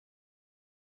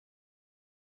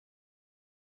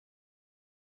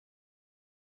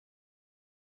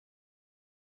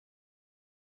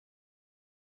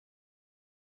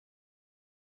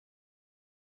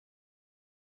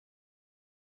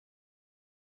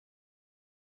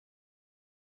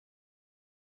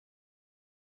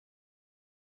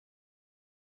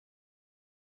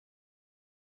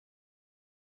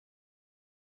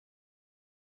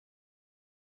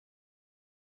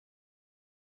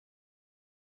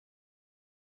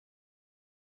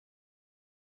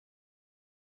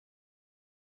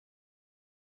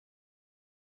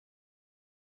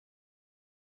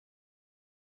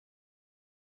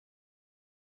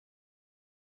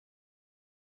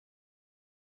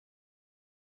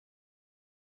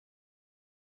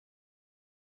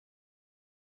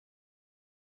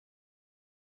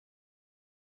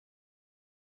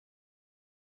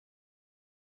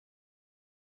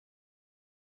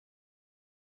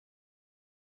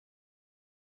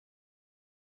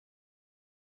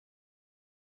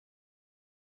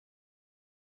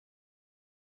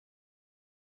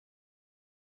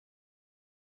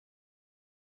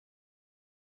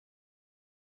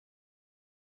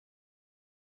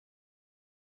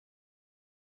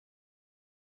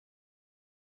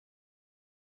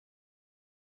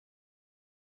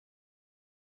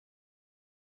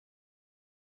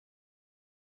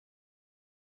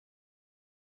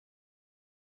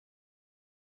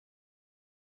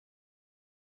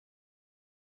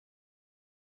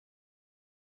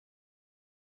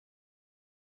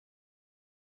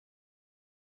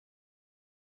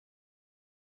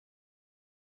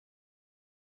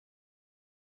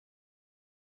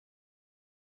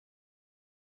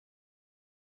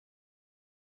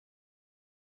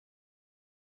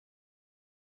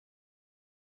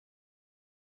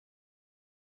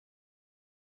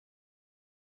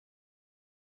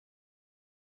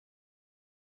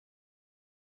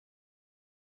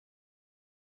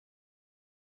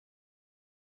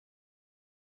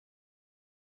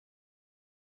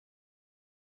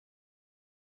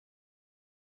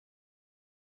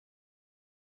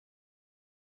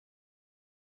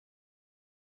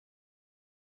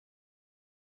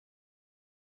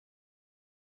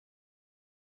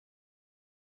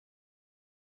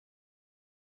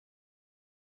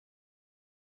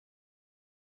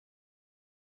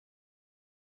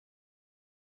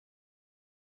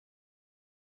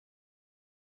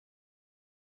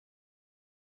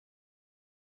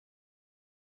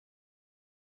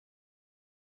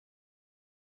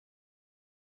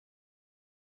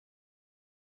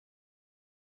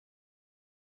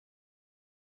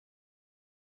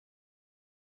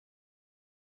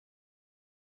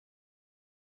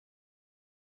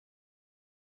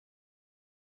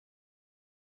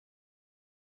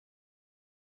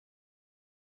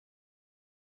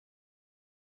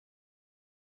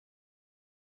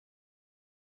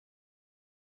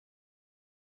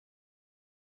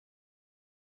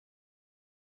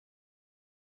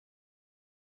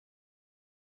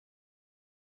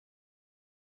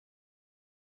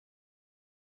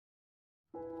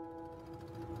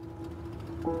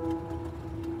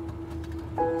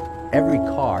Every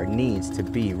car needs to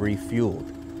be refueled,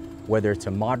 whether it's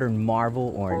a modern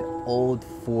Marvel or an old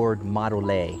Ford Model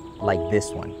A like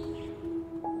this one.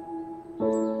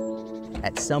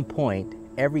 At some point,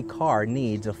 every car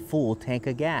needs a full tank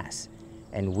of gas,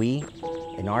 and we,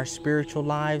 in our spiritual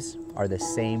lives, are the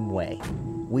same way.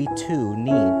 We too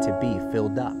need to be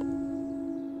filled up.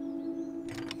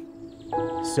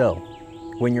 So,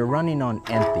 when you're running on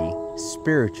empty,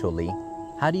 spiritually,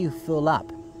 how do you fill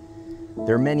up?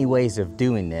 There are many ways of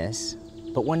doing this,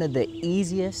 but one of the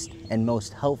easiest and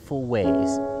most helpful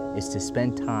ways is to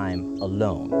spend time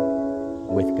alone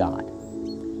with God.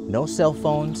 No cell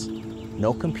phones,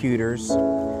 no computers,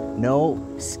 no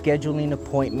scheduling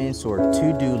appointments or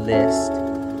to-do list,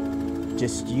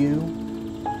 just you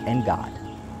and God.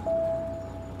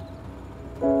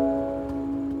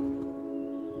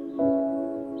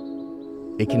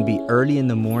 It can be early in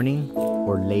the morning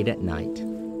or late at night,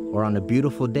 or on a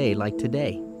beautiful day like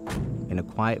today, in a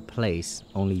quiet place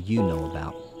only you know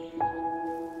about.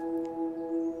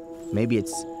 Maybe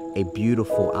it's a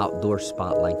beautiful outdoor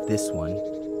spot like this one,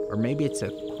 or maybe it's a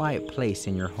quiet place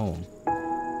in your home.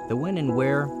 The when and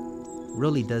where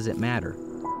really doesn't matter.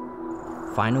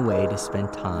 Find a way to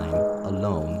spend time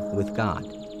alone with God.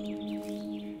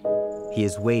 He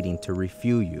is waiting to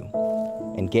refuel you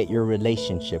and get your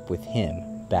relationship with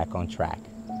Him back on track.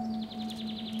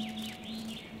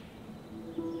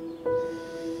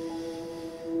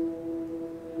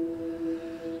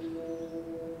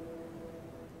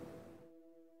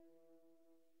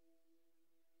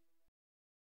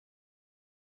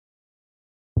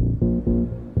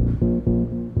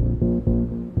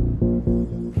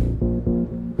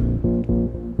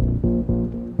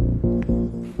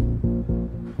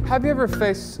 Have you ever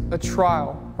faced a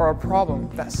trial or a problem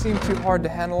that seemed too hard to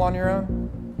handle on your own?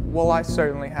 Well, I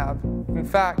certainly have. In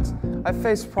fact, I've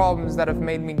faced problems that have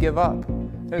made me give up.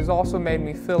 It has also made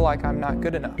me feel like I'm not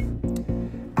good enough.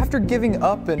 After giving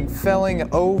up and failing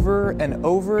over and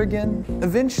over again,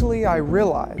 eventually I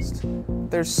realized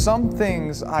there's some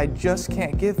things I just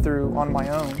can't get through on my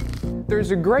own.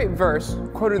 There's a great verse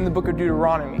quoted in the book of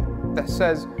Deuteronomy that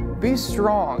says, "Be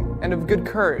strong and of good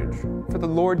courage, for the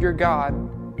Lord your God,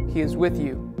 He is with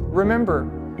you." Remember,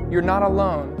 you're not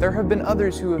alone. There have been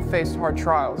others who have faced hard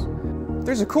trials.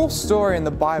 There's a cool story in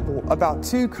the Bible about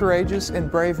two courageous and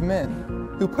brave men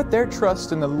who put their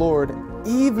trust in the Lord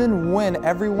even when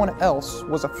everyone else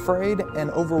was afraid and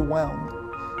overwhelmed.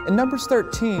 In Numbers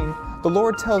 13, the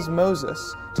Lord tells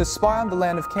Moses to spy on the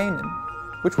land of Canaan,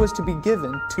 which was to be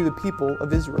given to the people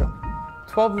of Israel.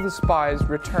 12 of the spies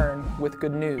returned with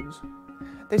good news.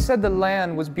 They said the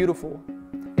land was beautiful,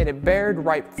 and it bared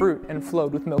ripe fruit and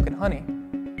flowed with milk and honey.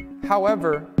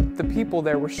 However, the people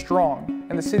there were strong,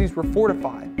 and the cities were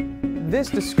fortified. This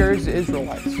discouraged the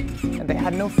Israelites, and they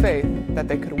had no faith that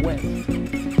they could win.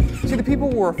 See, the people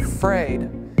were afraid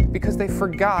because they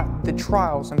forgot the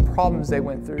trials and problems they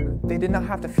went through. They did not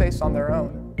have to face on their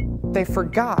own. They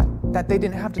forgot that they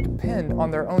didn't have to depend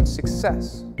on their own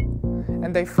success.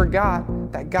 And they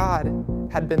forgot that God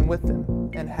had been with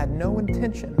them and had no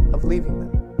intention of leaving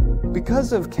them.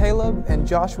 Because of Caleb and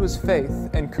Joshua's faith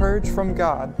and courage from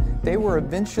God, they were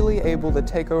eventually able to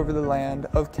take over the land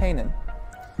of Canaan,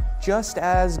 just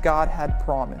as God had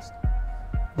promised.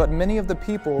 But many of the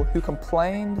people who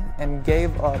complained and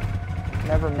gave up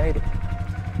never made it.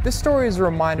 This story is a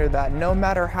reminder that no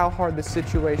matter how hard the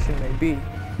situation may be,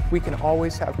 we can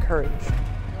always have courage.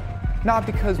 Not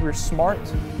because we're smart,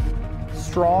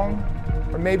 strong,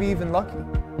 or maybe even lucky,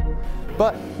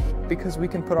 but because we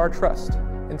can put our trust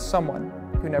in someone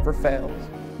who never fails.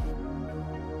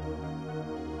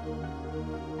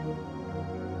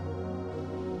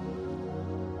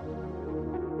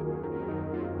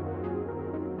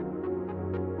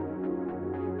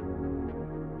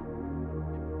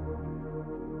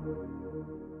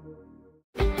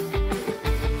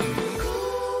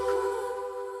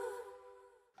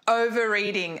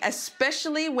 Overeating,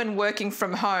 especially when working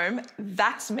from home.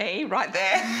 That's me right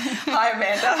there. Hi,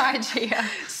 Amanda. Hi, Gia.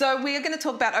 So we are going to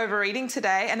talk about overeating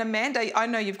today. And Amanda, I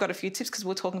know you've got a few tips because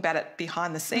we're talking about it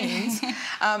behind the scenes.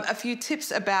 A few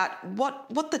tips about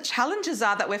what the challenges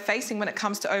are that we're facing when it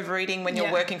comes to overeating when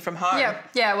you're working from home.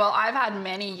 Yeah, well, I've had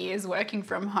many years working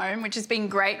from home, which has been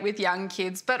great with young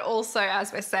kids, but also,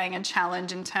 as we're saying, a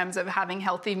challenge in terms of having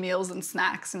healthy meals and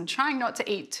snacks and trying not to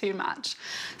eat too much.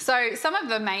 So some of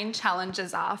the main main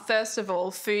challenges are, first of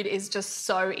all, food is just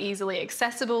so easily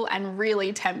accessible and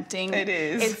really tempting. It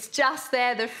is. It's just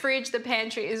there. The fridge, the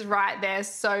pantry is right there.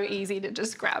 So easy to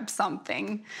just grab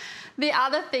something. The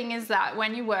other thing is that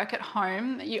when you work at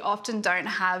home, you often don't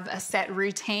have a set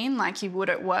routine like you would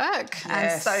at work.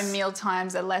 Yes. And so meal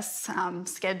times are less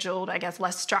scheduled, I guess,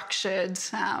 less structured.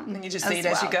 And you just eat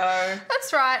as you go.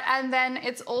 That's right. And then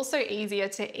it's also easier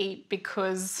to eat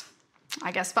because,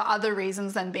 I guess, for other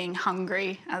reasons than being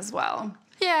hungry as well.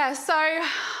 Yeah, so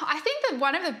I think that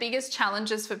one of the biggest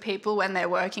challenges for people when they're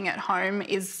working at home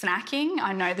is snacking.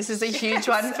 I know this is a huge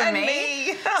one for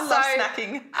me. I love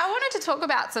snacking. I wanted to talk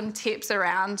about some tips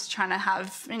around trying to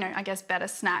have, I guess, better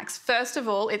snacks. First of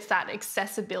all, it's that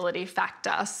accessibility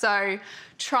factor. So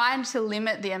trying to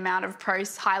limit the amount of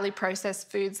highly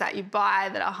processed foods that you buy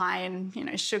that are high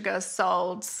in, sugar,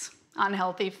 salts,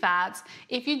 unhealthy fats.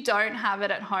 If you don't have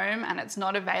it at home and it's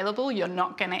not available, you're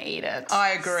not going to eat it.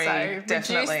 I agree, so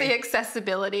definitely. Reduce the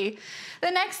accessibility.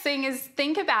 The next thing is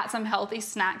think about some healthy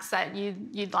snacks that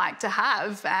you'd like to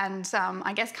have and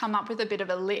I guess come up with a bit of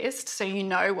a list so you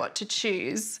know what to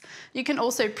choose. You can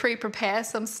also pre-prepare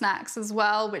some snacks as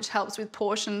well, which helps with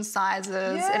portion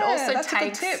sizes. Yeah, it also that's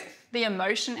takes a good tip. The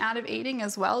emotion out of eating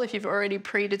as well if you've already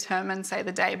predetermined, say,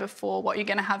 the day before what you're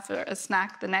going to have for a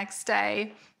snack the next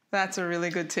day. That's a really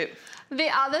good tip. The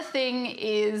other thing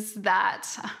is that,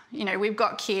 we've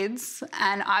got kids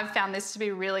and I've found this to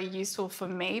be really useful for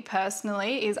me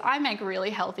personally, is I make really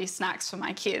healthy snacks for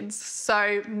my kids.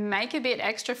 So make a bit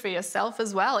extra for yourself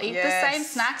as well. Eat the same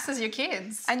snacks as your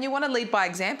kids. And you want to lead by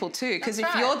example too, because if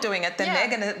you're doing it, then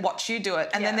they're going to watch you do it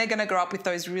and then they're going to grow up with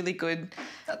those really good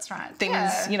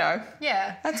things,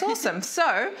 Yeah. That's awesome.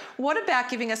 So what about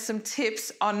giving us some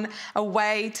tips on a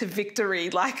way to victory?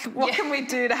 Like what can we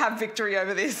do to have victory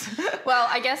over this? Well,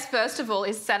 I guess first of all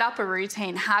is set up a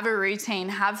routine. Have a routine.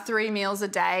 Have 3 meals a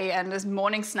day and a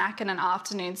morning snack and an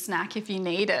afternoon snack if you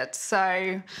need it.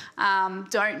 So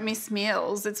don't miss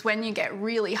meals. It's when you get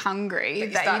really hungry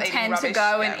that you tend to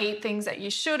go and eat things that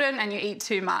you shouldn't and you eat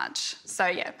too much. So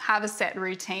yeah, have a set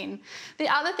routine. The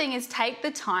other thing is take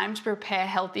the time to prepare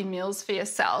healthy meals for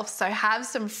yourself. So have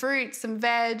some fruit, some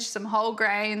veg, some whole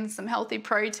grains, some healthy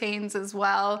proteins as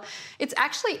well. It's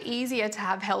actually easier to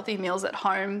have healthy meals at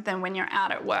home than when you're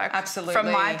out at work. Absolutely.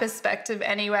 From my perspective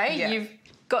anyway. Yeah. You've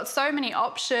got so many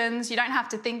options. You don't have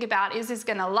to think about, is this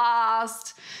going to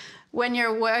last? When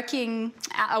you're working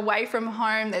away from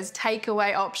home, there's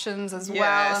takeaway options as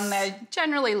well, and they're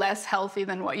generally less healthy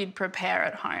than what you'd prepare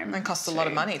at home. And cost a lot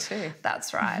of money too.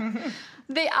 That's right.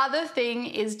 The other thing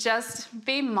is just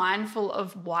be mindful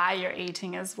of why you're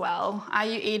eating as well. Are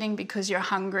you eating because you're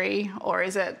hungry, or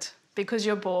is it because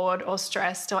you're bored or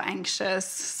stressed or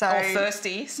anxious? Or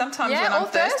thirsty. Sometimes when I'm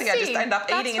thirsty, I just end up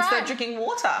eating instead of drinking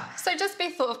water. So just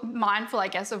be mindful, I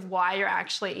guess, of why you're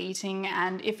actually eating.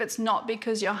 And if it's not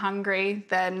because you're hungry,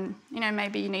 then,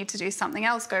 maybe you need to do something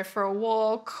else, go for a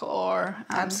walk or...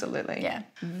 Absolutely. Yeah.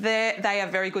 They are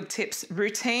very good tips.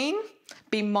 Routine.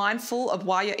 Be mindful of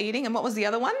why you're eating. And what was the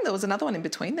other one? There was another one in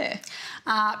between there.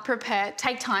 Prepare.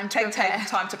 Take time to prepare. Take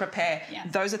time to prepare. Yeah.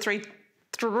 Those are three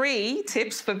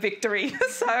tips for victory.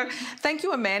 So thank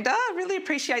you, Amanda. I really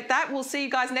appreciate that. We'll see you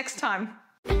guys next time.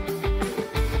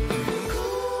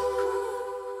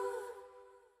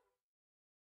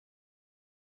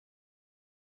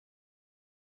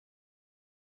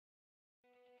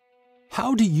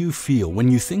 How do you feel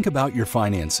when you think about your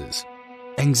finances?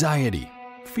 Anxiety,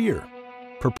 fear,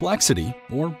 perplexity,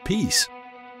 or peace?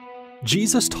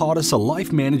 Jesus taught us a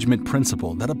life management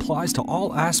principle that applies to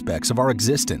all aspects of our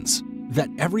existence, that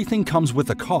everything comes with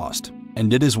a cost,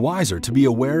 and it is wiser to be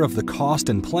aware of the cost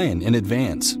and plan in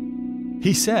advance.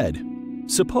 He said,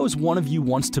 "Suppose one of you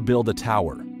wants to build a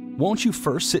tower. Won't you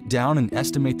first sit down and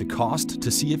estimate the cost to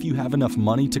see if you have enough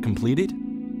money to complete it?"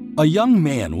 A young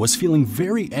man was feeling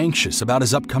very anxious about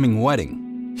his upcoming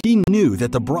wedding. He knew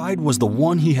that the bride was the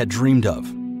one he had dreamed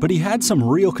of, but he had some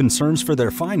real concerns for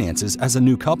their finances as a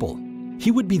new couple.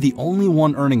 He would be the only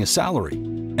one earning a salary,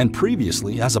 and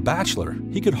previously, as a bachelor,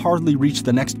 he could hardly reach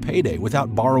the next payday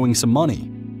without borrowing some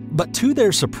money. But to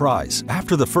their surprise,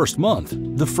 after the first month,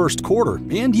 the first quarter,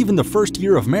 and even the first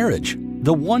year of marriage,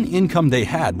 the one income they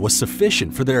had was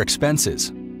sufficient for their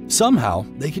expenses. Somehow,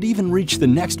 they could even reach the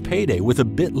next payday with a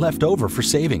bit left over for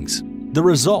savings. The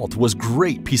result was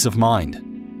great peace of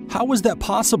mind. How was that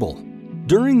possible?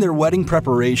 During their wedding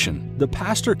preparation, the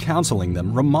pastor counseling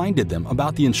them reminded them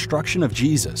about the instruction of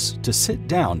Jesus to sit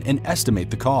down and estimate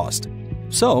the cost.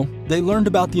 So, they learned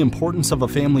about the importance of a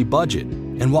family budget,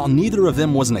 and while neither of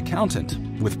them was an accountant,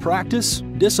 with practice,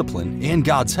 discipline, and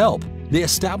God's help, they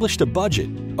established a budget,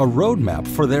 a roadmap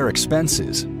for their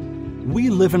expenses.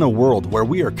 We live in a world where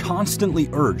we are constantly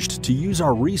urged to use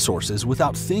our resources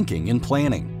without thinking and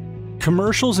planning.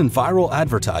 Commercials and viral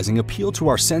advertising appeal to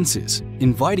our senses,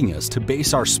 inviting us to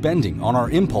base our spending on our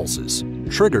impulses,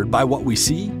 triggered by what we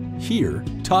see, hear,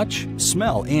 touch,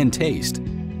 smell, and taste.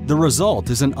 The result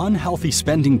is an unhealthy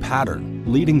spending pattern,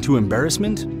 leading to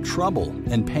embarrassment, trouble,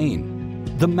 and pain.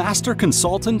 The master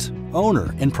consultant,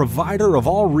 owner, and provider of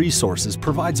all resources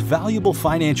provides valuable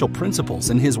financial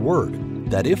principles in His Word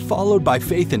that, if followed by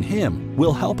faith in Him,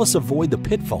 will help us avoid the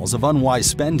pitfalls of unwise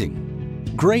spending.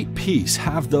 Great peace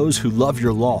have those who love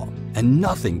your law, and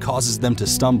nothing causes them to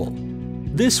stumble.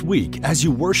 This week, as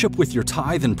you worship with your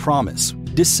tithe and promise,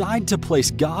 decide to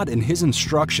place God and His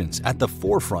instructions at the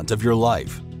forefront of your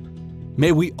life.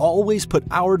 May we always put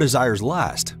our desires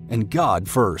last and God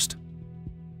first.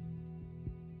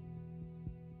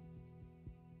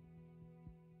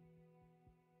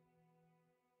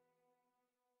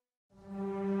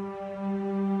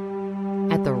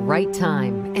 At the right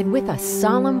time and with a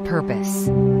solemn purpose,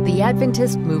 the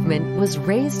Adventist movement was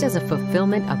raised as a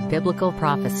fulfillment of biblical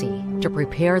prophecy to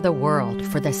prepare the world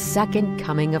for the second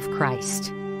coming of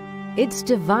Christ. Its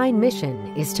divine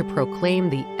mission is to proclaim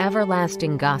the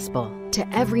everlasting gospel to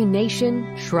every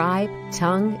nation, tribe,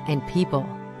 tongue, and people,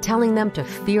 telling them to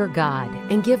fear God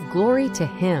and give glory to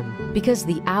Him because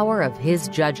the hour of His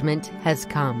judgment has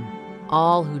come.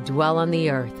 All who dwell on the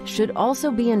earth should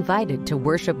also be invited to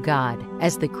worship God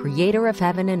as the creator of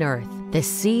heaven and earth, the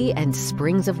sea and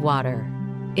springs of water.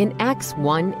 In Acts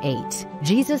 1:8,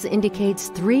 Jesus indicates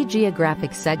 3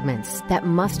 geographic segments that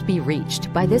must be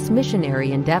reached by this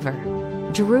missionary endeavor: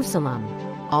 Jerusalem,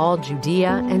 all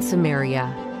Judea and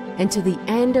Samaria, and to the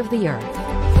end of the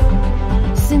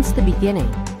earth. Since the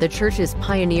beginning, the Church's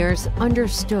pioneers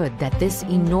understood that this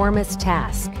enormous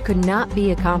task could not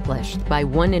be accomplished by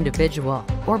one individual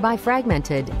or by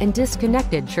fragmented and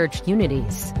disconnected church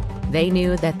unities. They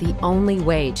knew that the only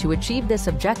way to achieve this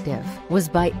objective was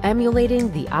by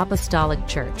emulating the Apostolic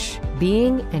Church,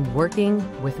 being and working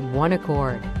with one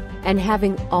accord, and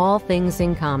having all things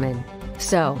in common.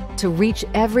 So, to reach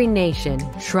every nation,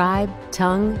 tribe,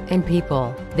 tongue, and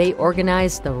people, they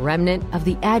organized the remnant of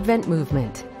the Advent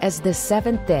movement as the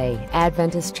Seventh-day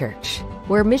Adventist Church,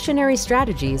 where missionary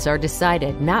strategies are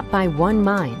decided not by one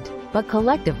mind, but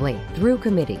collectively through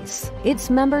committees. Its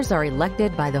members are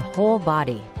elected by the whole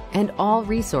body, and all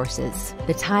resources,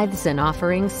 the tithes and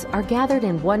offerings, are gathered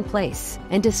in one place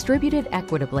and distributed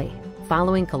equitably,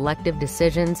 following collective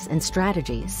decisions and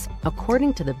strategies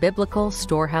according to the biblical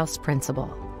storehouse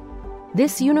principle.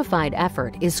 This unified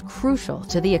effort is crucial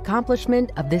to the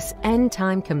accomplishment of this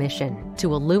end-time commission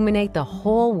to illuminate the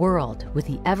whole world with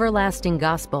the everlasting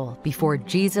gospel before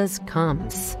Jesus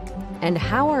comes. And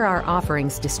how are our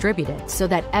offerings distributed so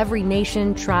that every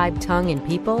nation, tribe, tongue, and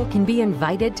people can be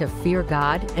invited to fear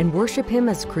God and worship Him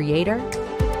as Creator?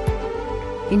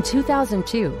 In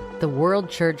 2002, the World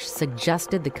Church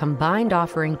suggested the Combined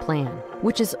Offering Plan,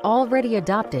 which is already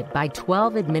adopted by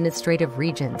 12 administrative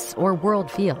regions or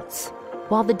world fields.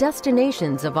 While the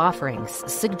destinations of offerings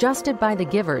suggested by the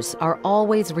givers are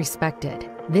always respected,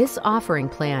 this offering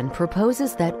plan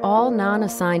proposes that all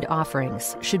non-assigned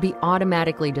offerings should be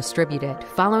automatically distributed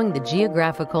following the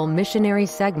geographical missionary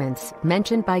segments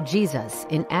mentioned by Jesus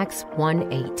in Acts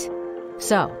 1:8.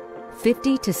 So,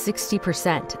 50 to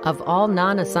 60% of all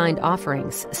non-assigned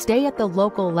offerings stay at the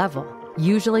local level,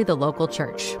 usually the local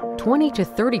church. 20 to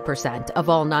 30% of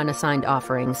all non-assigned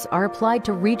offerings are applied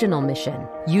to regional mission,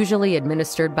 usually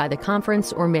administered by the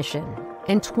conference or mission.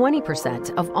 And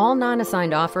 20% of all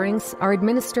non-assigned offerings are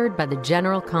administered by the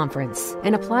General Conference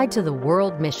and applied to the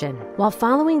World Mission. While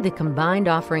following the Combined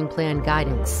Offering Plan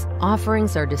guidance,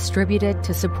 offerings are distributed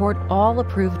to support all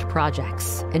approved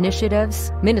projects,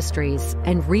 initiatives, ministries,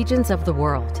 and regions of the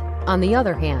world. On the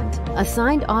other hand,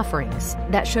 assigned offerings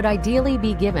that should ideally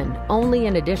be given only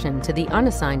in addition to the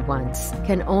unassigned ones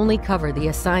can only cover the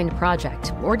assigned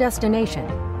project or destination,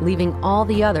 leaving all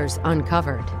the others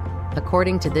uncovered.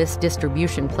 According to this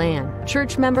distribution plan,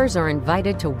 church members are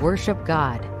invited to worship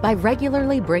God by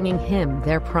regularly bringing Him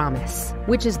their promise,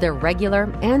 which is their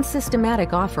regular and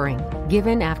systematic offering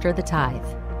given after the tithe.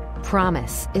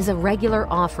 Promise is a regular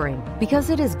offering because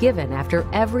it is given after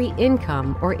every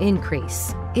income or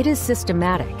increase. It is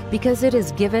systematic because it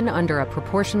is given under a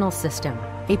proportional system,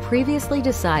 a previously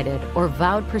decided or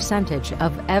vowed percentage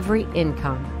of every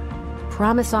income.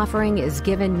 Promise offering is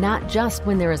given not just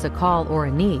when there is a call or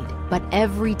a need, but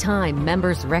every time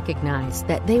members recognize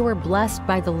that they were blessed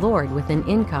by the Lord with an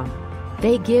income.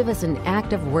 They give as an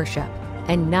act of worship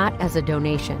and not as a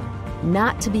donation,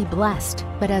 not to be blessed,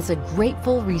 but as a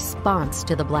grateful response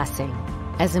to the blessing.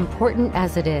 As important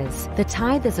as it is, the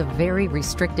tithe is a very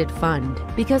restricted fund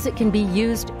because it can be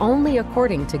used only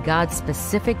according to God's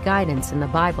specific guidance in the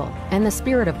Bible and the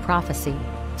spirit of prophecy.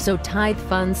 So tithe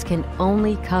funds can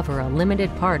only cover a limited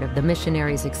part of the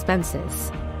missionary's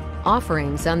expenses.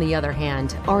 Offerings, on the other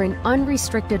hand, are an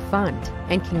unrestricted fund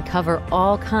and can cover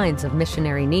all kinds of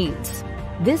missionary needs.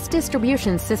 This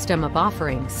distribution system of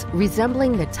offerings,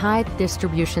 resembling the tithe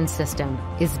distribution system,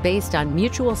 is based on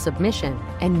mutual submission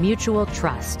and mutual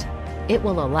trust. It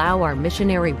will allow our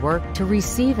missionary work to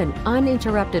receive an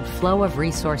uninterrupted flow of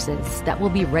resources that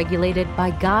will be regulated by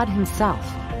God Himself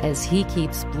as He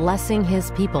keeps blessing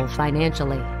His people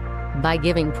financially. By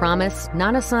giving promise,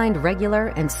 non-assigned regular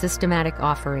and systematic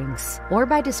offerings, or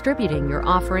by distributing your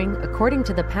offering according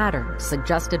to the pattern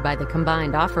suggested by the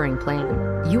combined offering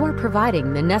plan, you are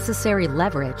providing the necessary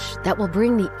leverage that will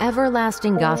bring the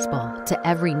everlasting gospel to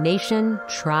every nation,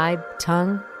 tribe,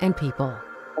 tongue, and people.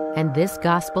 And this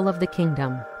gospel of the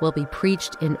kingdom will be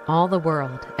preached in all the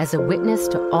world as a witness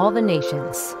to all the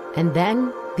nations, and then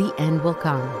the end will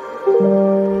come.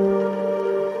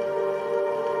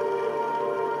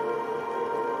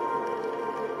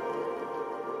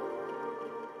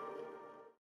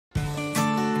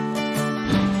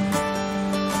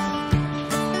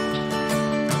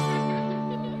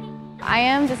 I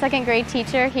am the second grade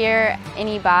teacher here in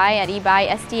Ebi at Ebi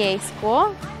SDA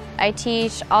School. I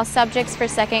teach all subjects for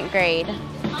second grade.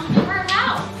 Her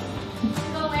house.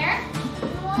 Go where?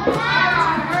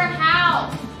 Her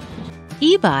house.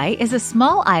 Ebi is a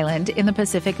small island in the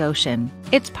Pacific Ocean.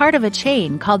 It's part of a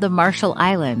chain called the Marshall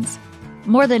Islands.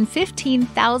 More than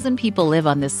 15,000 people live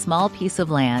on this small piece of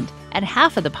land, and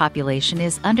half of the population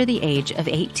is under the age of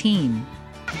 18.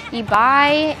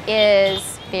 Ebi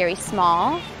is very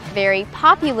small, very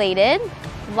populated,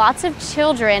 lots of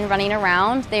children running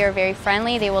around. They are very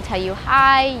friendly. They will tell you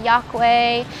hi,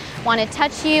 Yahweh, want to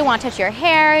touch you, want to touch your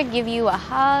hair, give you a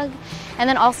hug. And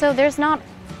then also there's not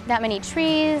that many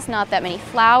trees, not that many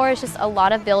flowers, just a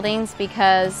lot of buildings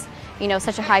because, you know,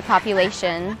 such a high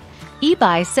population.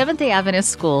 Ebi Seventh-day Adventist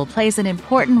School plays an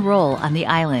important role on the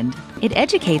island. It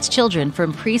educates children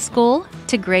from preschool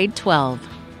to grade 12.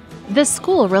 The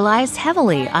school relies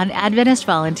heavily on Adventist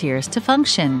volunteers to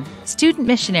function. Student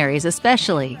missionaries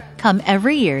especially come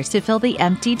every year to fill the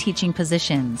empty teaching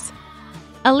positions.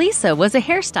 Elisa was a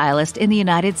hairstylist in the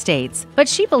United States, but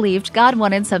she believed God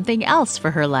wanted something else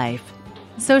for her life.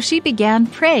 So she began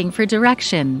praying for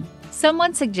direction.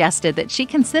 Someone suggested that she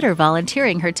consider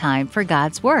volunteering her time for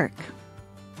God's work.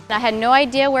 I had no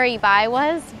idea where Ebi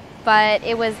was, but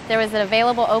there was an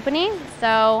available opening,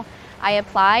 so I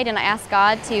applied and I asked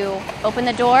God to open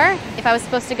the door if I was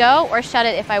supposed to go or shut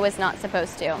it if I was not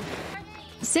supposed to.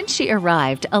 Since she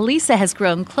arrived, Elisa has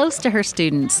grown close to her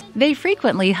students. They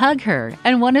frequently hug her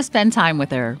and want to spend time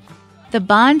with her. The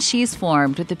bond she's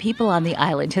formed with the people on the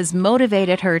island has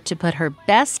motivated her to put her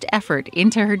best effort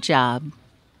into her job.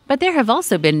 But there have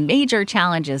also been major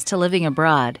challenges to living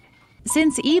abroad.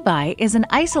 Since Ebi is an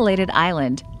isolated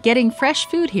island, getting fresh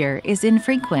food here is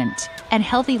infrequent, and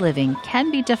healthy living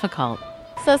can be difficult.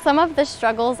 So some of the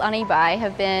struggles on Ebi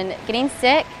have been getting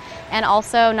sick and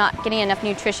also not getting enough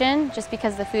nutrition just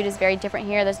because the food is very different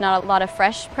here. There's not a lot of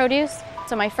fresh produce.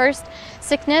 So my first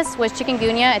sickness was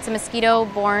chikungunya. It's a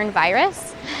mosquito-borne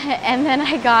virus. And then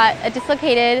I got a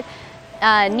dislocated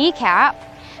kneecap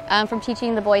from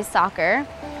teaching the boys soccer.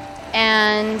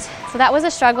 And so that was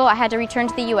a struggle. I had to return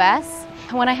to the U.S.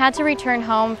 When I had to return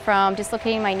home from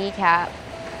dislocating my kneecap,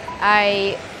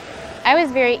 I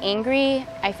was very angry.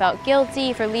 I felt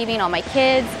guilty for leaving all my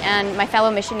kids and my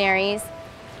fellow missionaries.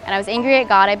 And I was angry at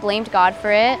God. I blamed God for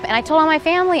it. And I told all my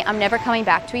family, I'm never coming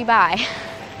back to Ebi.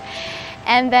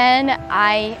 And then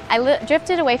I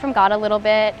drifted away from God a little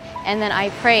bit, and then I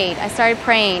prayed. I started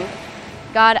praying,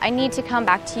 God, I need to come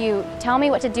back to you. Tell me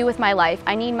what to do with my life.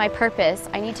 I need my purpose.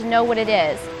 I need to know what it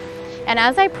is. And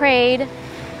as I prayed,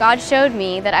 God showed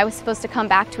me that I was supposed to come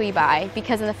back to Ebi,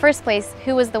 because in the first place,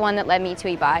 who was the one that led me to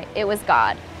Ebi? It was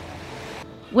God.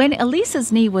 When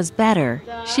Elisa's knee was better,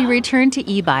 she returned to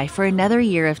Ebi for another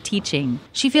year of teaching.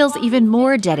 She feels even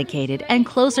more dedicated and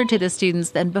closer to the students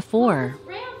than before.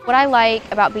 What I like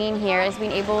about being here is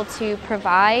being able to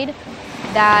provide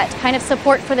that kind of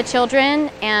support for the children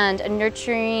and a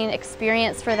nurturing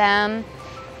experience for them.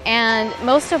 And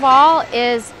most of all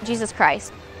is Jesus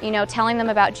Christ. You know, telling them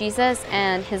about Jesus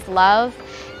and His love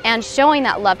and showing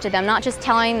that love to them, not just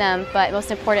telling them, but most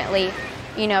importantly,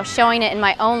 you know, showing it in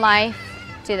my own life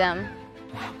to them.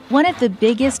 One of the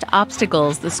biggest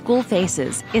obstacles the school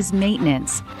faces is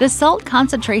maintenance. The salt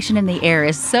concentration in the air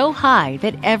is so high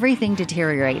that everything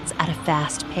deteriorates at a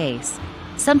fast pace.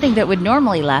 Something that would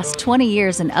normally last 20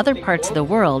 years in other parts of the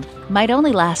world might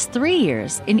only last 3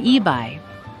 years in Ebi.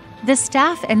 The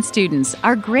staff and students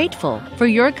are grateful for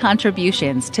your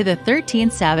contributions to the 13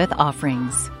 Sabbath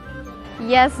offerings.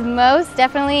 Yes, most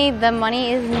definitely the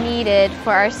money is needed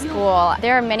for our school.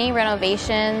 There are many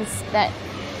renovations that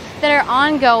are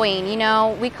ongoing. You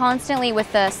know, we constantly,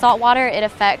 with the salt water, it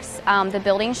affects the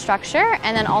building structure.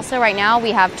 And then also right now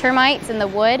we have termites in the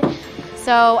wood.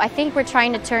 So I think we're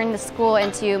trying to turn the school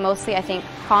into mostly, I think,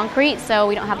 concrete, so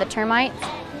we don't have the termites.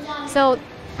 So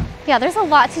yeah, there's a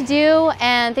lot to do,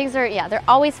 and things are, they're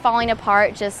always falling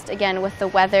apart, just again with the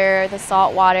weather, the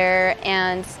salt water,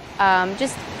 and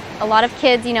just a lot of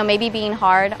kids, you know, maybe being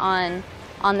hard on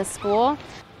the school.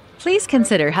 Please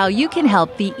consider how you can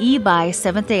help the Ebi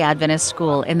Seventh-day Adventist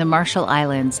School in the Marshall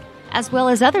Islands, as well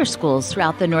as other schools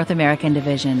throughout the North American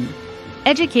Division.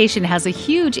 Education has a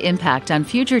huge impact on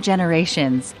future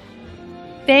generations.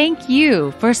 Thank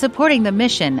you for supporting the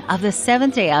mission of the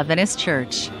Seventh-day Adventist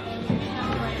Church.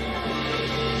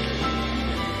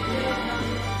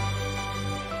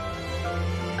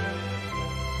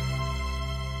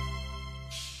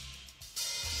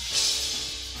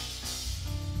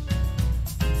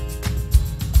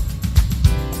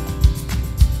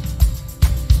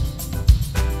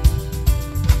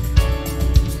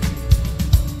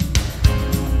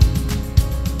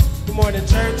 Good morning,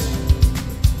 church.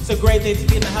 It's a great day to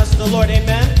be in the house of the Lord,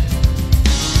 amen.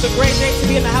 It's a great day to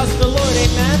be in the house of the Lord,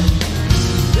 amen.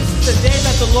 This is the day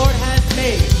that the Lord has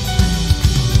made.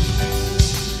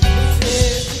 This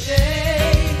is the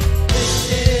day,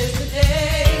 this is the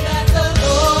day that the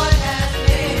Lord has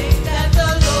made, that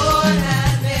the Lord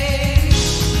has made.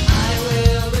 I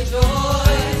will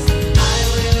rejoice and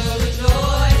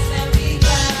be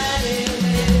glad in it,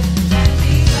 and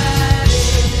be glad in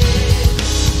it.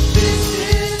 This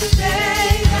is the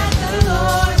day that the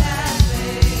Lord has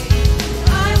made.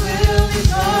 I will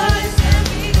rejoice and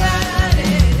be glad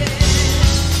in it.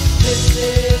 This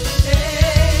is the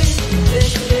day,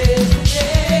 this is the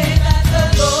day that the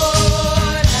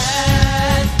Lord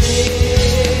has made.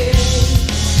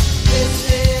 This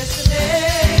is the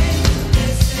day,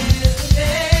 this is the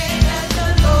day that the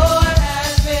Lord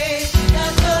has made,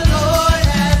 that the Lord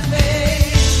has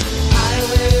made. I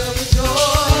will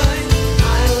rejoice and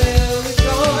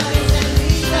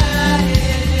be glad in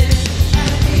it,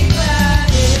 and be glad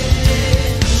in it.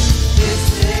 This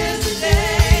is the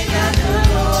day that the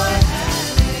Lord has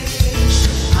made.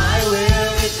 I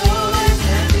will rejoice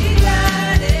and be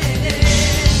glad in it.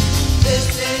 This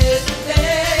is the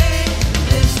day,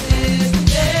 this is the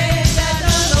day that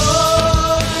the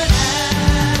Lord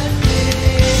has made.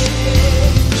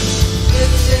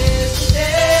 This is the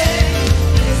day,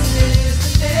 this is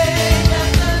the day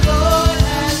that the Lord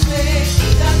has made,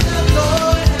 that the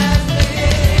Lord has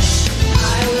made.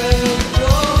 I will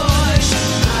rejoice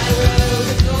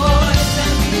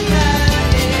and be glad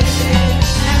in it,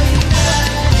 and be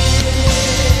glad in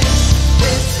it.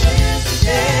 This is the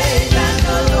day that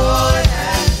the Lord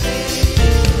has made.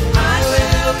 I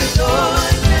will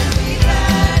rejoice and be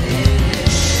glad in it.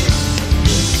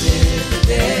 This is the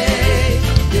day,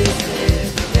 this is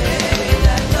the day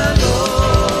that the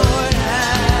Lord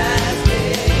has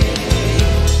made,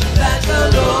 that the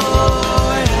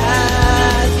Lord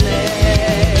has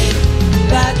made,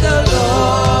 that the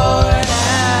Lord has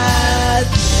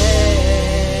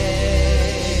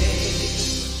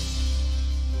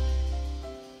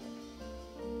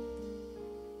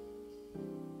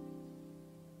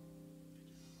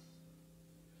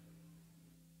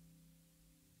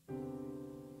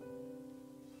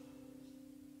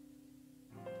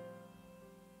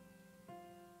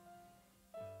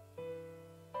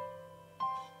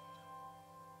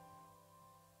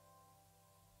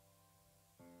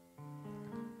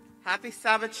Happy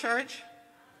Sabbath, church.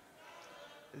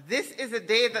 This is a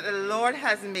day that the Lord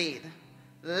has made.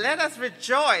 Let us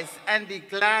rejoice and be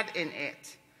glad in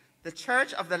it. The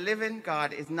church of the living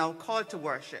God is now called to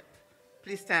worship.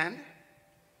 Please stand.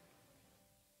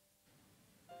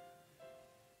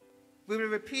 We will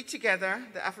repeat together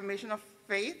the affirmation of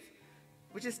faith,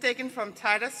 which is taken from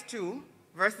Titus 2,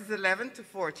 verses 11 to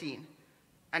 14,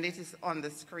 and it is on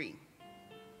the screen.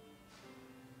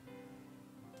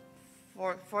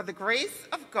 For the grace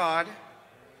of God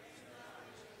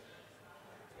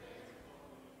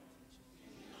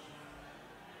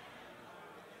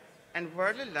and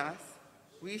worldly lust,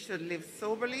 we should live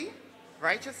soberly,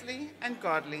 righteously, and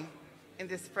godly in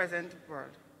this present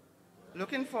world,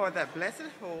 looking for that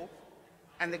blessed hope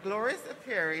and the glorious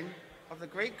appearing of the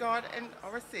great God and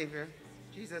our Savior,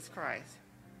 Jesus Christ,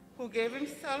 who gave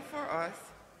himself for us,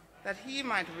 that he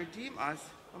might redeem us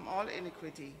from all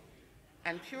iniquity,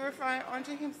 and purify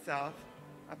unto himself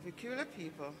a peculiar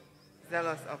people,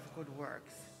 zealous of good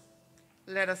works.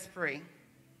 Let us pray.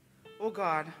 O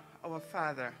God, our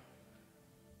Father,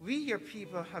 we, your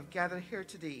people, have gathered here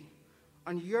today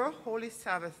on your holy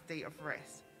Sabbath day of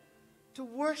rest to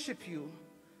worship you,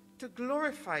 to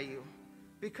glorify you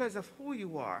because of who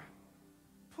you are.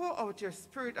 Pour out your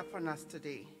Spirit upon us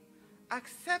today.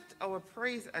 Accept our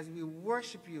praise as we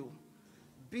worship you.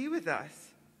 Be with us,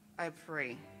 I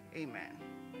pray. Amen.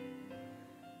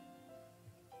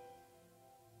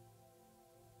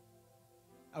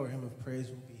 Our hymn of praise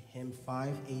will be hymn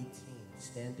 518,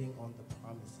 Standing on the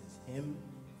Promises. Hymn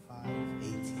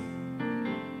 518.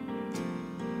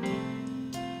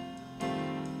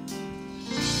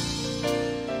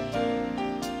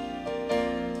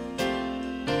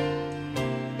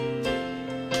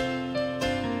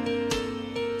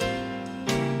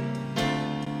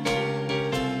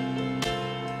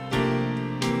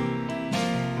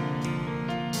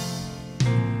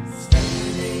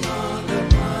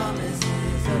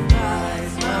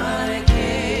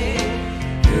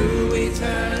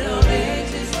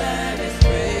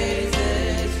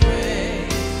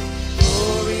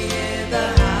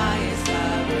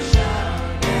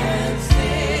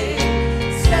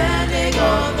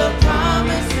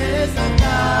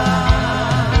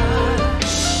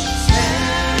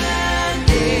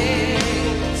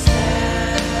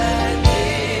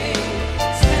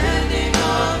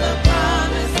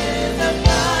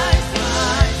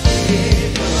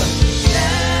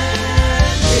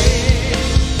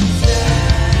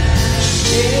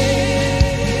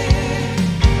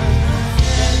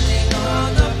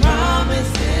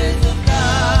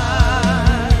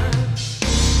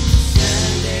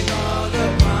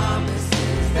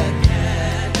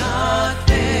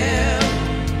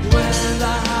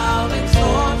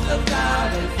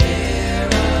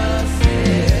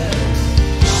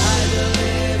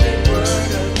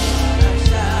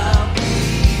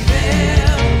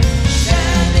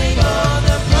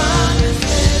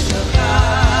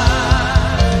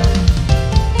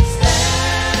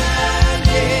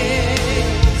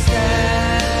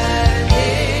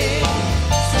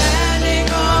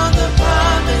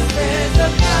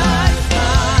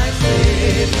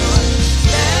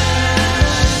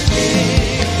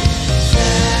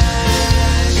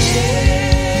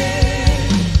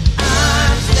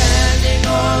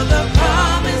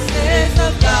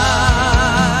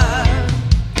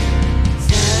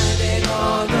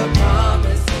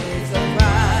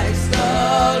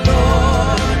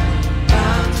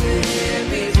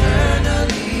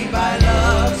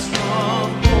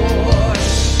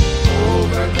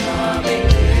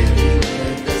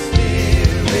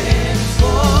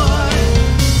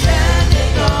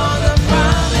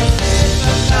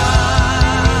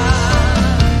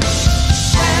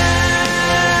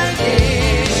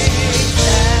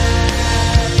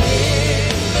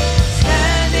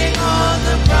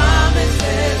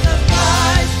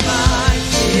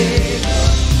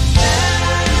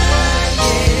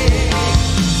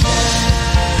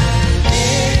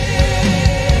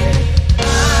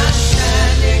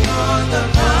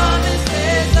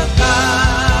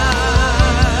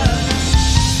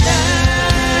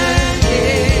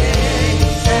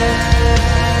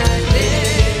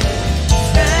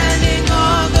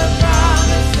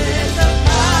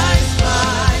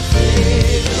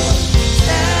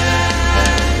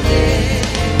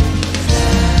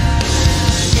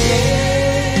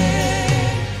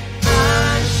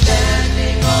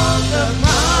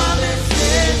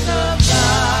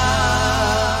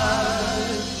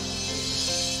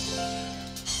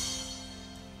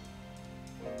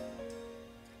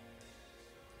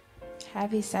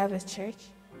 Happy Sabbath, church.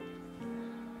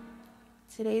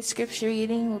 Today's scripture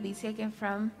reading will be taken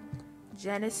from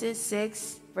Genesis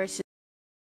 6, verses.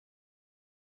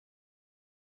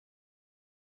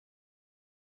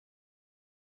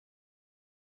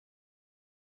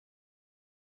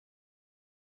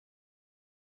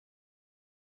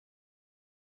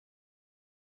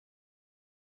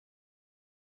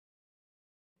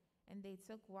 And they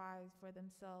took wives for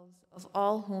themselves of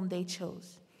all whom they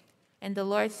chose. And the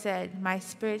Lord said, My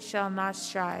spirit shall not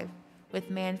strive with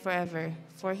man forever,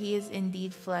 for he is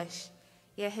indeed flesh,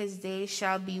 yet his days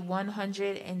shall be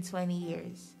 120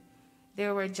 years.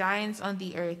 There were giants on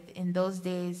the earth in those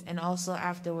days and also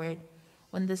afterward,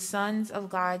 when the sons of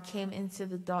God came into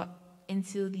the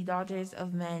daughters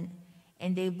of men,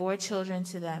 and they bore children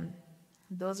to them.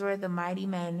 Those were the mighty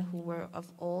men who were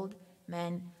of old,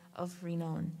 men of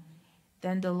renown.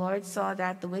 Then the Lord saw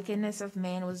that the wickedness of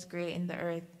man was great in the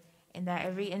earth, and that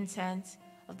every intent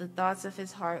of the thoughts of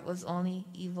his heart was only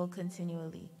evil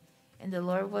continually. And the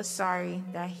Lord was sorry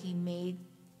that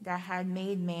had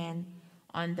made man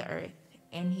on the earth,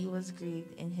 and he was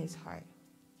grieved in his heart.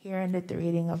 Here endeth the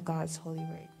reading of God's holy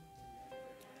word.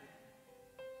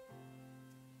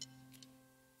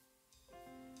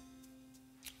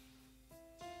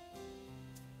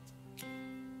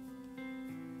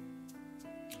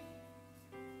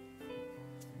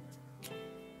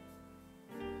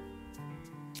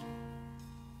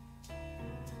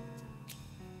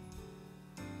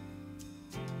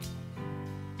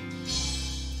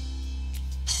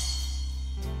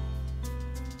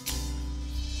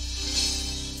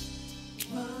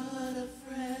 What a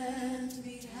friend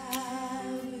we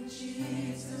have in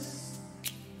Jesus.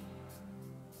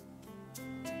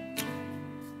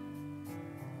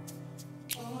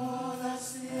 All our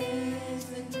sins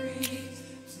and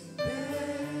griefs to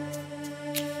bear.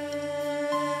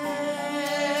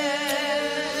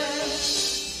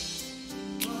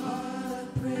 What a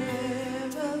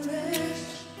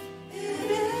privilege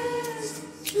it is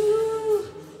to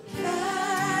carry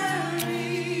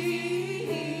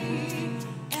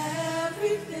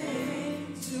everything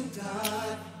to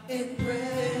God in prayer.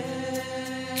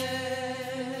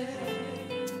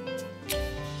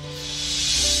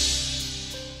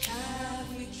 Have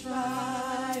we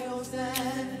trials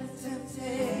and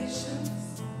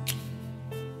temptations?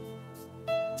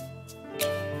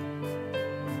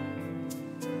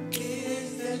 Is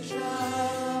there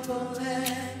trouble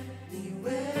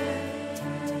anywhere?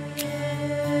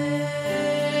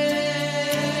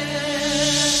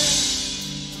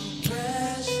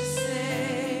 Precious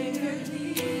Savior, He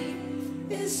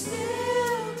is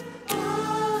still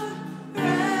our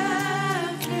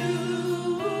refuge.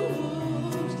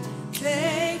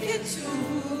 Take it to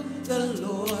the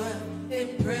Lord in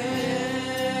prayer.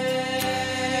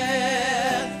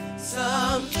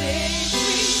 Some things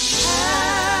we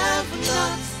have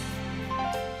not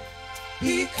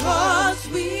because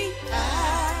we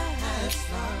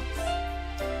ask not.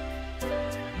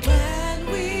 When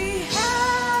we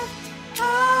have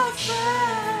a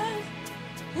friend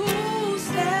who's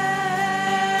there,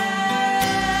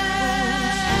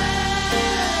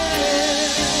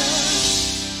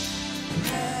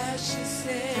 precious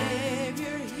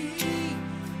Savior, He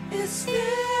is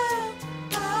still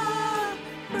our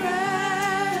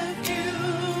refuge.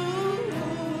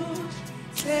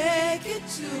 Take it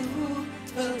to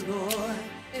the Lord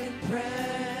in prayer.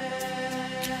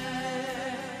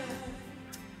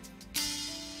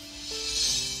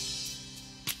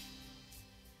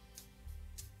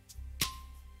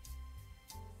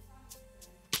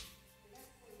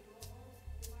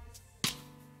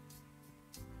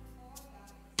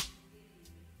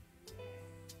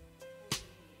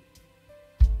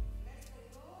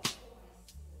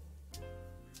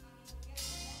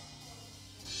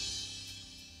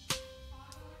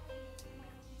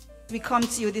 We come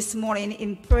to you this morning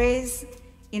in praise,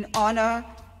 in honor,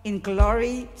 in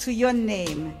glory to your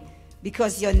name,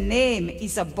 because your name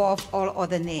is above all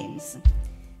other names.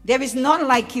 There is none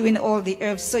like you in all the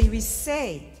earth. So we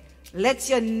say, let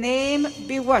your name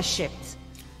be worshipped,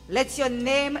 let your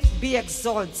name be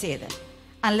exalted,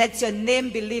 and let your name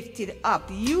be lifted up.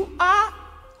 You are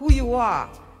who you are,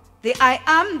 the I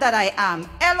am that I am,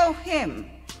 Elohim.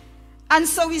 And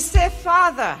so we say,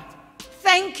 Father,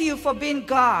 thank you for being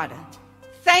God.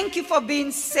 Thank you for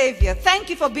being Savior. Thank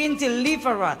you for being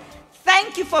Deliverer.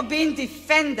 Thank you for being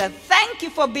Defender. Thank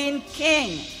you for being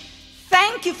King.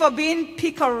 Thank you for being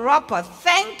Picker-upper.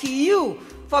 Thank you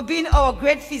for being our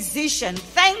great physician.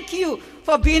 Thank you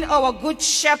for being our good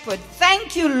shepherd.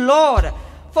 Thank you, Lord,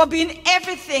 for being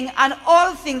everything and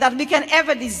all things that we can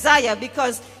ever desire,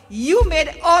 because you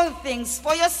made all things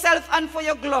for yourself and for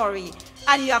your glory,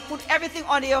 and you have put everything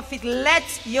under your feet.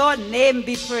 Let your name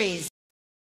be praised,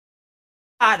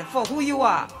 God, for who you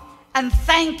are. And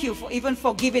thank you for even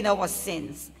forgiving our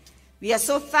sins. We are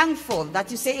so thankful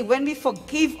that you say when we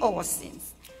forgive our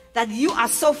sins, that you are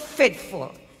so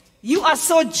faithful. You are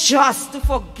so just to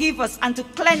forgive us and to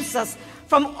cleanse us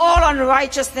from all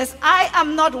unrighteousness. I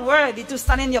am not worthy to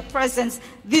stand in your presence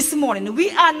this morning. We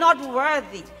are not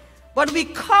worthy. But we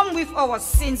come with our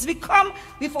sins. We come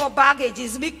with our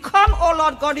baggages. We come, oh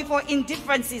Lord God, with our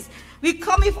indifferences. We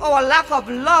come with our lack of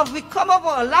love. We come with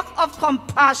our lack of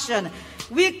compassion.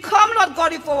 We come, Lord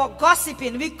God, with our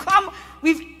gossiping. We come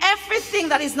with everything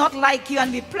that is not like you,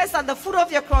 and we place at the foot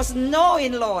of your cross,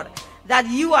 knowing, Lord, that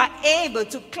you are able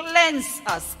to cleanse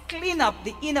us, clean up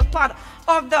the inner part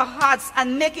of the hearts,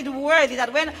 and make it worthy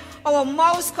that when our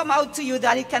mouths come out to you,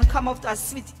 that it can come up to a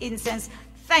sweet incense.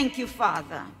 Thank you,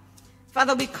 Father.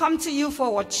 Father, we come to you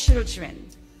for our children.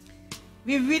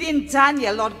 We read in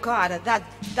Daniel, Lord God,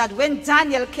 that when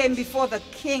Daniel came before the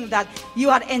king, that you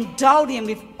had endowed him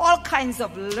with all kinds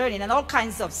of learning and all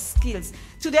kinds of skills.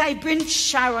 Today I bring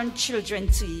Sharon children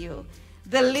to you.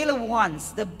 The little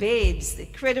ones, the babes, the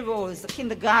cradle-rolls, the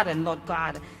kindergarten, Lord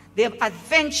God. The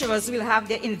adventurers will have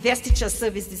their investiture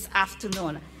service this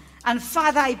afternoon. And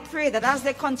Father, I pray that as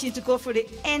they continue to go through the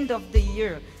end of the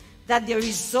year, that their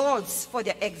results for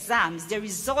their exams, their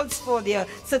results for their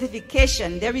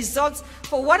certification, their results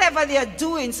for whatever they are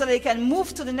doing so they can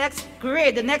move to the next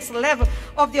grade, the next level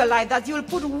of their life, that you will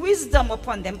put wisdom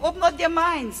upon them. Open up their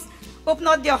minds, open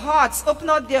up their hearts, open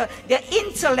up their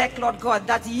intellect, Lord God,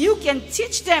 that you can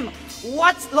teach them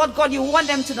what, Lord God, you want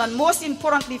them to know. And most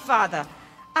importantly, Father,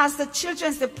 as the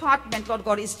children's department, Lord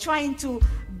God, is trying to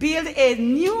build a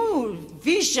new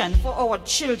vision for our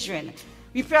children,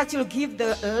 we pray that you'll give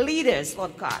the leaders,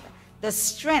 Lord God, the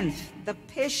strength, the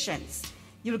patience.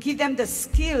 You'll give them the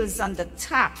skills and the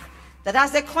tact, that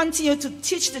as they continue to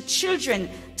teach the children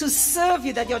to serve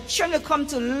you, that your children will come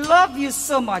to love you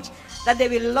so much that they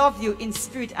will love you in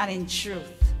spirit and in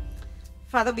truth.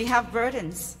 Father, we have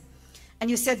burdens. And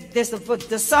you said,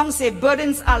 the song says,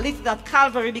 burdens are lifted at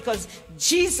Calvary because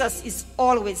Jesus is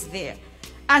always there.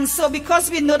 And so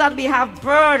because we know that we have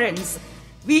burdens,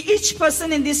 each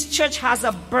person in this church has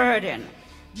a burden.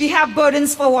 We have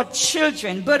burdens for our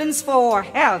children, burdens for our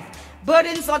health,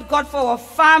 burdens, Lord God, for our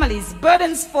families,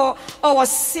 burdens for our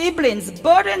siblings,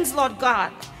 burdens, Lord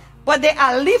God. But they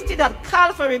are lifted at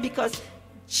Calvary because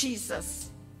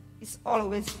Jesus is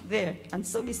always there. And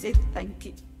so we say thank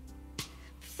you.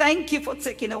 Thank you for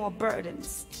taking our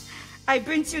burdens. I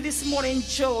bring to you this morning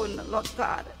Joan, Lord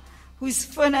God, who is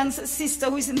Fernand's sister,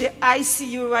 who is in the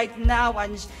ICU right now,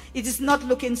 and it is not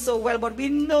looking so well, but we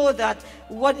know that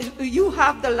you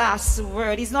have the last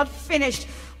word. It's not finished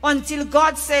until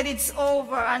God said it's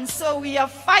over, and so we are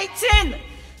fighting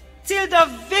till the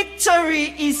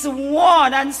victory is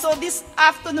won. And so this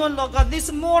afternoon, Lord God,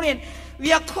 this morning,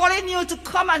 we are calling you to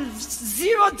come and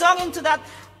zero down into that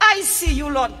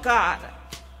ICU, Lord God.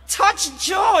 Touch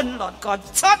Joan, Lord God.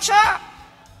 Touch her.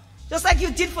 Just like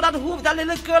you did for that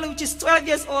little girl which is 12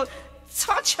 years old.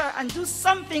 Touch her and do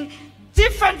something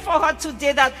different for her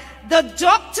today, that the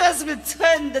doctors will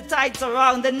turn the tides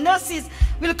around. The nurses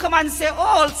will come and say,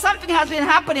 oh, something has been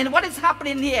happening. What is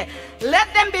happening here?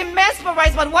 Let them be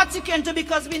mesmerized by what you can do,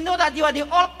 because we know that you are the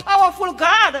all-powerful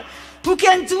God who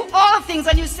can do all things.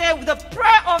 And you say, the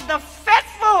prayer of the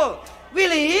faithful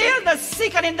will heal the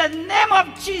sick. And in the name of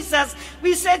Jesus,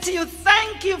 we say to you,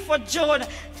 thank you for Joan.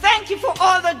 Thank you for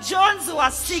all the Joans who are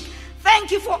sick.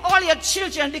 Thank you for all your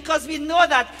children, because we know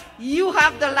that you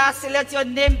have the last say. Let your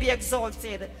name be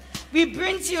exalted. We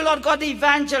bring to you, Lord God, the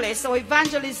evangelist, or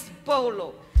evangelist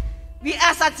Gbolo. We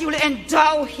ask that you will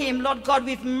endow him, Lord God,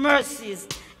 with mercies.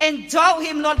 Endow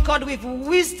him, Lord God, with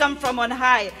wisdom from on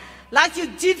high. Like you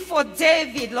did for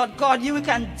David, Lord God, you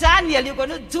can Daniel, you're going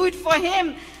to do it for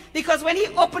him. Because when he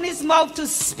opened his mouth to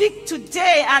speak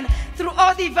today, and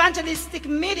throughout the evangelistic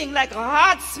meeting, like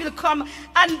hearts will come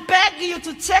and beg you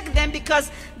to take them, because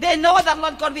they know that,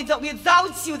 Lord God,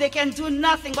 without you they can do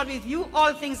nothing, but with you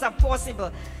all things are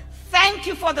possible. Thank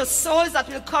you for the souls that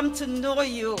will come to know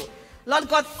you. Lord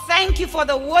God, thank you for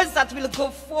the words that will go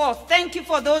forth. Thank you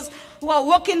for those who are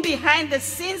working behind the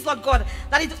scenes, Lord God,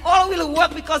 that it all will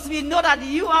work, because we know that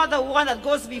you are the one that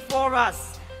goes before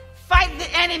us. Fight the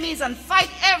enemies and fight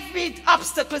every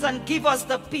obstacle and give us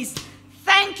the peace.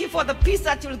 Thank you for the peace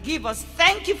that you'll give us.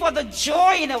 Thank you for the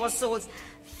joy in our souls.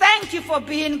 Thank you for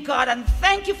being God, and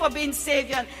thank you for being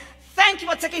Savior. And thank you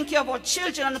for taking care of our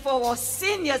children and for our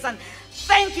seniors. And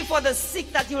thank you for the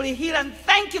sick that you will heal. And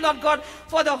thank you, Lord God,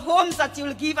 for the homes that you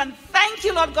will give. And thank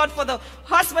you, Lord God, for the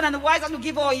husband and wives that will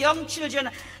give our young children.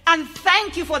 And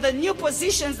thank you for the new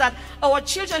positions that our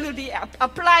children will be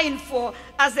applying for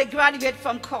as they graduate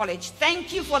from college.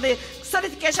 Thank you for the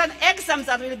certification exams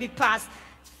that will be passed.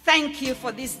 Thank you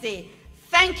for this day.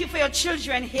 Thank you for your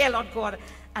children here, Lord God.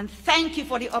 And thank you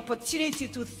for the opportunity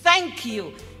to thank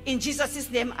you. In Jesus'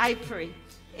 name I pray.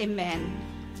 Amen.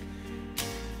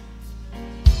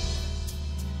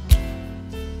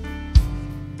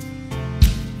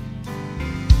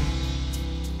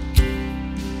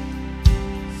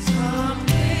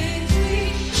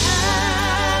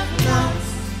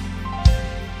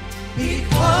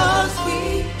 Because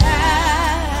we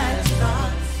had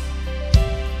thoughts,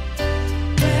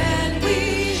 when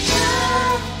we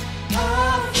have a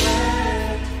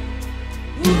friend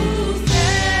who's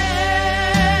there.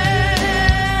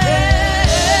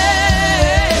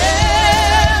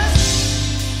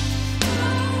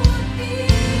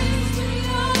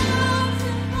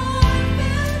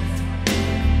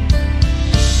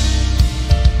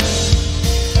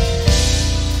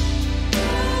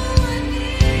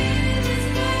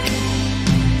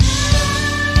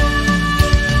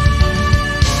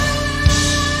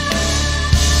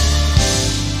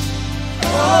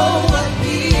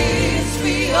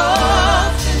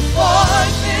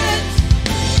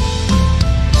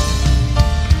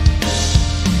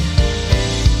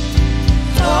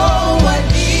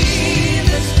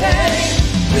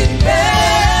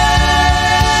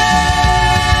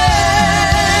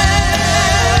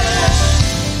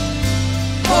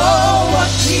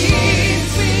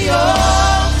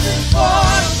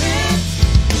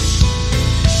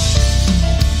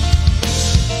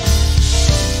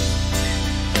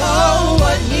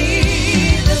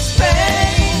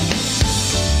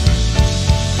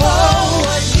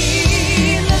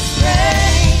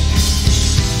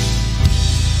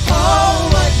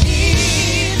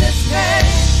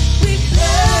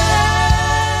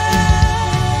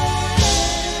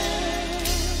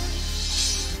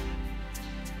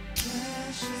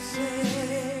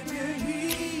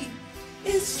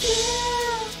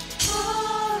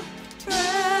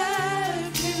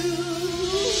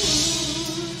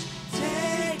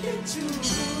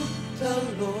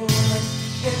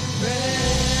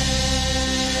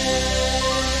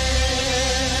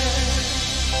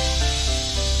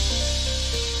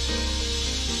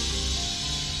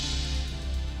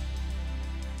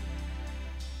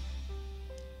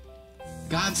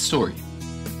 God's story.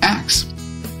 Acts.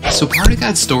 So Part of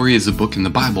God's Story is a book in the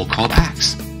Bible called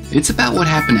Acts. It's about what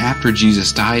happened after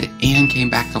Jesus died and came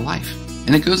back to life.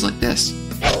 And it goes like this.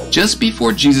 Just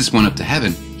before Jesus went up to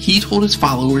heaven, he told his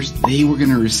followers they were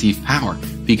going to receive power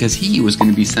because he was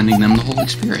going to be sending them the Holy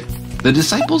Spirit. The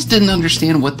disciples didn't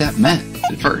understand what that meant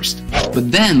at first,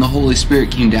 but then the Holy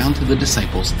Spirit came down to the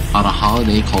disciples on a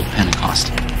holiday called Pentecost,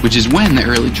 which is when the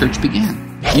early church began.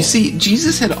 You see,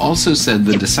 Jesus had also said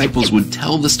the disciples would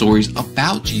tell the stories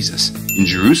about Jesus in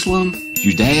Jerusalem,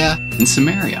 Judea, and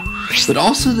Samaria, but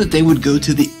also that they would go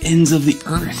to the ends of the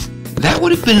earth. That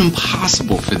would have been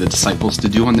impossible for the disciples to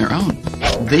do on their own.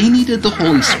 They needed the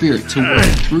Holy Spirit to work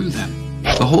through them.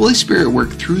 The Holy Spirit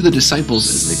worked through the disciples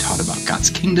as they taught about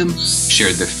God's kingdom,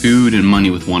 shared their food and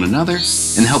money with one another,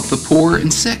 and helped the poor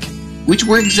and sick, which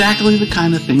were exactly the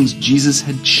kind of things Jesus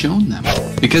had shown them.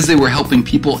 Because they were helping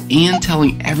people and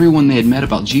telling everyone they had met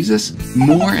about Jesus,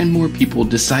 more and more people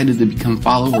decided to become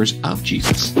followers of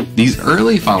Jesus. These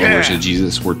early followers of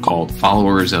Jesus were called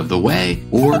followers of the way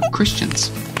or Christians.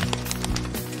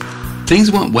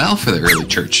 Things went well for the early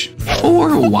church,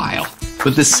 for a while.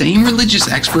 But the same religious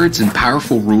experts and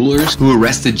powerful rulers who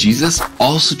arrested Jesus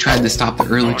also tried to stop the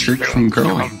early church from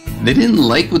growing. They didn't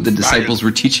like what the disciples were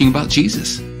teaching about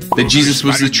Jesus, that Jesus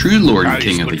was the true Lord and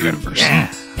King of the universe.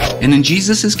 And in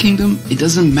Jesus' kingdom, it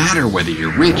doesn't matter whether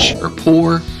you're rich or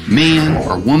poor, man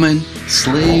or woman,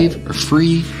 slave or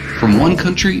free, from one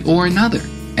country or another.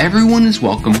 Everyone is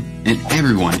welcome and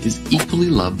everyone is equally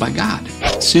loved by God.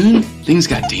 Soon, things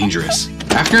got dangerous.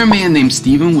 After a man named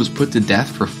Stephen was put to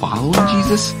death for following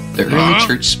Jesus, the early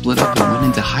church split up and went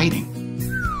into hiding.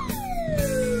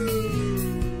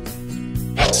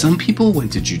 Some people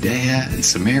went to Judea and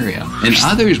Samaria, and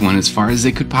others went as far as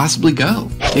they could possibly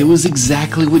go. It was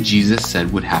exactly what Jesus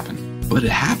said would happen, but it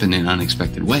happened in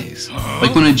unexpected ways.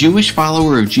 Like when a Jewish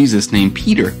follower of Jesus named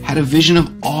Peter had a vision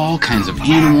of all kinds of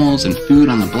animals and food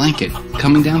on a blanket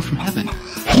coming down from heaven.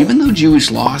 Even though Jewish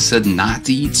law said not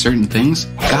to eat certain things,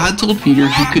 God told Peter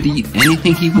he could eat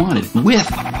anything he wanted with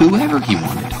whoever he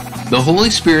wanted. The Holy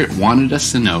Spirit wanted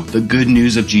us to know the good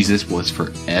news of Jesus was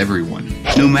for everyone,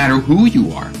 no matter who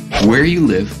you are, where you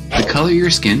live, the color of your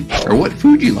skin, or what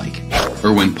food you like.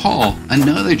 Or when Paul,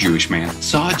 another Jewish man,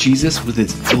 saw Jesus with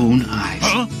his own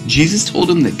eyes. Jesus told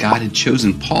him that God had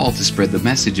chosen Paul to spread the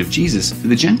message of Jesus to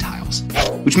the Gentiles,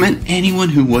 which meant anyone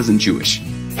who wasn't Jewish.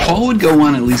 Paul would go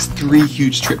on at least 3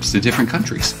 huge trips to different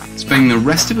countries, spending the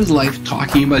rest of his life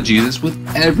talking about Jesus with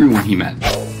everyone he met,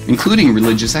 including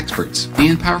religious experts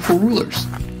and powerful rulers.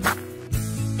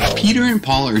 Peter and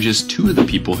Paul are just 2 of the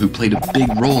people who played a big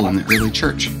role in the early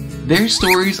church. Their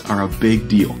stories are a big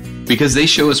deal because they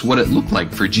show us what it looked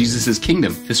like for Jesus'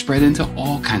 kingdom to spread into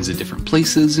all kinds of different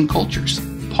places and cultures.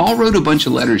 Paul wrote a bunch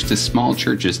of letters to small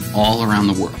churches all around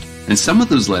the world, and some of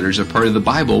those letters are part of the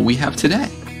Bible we have today.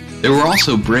 There were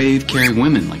also brave, caring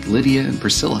women like Lydia and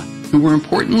Priscilla, who were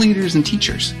important leaders and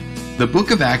teachers. The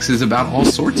book of Acts is about all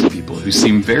sorts of people who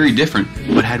seemed very different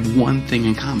but had one thing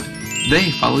in common. They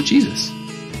followed Jesus.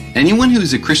 Anyone who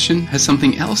is a Christian has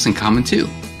something else in common too,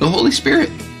 the Holy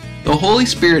Spirit. The Holy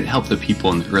Spirit helped the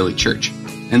people in the early church,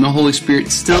 and the Holy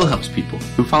Spirit still helps people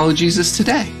who follow Jesus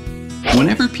today.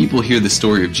 Whenever people hear the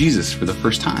story of Jesus for the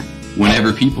first time,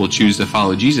 whenever people choose to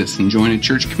follow Jesus and join a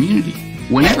church community,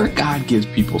 whenever God gives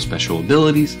people special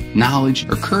abilities, knowledge,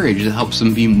 or courage that helps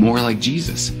them be more like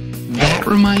Jesus, that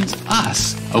reminds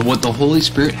us of what the Holy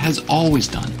Spirit has always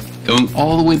done, going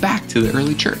all the way back to the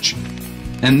early church.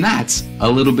 And that's a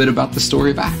little bit about the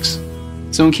story of Acts.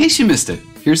 So in case you missed it,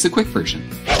 here's the quick version.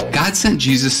 God sent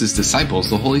Jesus' disciples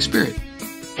the Holy Spirit.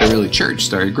 The early church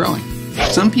started growing.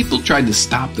 Some people tried to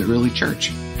stop the early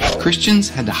church. Christians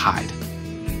had to hide.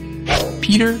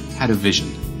 Peter had a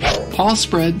vision. Paul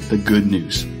spread the good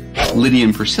news. Lydia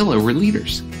and Priscilla were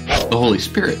leaders. The Holy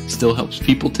Spirit still helps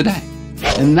people today.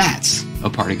 And that's a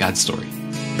part of God's story.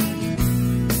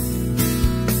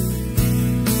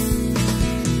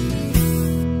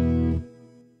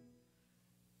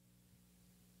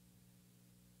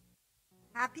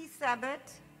 Happy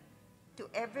Sabbath to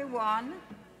everyone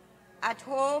at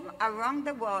home around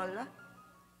the world.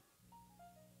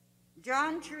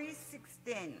 John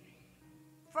 3:16.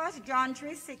 1 John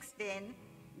 3:16.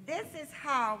 This is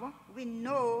how we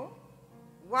know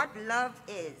what love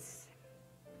is.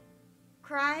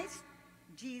 Christ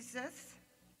Jesus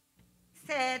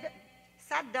sat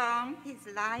down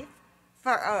his life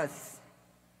for us,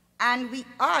 and we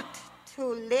ought to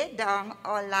lay down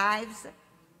our lives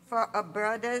for our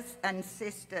brothers and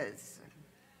sisters.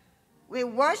 We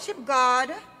worship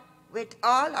God with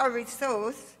all our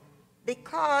resource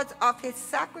because of his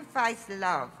sacrifice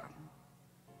love.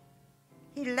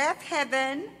 He left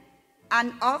heaven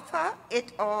and offered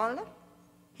it all,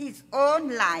 his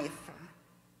own life,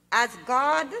 as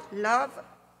God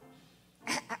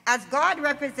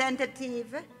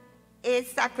representative, a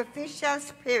sacrificial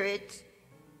spirit.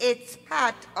 It's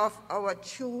part of our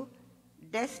true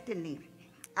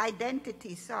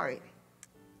identity.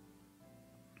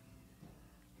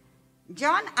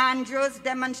 John Andrews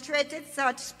demonstrated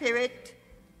such spirit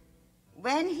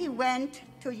when he went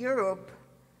to Europe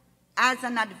as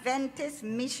an Adventist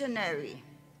missionary.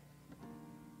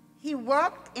 He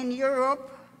worked in Europe,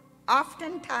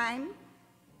 oftentimes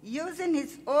using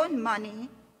his own money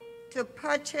to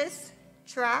purchase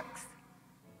tracts,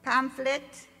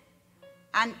 pamphlets,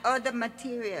 and other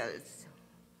materials.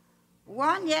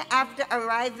 1 year after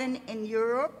arriving in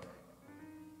Europe,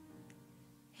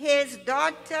 his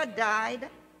daughter died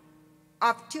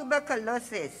of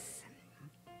tuberculosis.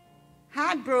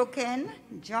 Heartbroken,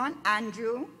 John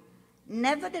Andrew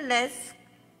nevertheless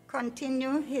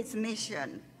continued his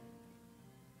mission.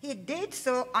 He did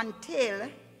so until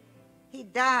he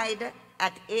died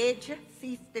at age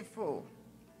 54.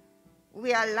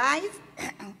 We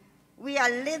are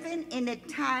living in a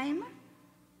time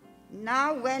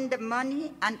now when the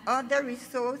money and other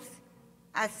resources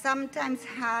are sometimes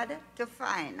hard to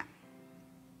find.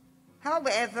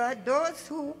 However, those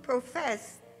who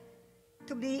profess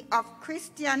to be of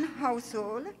Christian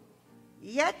household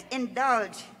yet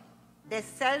indulge the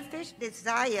selfish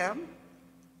desire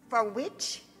for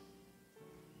which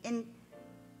in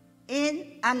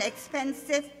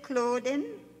inexpensive clothing,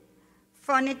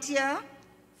 furniture,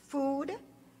 food,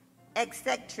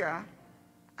 etc.,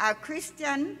 are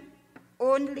Christian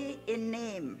only in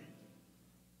name.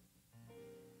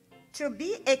 To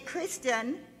be a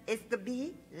Christian is to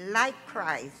be like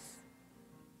Christ,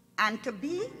 and to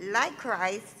be like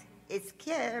Christ is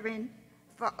caring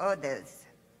for others.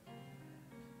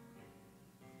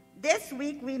 This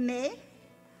week we may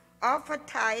offer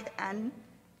tithe and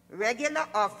regular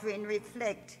offering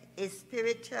reflect a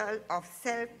spiritual of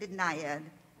self-denial,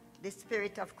 the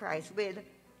Spirit of Christ. Will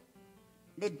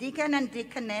the deacon and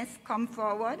deaconess come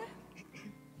forward?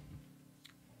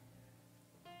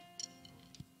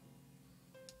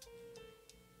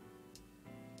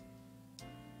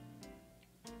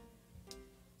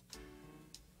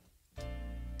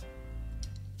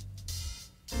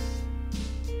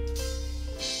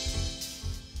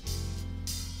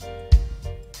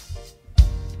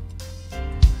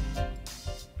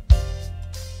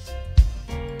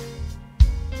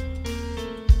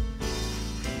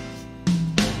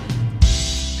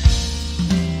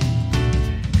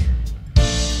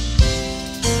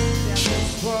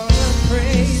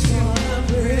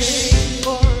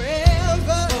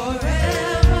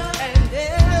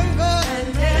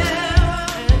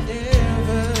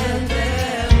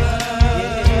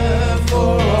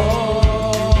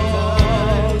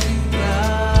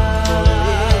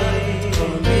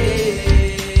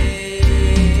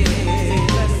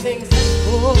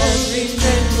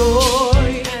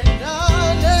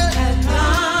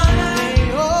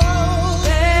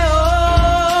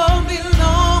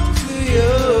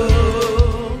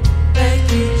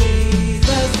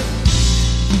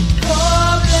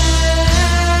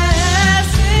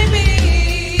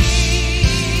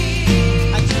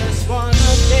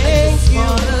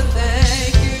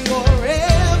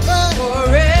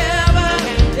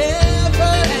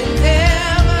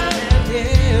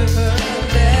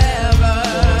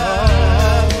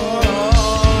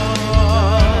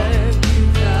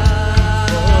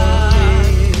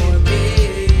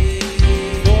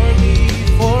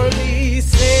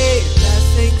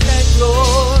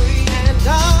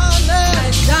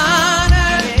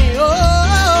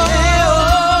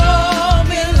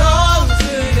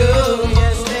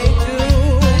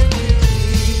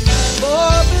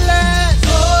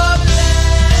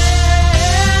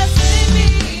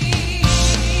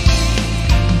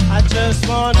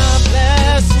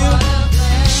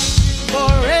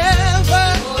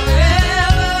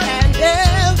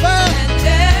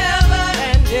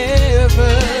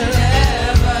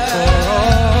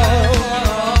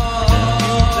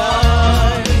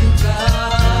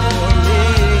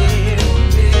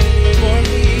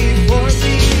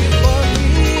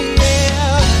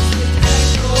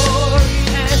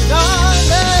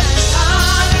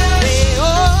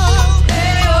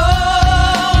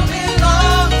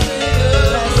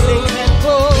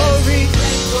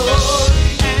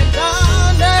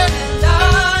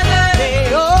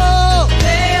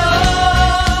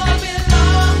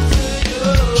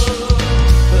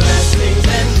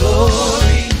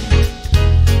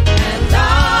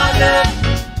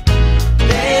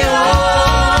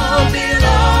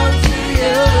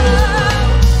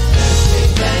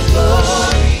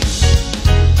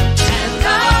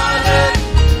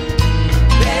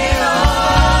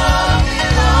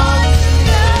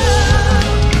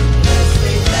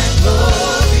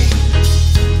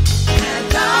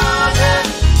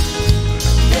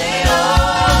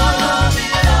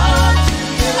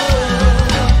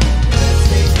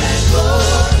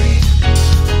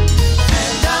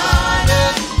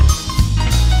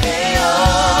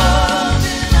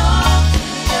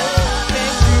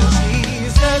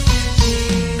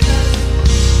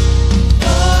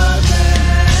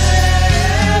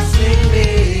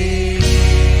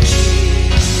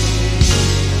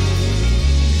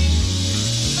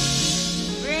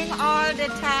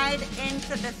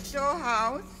 into the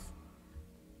storehouse,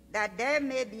 that there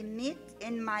may be meat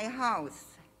in my house.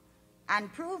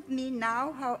 And prove me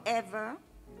now, however,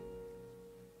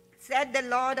 said the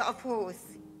Lord of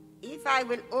hosts, if I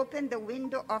will open the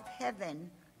window of heaven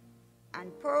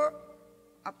and pour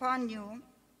upon you,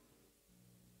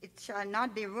 it shall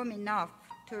not be room enough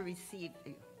to receive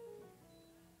you.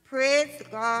 Praise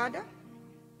God.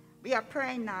 We are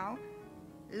praying now.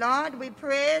 Lord, we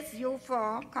praise you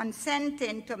for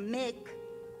consenting to make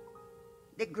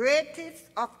the greatest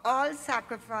of all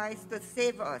sacrifice to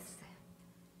save us.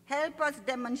 Help us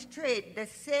demonstrate the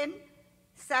same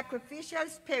sacrificial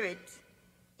spirit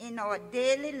in our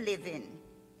daily living,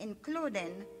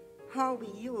 including how we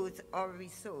use our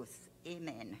resource.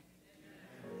 Amen.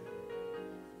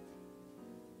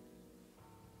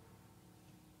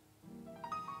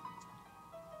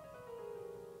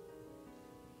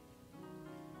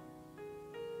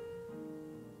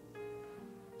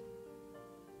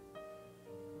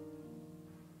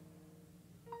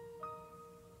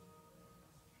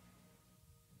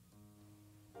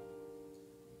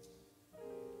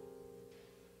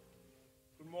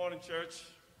 Good morning, church.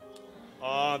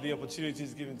 The opportunity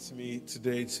is given to me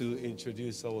today to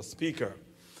introduce our speaker.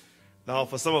 Now,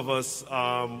 for some of us,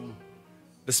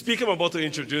 the speaker I'm about to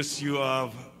introduce, you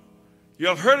have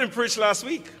heard him preach last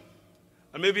week,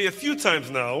 and maybe a few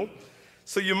times now.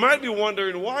 So you might be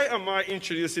wondering, why am I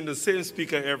introducing the same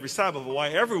speaker every Sabbath? Why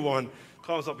everyone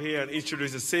comes up here and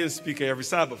introduces the same speaker every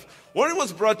Sabbath? When it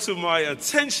was brought to my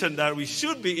attention that we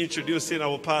should be introducing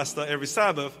our pastor every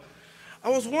Sabbath, I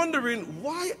was wondering,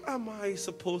 why am I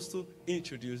supposed to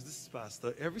introduce this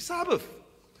pastor every Sabbath?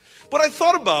 But I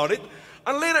thought about it,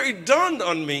 and later it dawned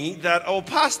on me that our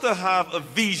pastor have a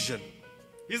vision.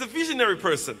 He's a visionary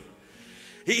person.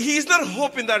 He's not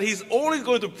hoping that he's only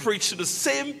going to preach to the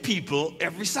same people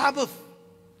every Sabbath.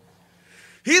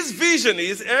 His vision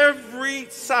is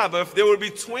every Sabbath there will be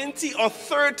 20 or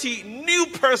 30 new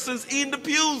persons in the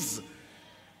pews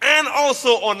and also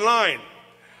online.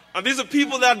 And these are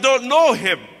people that don't know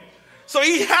him. So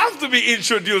he has to be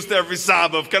introduced every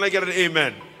Sabbath. Can I get an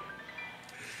amen?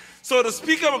 So the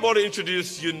speaker I'm about to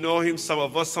introduce, you know him, some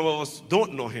of us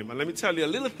don't know him. And let me tell you a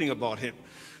little thing about him.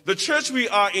 The church we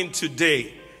are in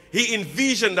today, he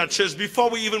envisioned that church before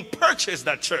we even purchased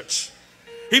that church.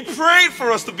 He prayed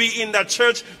for us to be in that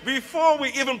church before we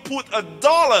even put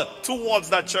 $1 towards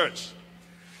that church.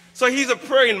 So he's a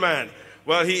praying man.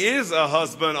 Well, he is a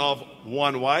husband of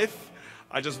one wife.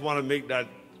 I just want to make that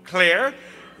clear.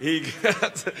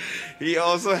 He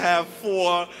also have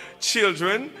 4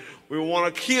 children. We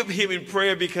want to keep him in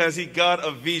prayer because he got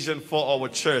a vision for our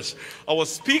church. Our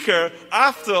speaker,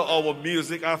 after our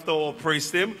music, after our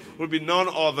praise team, will be none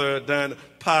other than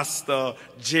Pastor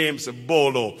James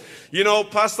Gbolo. You know,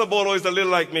 Pastor Gbolo is a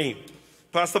little like me.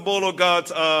 Pastor Gbolo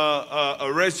got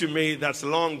a resume that's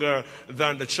longer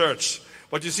than the church.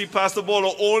 But you see, Pastor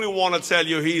Gbolo only want to tell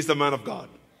you he's the man of God.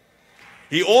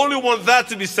 He only wants that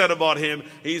to be said about him.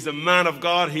 He's a man of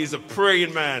God. He's a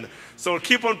praying man. So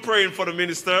keep on praying for the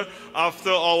minister.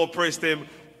 After our praise team,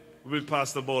 we'll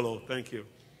Pastor Gbolo. Thank you.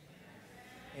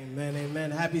 Amen,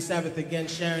 amen. Happy Sabbath again,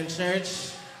 Sharon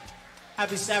Church.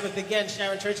 Happy Sabbath again,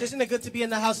 Sharon Church. Isn't it good to be in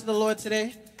the house of the Lord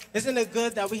today? Isn't it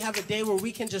good that we have a day where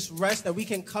we can just rest, that we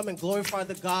can come and glorify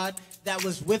the God that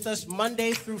was with us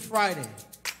Monday through Friday?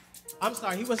 I'm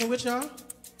sorry, he wasn't with y'all?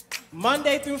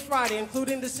 Monday through Friday,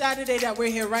 including the Saturday that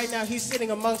we're here right now, he's sitting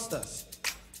amongst us.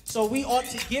 So we ought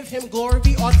to give him glory,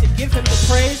 we ought to give him the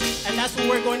praise, and that's what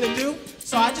we're going to do.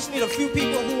 So I just need a few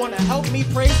people who want to help me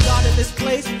praise God in this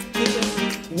place, to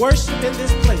just worship in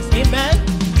this place. Amen?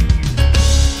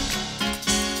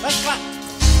 Let's clap.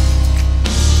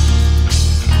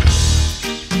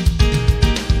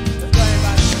 Let's go,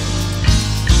 everybody.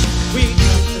 We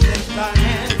come to lift our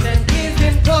hands and give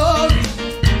him glory.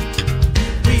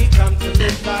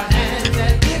 Lift our hands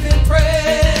and give him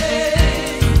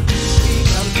praise. We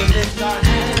come to lift our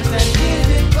hands and give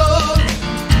him glory.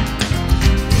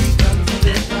 We come to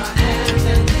lift our hands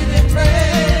and give him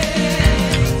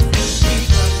praise. We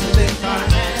come to lift our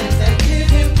hands and give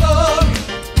him glory.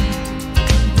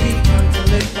 We come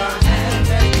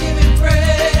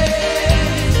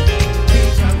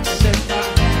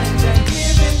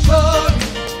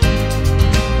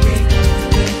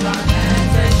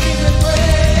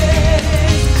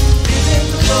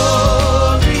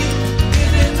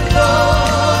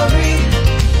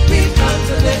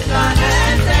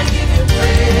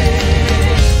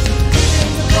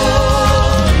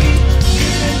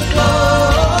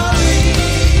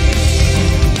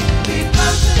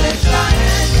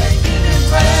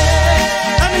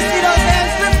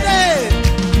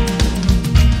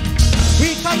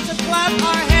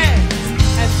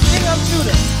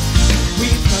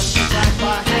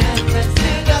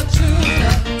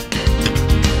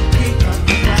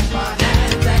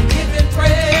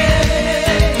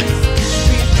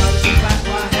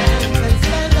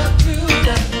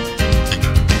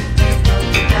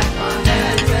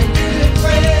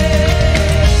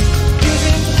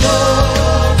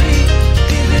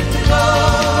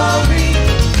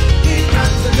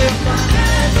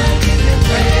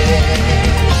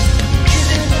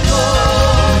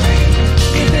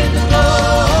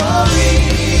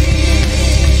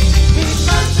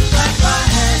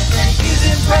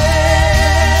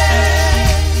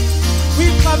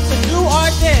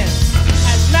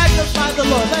magnify the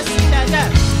Lord. Let's sing that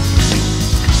dance.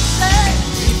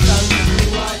 We come to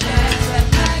do our dance and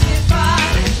magnify.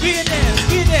 We dance,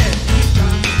 we dance. We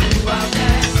come to do our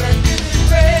dance and give Him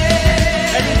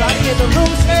praise. Everybody in the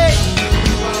room say,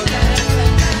 do our dance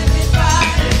and magnify.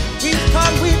 We've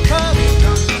come. We come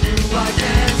to do our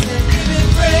dance and give Him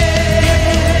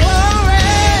praise. Glory,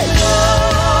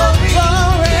 glory,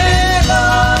 glory,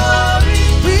 glory.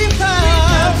 We've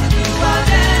come to do our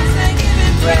dance and give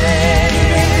Him praise.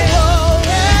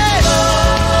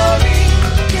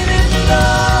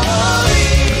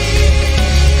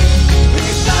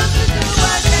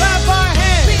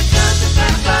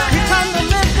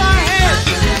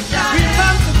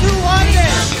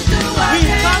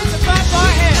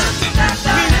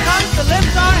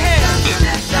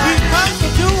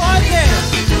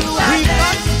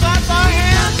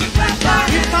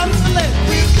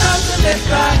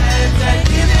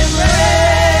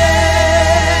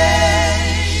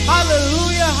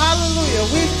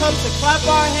 To clap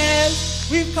our hands,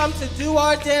 we've come to do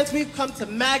our dance, we've come to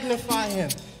magnify Him.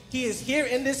 He is here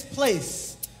in this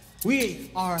place.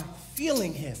 We are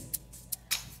feeling Him.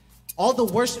 All the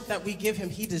worship that we give Him,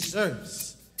 He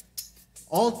deserves.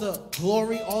 All the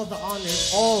glory, all the honor,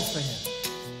 is all for Him.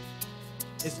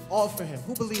 It's all for Him.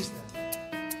 Who believes that?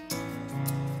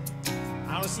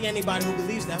 I don't see anybody who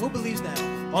believes that. Who believes that?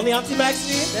 Only Auntie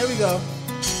Maxine? There we go.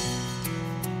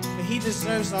 But He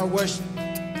deserves our worship.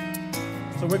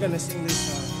 So we're going to sing this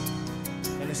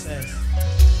song, and it says,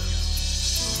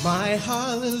 my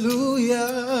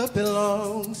hallelujah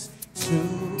belongs to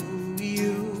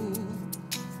you.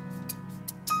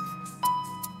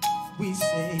 We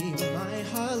say, my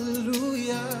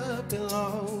hallelujah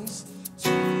belongs to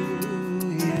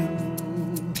you.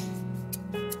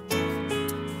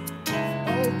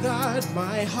 Oh God,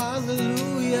 my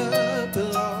hallelujah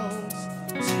belongs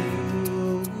to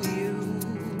you.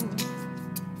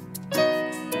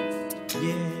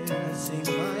 Yeah, say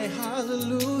my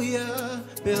hallelujah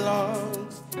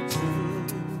belongs to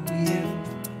you.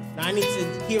 Now I need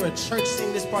to hear a church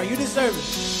sing this part. You deserve it.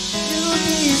 You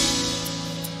deserve.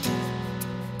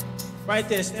 Right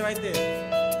there, stay right there.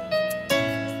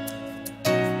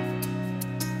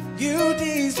 You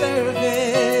deserve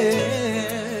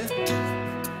it.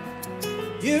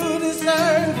 You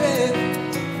deserve it.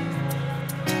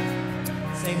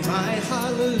 Say my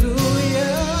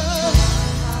hallelujah.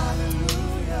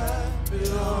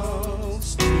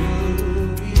 Belongs to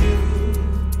you.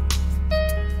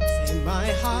 Say my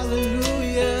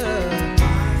hallelujah.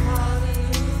 My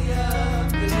hallelujah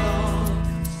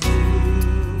belongs to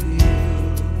you.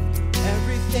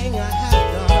 Everything I have,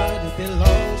 God, it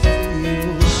belongs to you.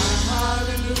 My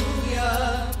hallelujah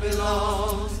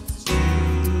belongs to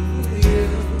you.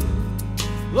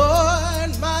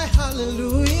 Lord, my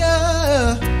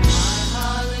hallelujah.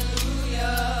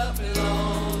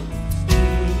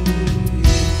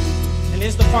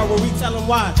 Here's the part where we tell Him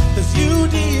why. Because you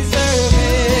deserve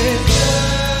it.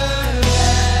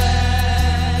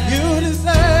 You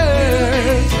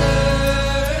deserve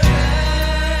it.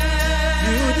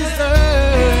 You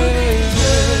deserve it.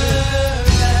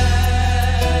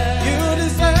 You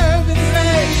deserve it.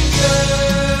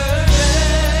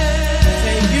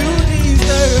 Say you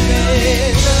deserve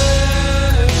it.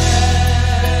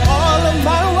 All of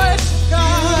my worship,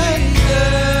 God.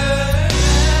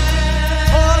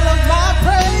 All of my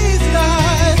praise,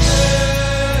 God.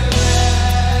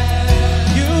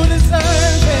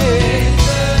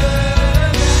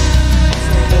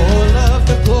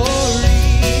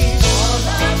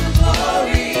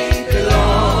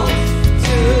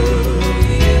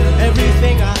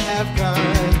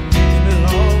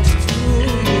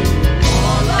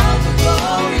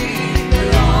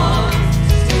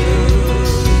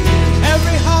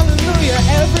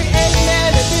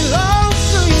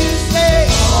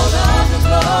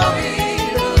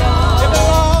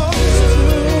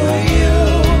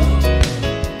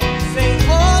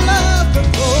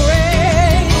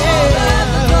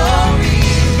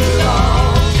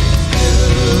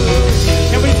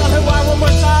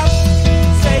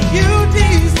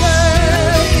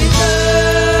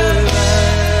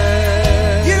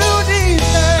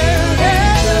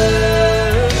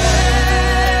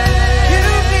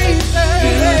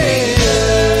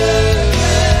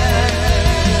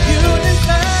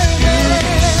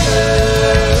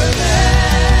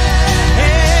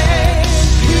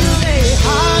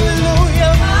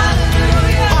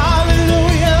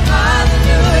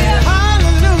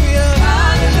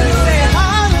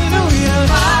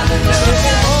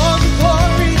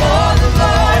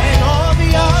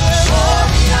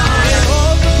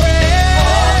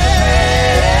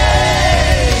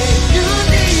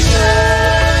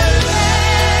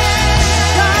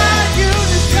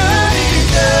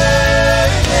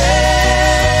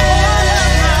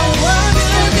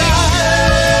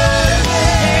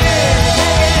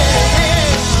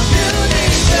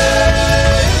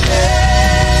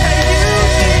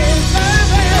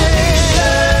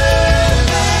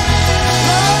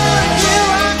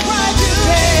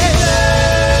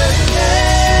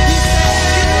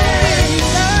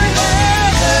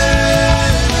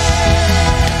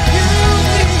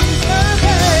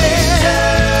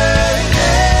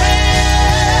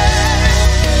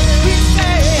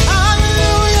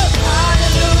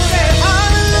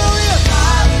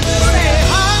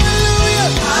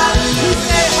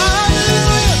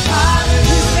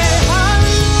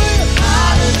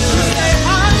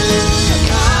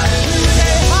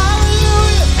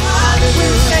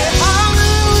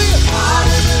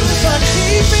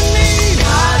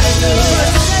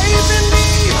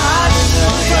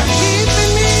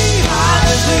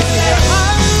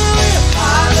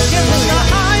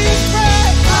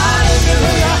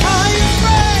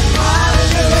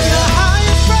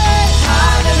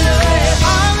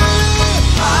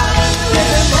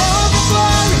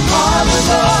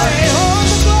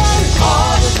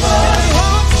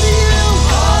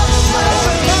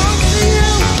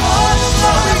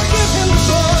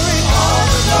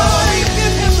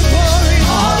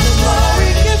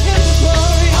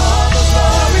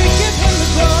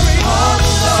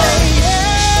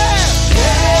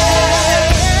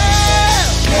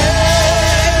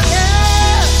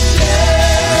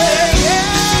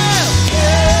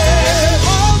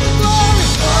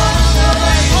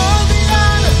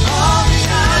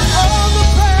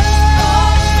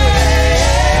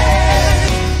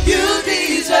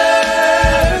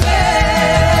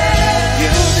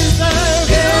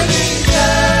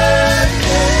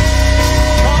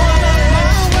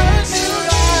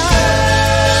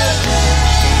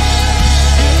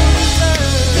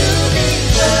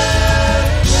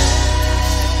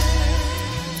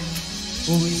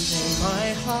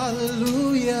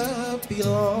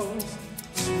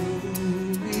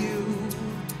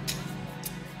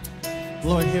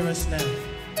 Lord, hear us now.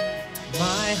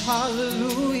 My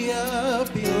hallelujah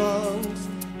belongs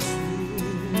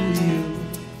to you.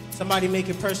 Somebody make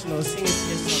it personal. Sing it to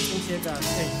yourself. Sing to your God.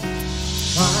 Sing.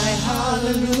 My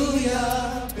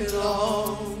hallelujah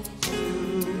belongs to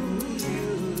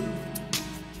you.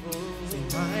 Say,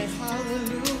 my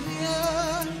hallelujah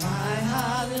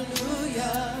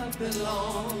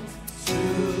belongs to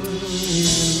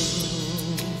you.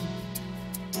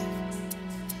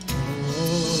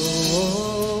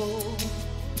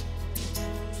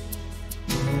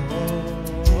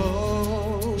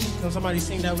 Can somebody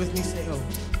sing that with me? Say, oh.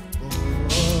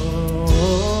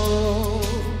 Oh.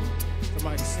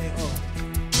 Somebody say, oh.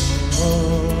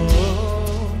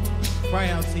 Oh. Cry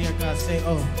out to your God. Say,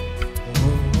 oh.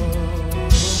 Oh.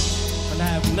 When I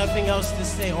have nothing else to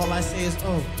say, all I say is,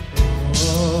 oh.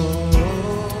 Oh.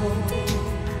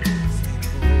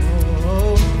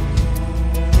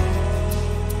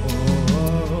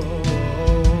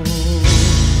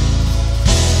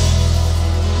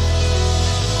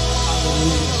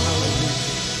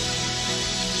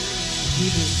 He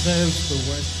deserves the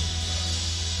worship.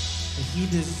 And he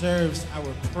deserves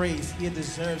our praise. He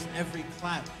deserves every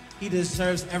clap. He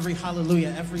deserves every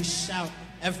hallelujah, every shout,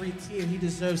 every tear. He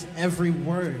deserves every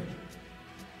word.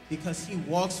 Because he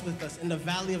walks with us in the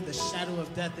valley of the shadow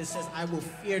of death. It says, I will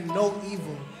fear no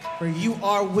evil, for you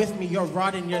are with me. Your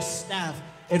rod and your staff,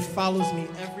 it follows me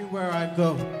everywhere I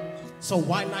go. So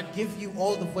why not give you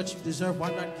all of what you deserve?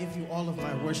 Why not give you all of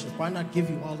my worship? Why not give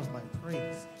you all of my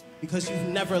praise? Because you've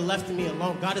never left me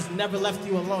alone. God has never left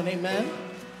you alone, amen?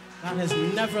 God has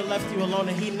never left you alone,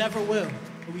 and he never will.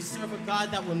 But we serve a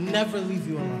God that will never leave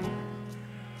you alone.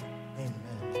 Amen,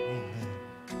 amen.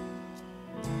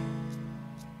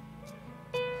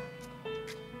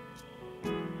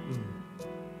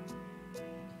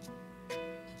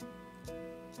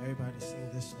 Everybody sing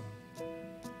this song.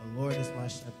 The Lord is my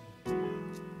shepherd.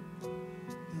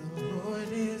 The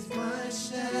Lord is my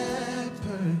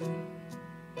shepherd.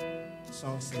 The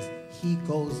song says, he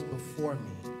goes before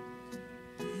me.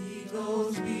 He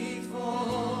goes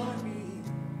before me.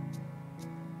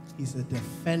 He's a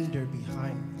defender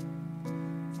behind me.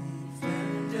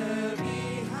 Defender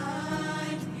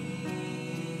behind me.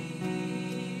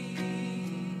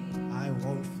 I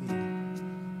won't fear.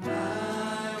 I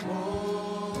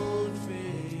won't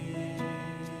fear.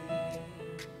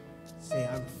 Say,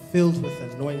 I'm filled with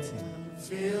anointing. I'm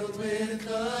filled with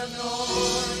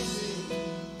anointing.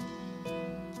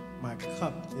 My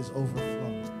cup is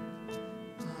overflowing.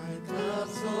 My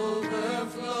cup's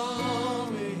overflowing.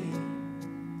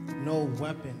 No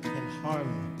weapon can harm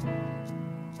me.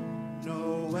 No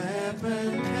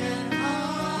weapon can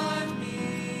harm me.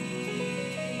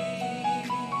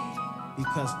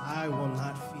 Because I will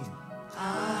not fear. I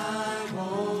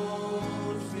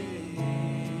won't fear.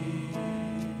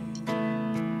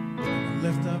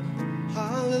 Lift up,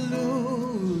 hallelujah.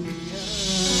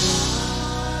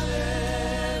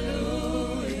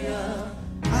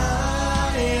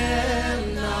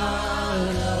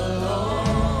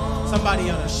 Somebody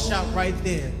ought to shout right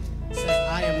there. Says,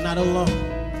 I am not alone.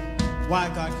 Why,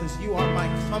 God? Because you are my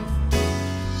comfort.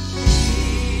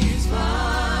 He's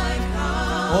my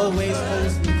comfort. Always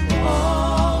holds me close.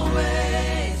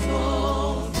 Always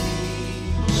holds me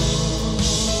close.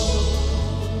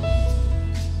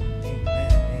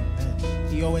 Amen, amen.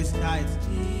 He always guides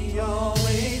me. He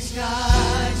always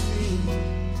guides me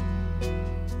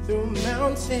through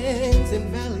mountains and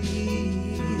valleys.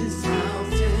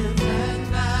 Mountains and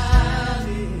valleys.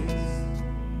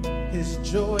 His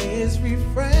joy is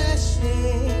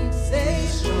refreshing. Say,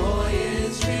 his joy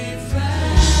is refreshing.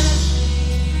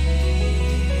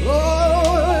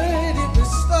 Lord, it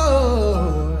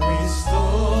restores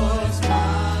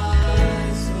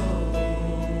my soul.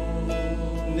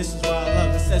 And this is what I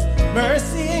love. It says,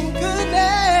 mercy and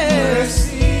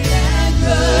goodness. Mercy and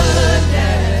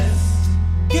goodness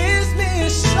gives me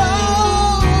assurance.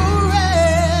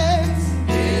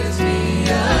 Gives me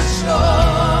assurance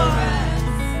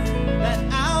that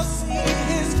I'll see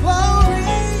his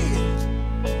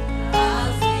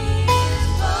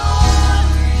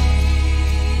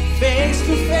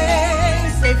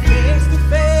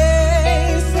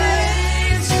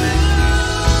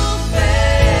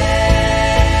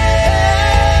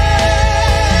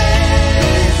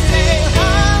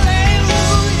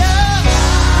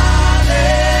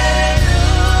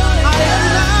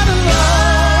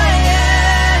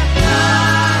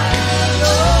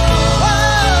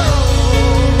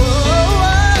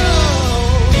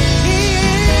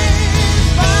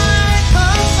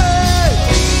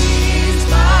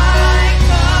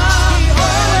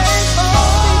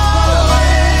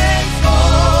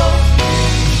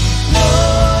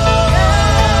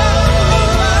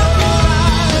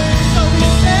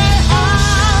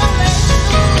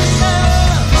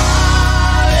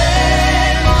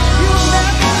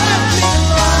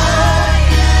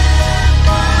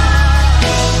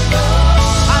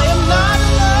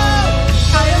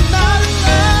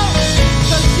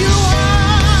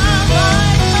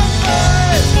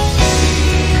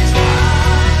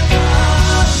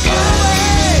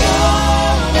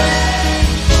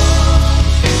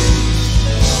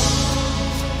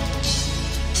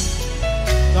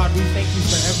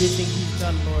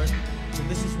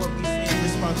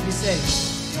say.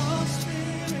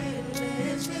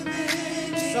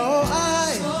 So I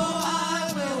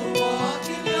will walk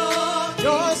in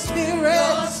your spirit.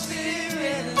 Your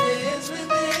spirit lives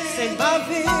within. Say my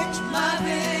victory, my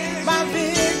victory, my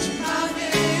victory, my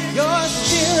victory. Your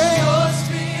spirit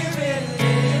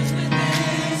lives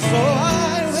within. So I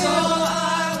will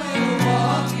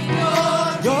walk in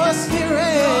your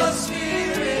spirit. Your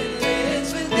spirit lives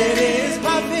within. It is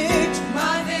my victory,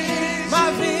 my victory, my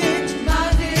victory, my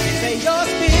victory. Say your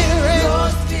spirit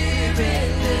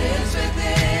lives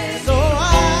within. So I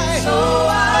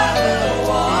will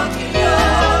walk in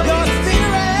your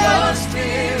spirit. Your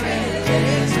spirit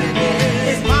lives within.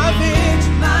 It's my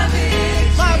victory, my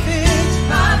victory, my victory,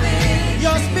 my victory.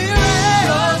 Your spirit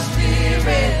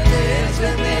lives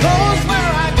within. Goes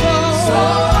where I go. So I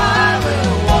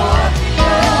will walk in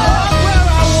where I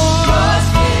walk. Your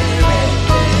spirit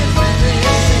lives within.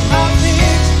 My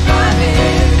victory, my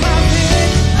victory, my victory,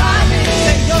 my victory.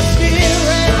 Say your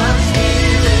spirit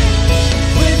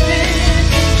within.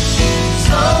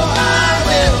 So I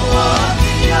will walk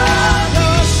in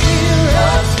your spirit.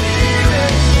 Your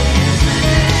spirit lives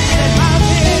within. Say my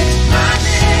victory, my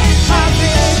victory, my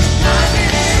victory, my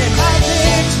victory. Say my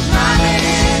victory, my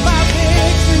victory, my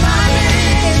victory, my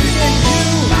victory. It's in you,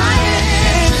 my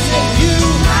victory. It's in you,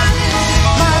 my victory,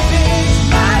 my victory,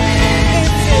 my victory.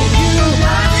 It's in you,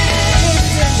 my victory.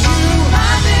 It's in you, my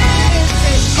victory. It's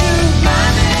in you, my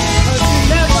victory. 'Cause you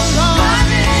never lost,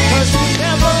 'cause you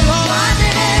never lost. My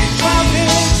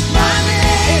victory, my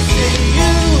victory. It's in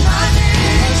you, my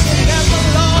victory. 'Cause you never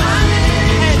lost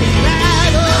any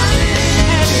battle,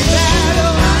 any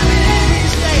battle.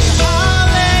 Say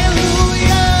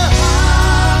hallelujah,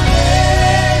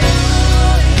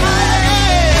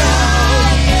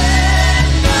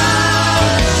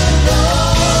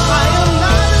 I am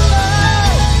not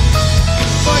alone,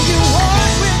 for you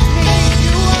walk with me.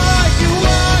 You are, you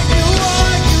are, you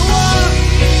are, you are.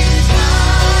 He's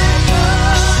my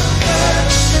comfort,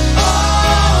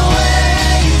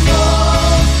 always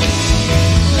holds me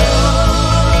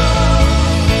close.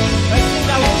 Let's sing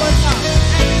that one more time.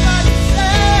 Everybody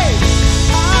say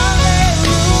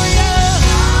hallelujah,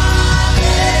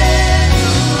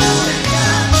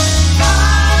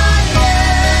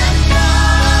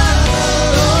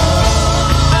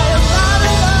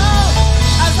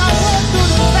 as I walk through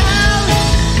the valley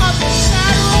of the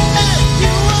shadow of death.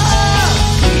 You are.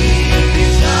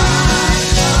 He's my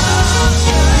comfort.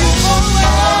 You always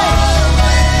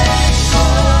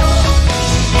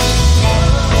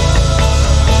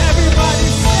everybody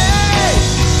say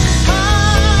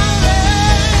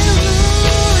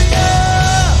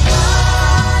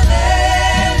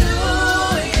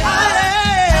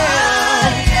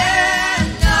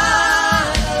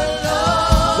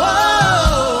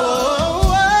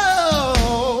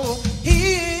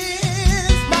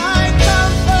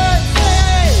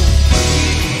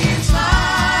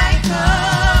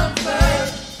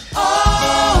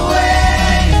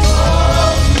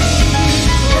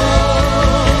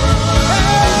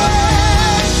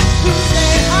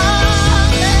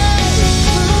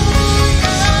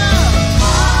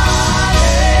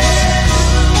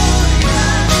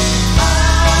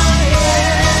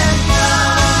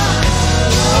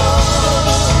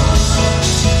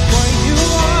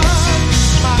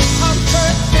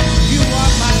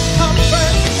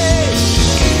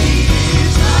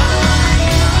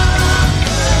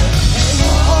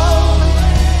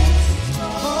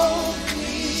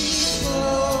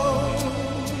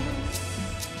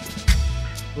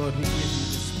Lord, we give you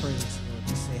this praise, Lord.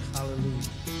 We say hallelujah.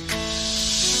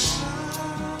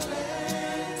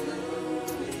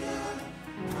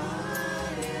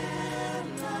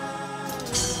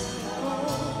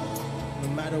 No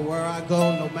matter where I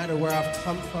go, no matter where I've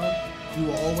come from, you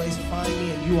will always find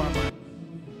me, and you are my.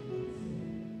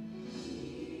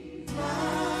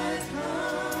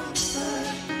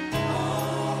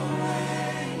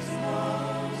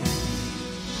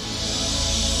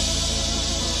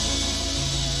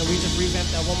 Can we just revamp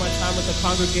that one more time with the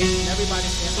congregation? Everybody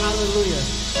say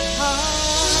hallelujah.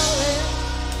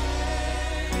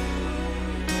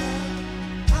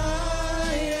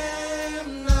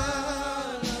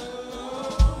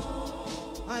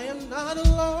 I am not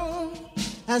alone.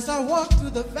 As I walk through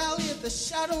the valley of the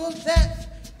shadow of death,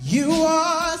 you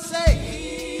are safe.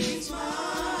 He's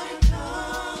my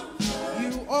comfort.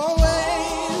 You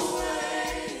always,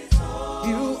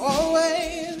 you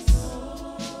always.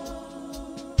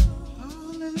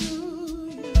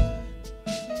 Hallelujah.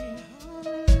 Say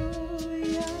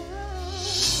hallelujah.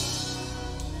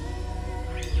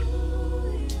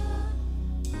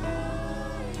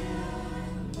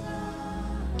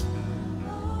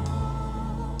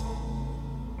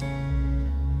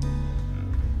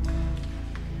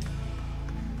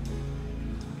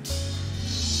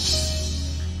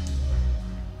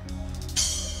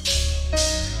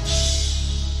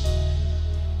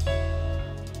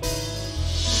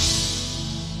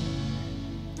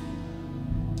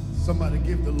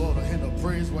 Lord a hand of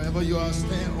praise wherever you are.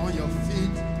 Stand on your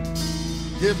feet.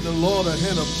 Give the Lord a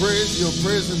hand of praise. You're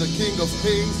praising the King of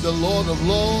Kings, the Lord of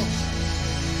Lords.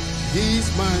 He's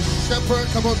my shepherd.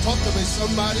 Come on, talk to me,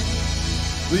 somebody.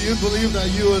 Do you believe that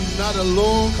you are not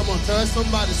alone? Come on, tell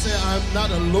somebody, say, I'm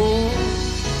not alone.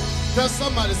 Tell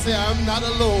somebody, say, I'm not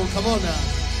alone. Come on now.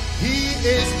 He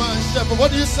is my shepherd.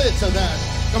 What do you say to that?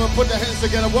 Come on, put the hands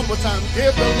together one more time. Give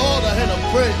the Lord a hand of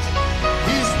praise.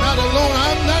 He's not alone.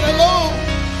 I'm not alone.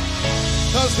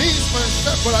 Because he's my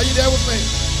shepherd. Are you there with me?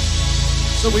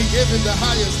 So we give him the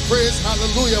highest praise.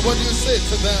 Hallelujah. What do you say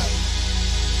to that?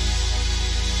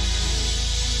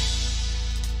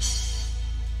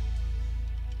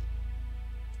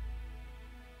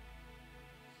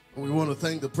 We want to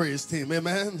thank the praise team.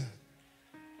 Amen.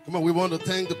 Come on, we want to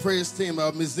thank the praise team,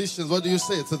 our musicians. What do you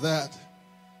say to that?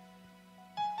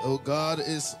 Oh, God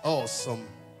is awesome.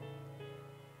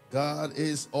 God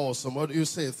is awesome. What do you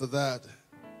say to that?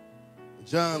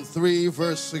 John 3,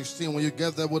 verse 16. When you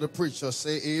get there with a preacher,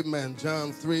 say amen.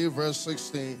 John 3, verse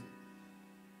 16.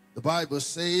 The Bible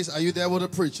says, are you there with a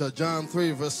preacher? John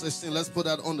 3, verse 16. Let's put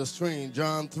that on the screen.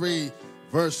 John 3,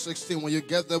 verse 16. When you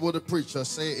get there with a preacher,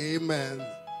 say amen.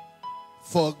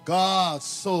 For God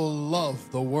so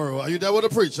loved the world. Are you there with a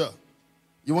preacher?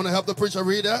 You want to help the preacher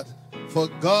read that? For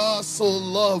God so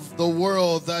loved the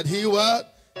world that he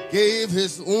what? Gave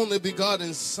his only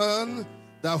begotten Son,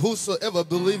 that whosoever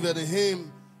believeth in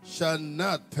him shall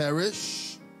not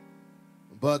perish,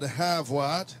 but have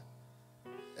what?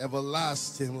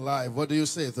 Everlasting life. What do you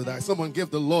say to that? Someone give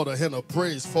the Lord a hand of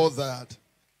praise for that.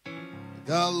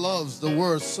 God loves the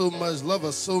world so much, love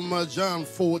us so much. John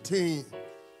 14,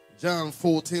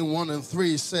 1 and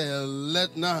 3 says,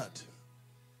 let not.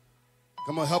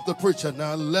 Come on, help the preacher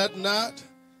now. Let not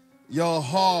your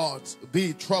heart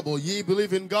be troubled. Ye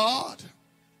believe in God,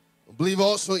 believe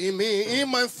also in me. In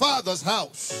my Father's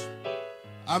house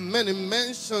are many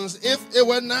mansions. If it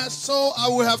were not so, I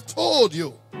would have told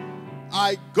you.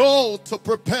 I go to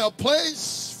prepare a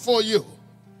place for you.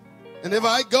 And if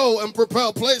I go and prepare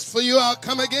a place for you, I'll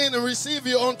come again and receive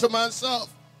you unto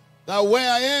myself. That way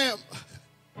I am.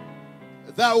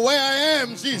 That way I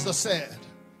am, Jesus said.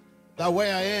 That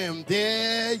way I am,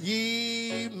 there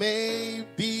ye may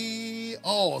be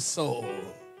also.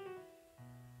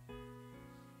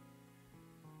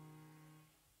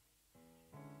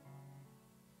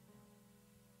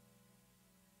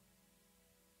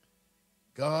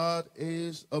 God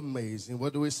is amazing.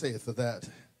 What do we say for that?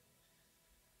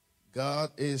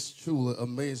 God is truly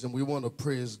amazing. We want to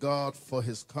praise God for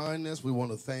his kindness. We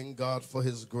want to thank God for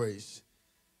his grace.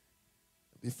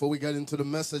 Before we get into the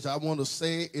message, I want to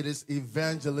say it is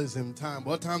evangelism time.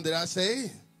 What time did I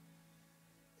say?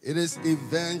 It is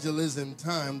evangelism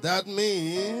time. That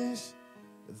means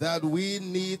that we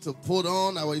need to put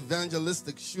on our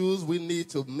evangelistic shoes. We need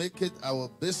to make it our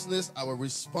business, our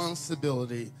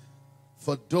responsibility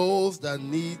for those that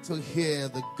need to hear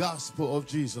the gospel of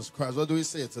Jesus Christ. What do we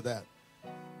say to that?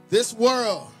 This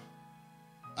world,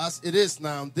 as it is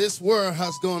now, this world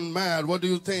has gone mad. What do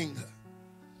you think?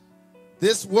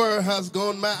 This world has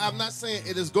gone mad. I'm not saying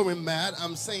it is going mad.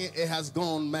 I'm saying it has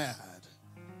gone mad.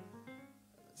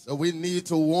 So we need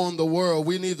to warn the world.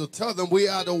 We need to tell them we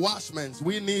are the watchmen.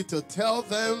 We need to tell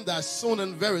them that soon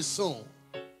and very soon,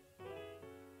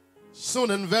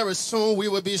 we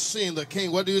will be seeing the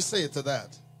King. What do you say to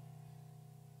that?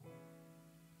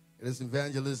 It is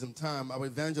evangelism time. Our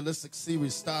evangelistic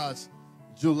series starts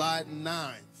July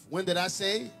 9th. When did I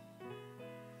say?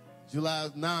 July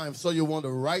 9th. So you want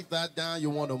to write that down. You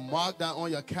want to mark that on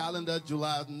your calendar.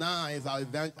 July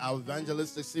 9th, our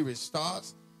evangelistic series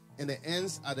starts and it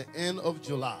ends at the end of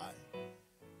July.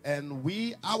 And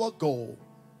our goal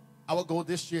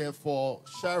this year for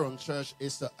Sharon Church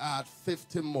is to add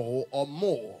 50 more or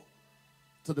more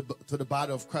to the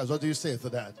body of Christ. What do you say to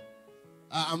that?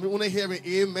 I'm only hearing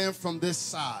amen from this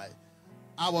side.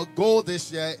 Our goal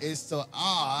this year is to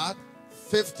add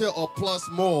 50 or plus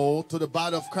more to the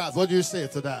body of Christ. What do you say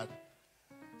to that?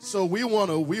 So we want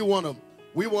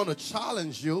to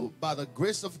challenge you by the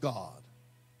grace of God.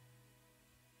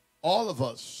 All of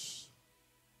us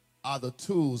are the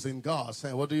tools in God's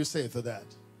hand. What do you say to that?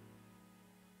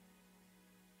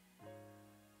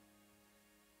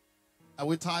 Are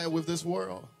we tired with this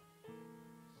world?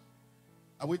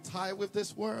 Are we tired with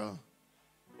this world?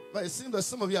 But it seems that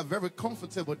some of you are very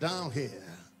comfortable down here.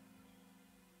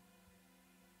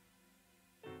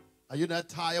 Are you not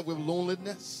tired with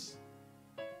loneliness?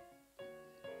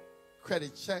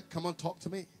 Credit check, come on, talk to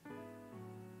me.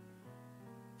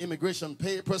 Immigration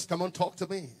papers, come on, talk to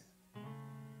me.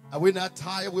 Are we not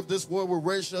tired with this world with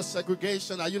racial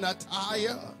segregation? Are you not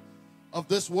tired of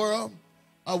this world?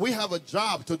 We have a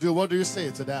job to do. What do you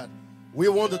say to that? We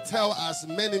want to tell as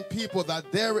many people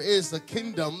that there is a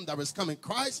kingdom that is coming.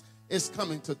 Christ is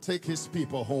coming to take his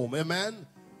people home. Amen?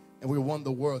 And we want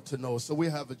the world to know. So we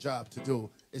have a job to do.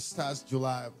 It starts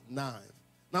July 9th.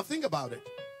 Now think about it.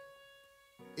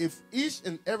 If each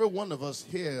and every one of us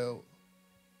here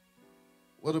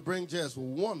were to bring just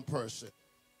one person,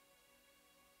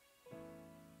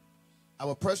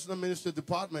 our personal ministry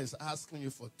department is asking you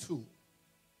for 2.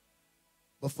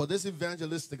 But for this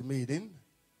evangelistic meeting,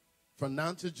 from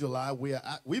now to July,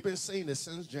 we've been saying this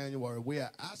since January. We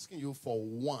are asking you for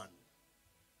 1.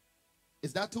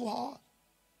 Is that too hard?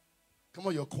 Come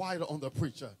on, you're quiet on the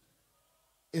preacher.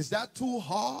 Is that too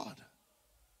hard?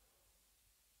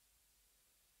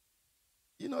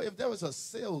 You know, if there was a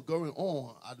sale going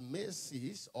on at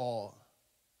Macy's or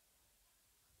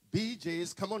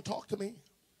BJ's, come on, talk to me.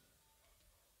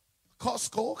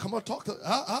 Costco, come on, talk to me.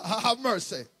 Have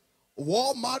mercy.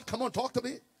 Walmart, come on, talk to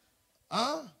me.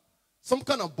 Some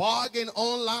kind of bargain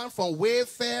online from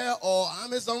Wayfair or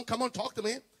Amazon, come on, talk to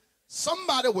me.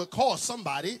 Somebody will call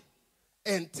somebody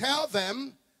and tell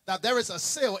them that there is a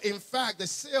sale. In fact, the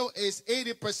sale is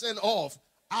 80% off.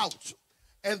 Ouch.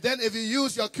 And then if you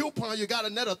use your coupon, you got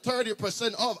another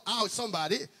 30% off. Ouch,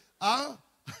 somebody.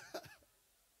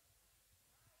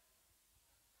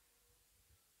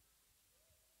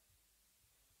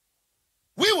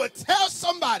 We would tell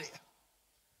somebody.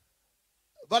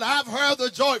 But I've heard the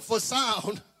joyful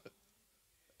sound.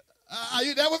 Are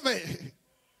you there with me?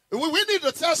 We need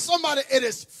to tell somebody it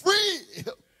is free.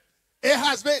 It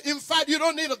has been, in fact, you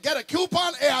don't need to get a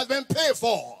coupon. It has been paid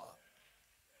for.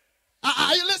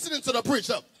 Are you listening to the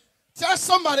preacher? Tell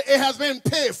somebody it has been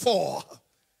paid for.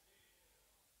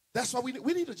 That's why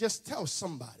we need to just tell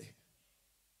somebody.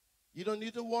 You don't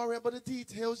need to worry about the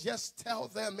details. Just tell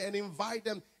them and invite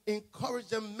them. Encourage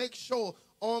them. Make sure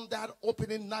on that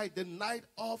opening night, the night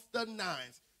of the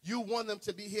 9th, you want them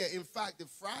to be here. In fact, the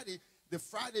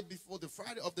Friday before the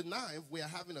Friday of the 9th, we are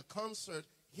having a concert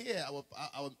here.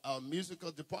 Our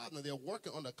musical department, they're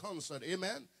working on the concert.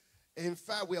 Amen. In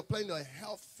fact, we are planning a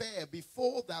health fair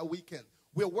before that weekend.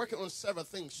 We're working on several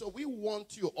things. So we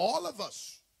want you, all of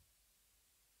us,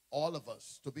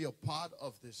 to be a part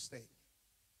of this thing.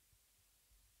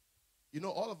 You know,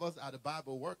 all of us are the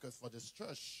Bible workers for this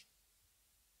church.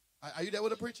 Are you there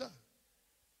with the preacher?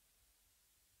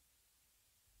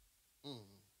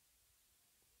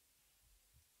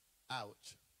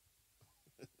 Ouch.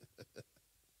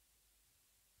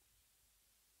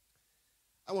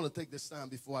 I want to take this time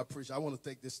before I preach. I want to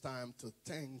take this time to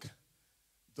thank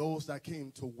those that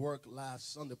came to work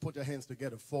last Sunday. Put your hands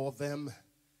together for them.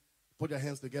 Put your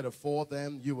hands together for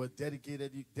them. You were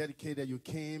dedicated. You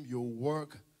came. You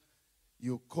work.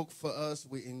 You cook for us.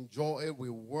 We enjoy it. We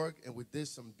work, and we did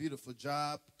some beautiful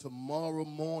job. Tomorrow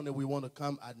morning, we want to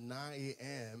come at 9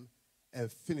 a.m.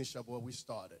 and finish up what we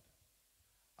started.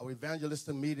 Our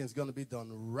evangelistic meeting is going to be done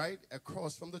right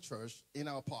across from the church in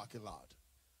our parking lot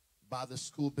by the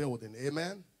school building.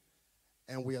 Amen?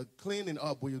 And we are cleaning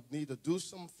up. We need to do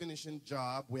some finishing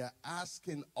job. We are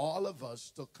asking all of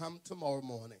us to come tomorrow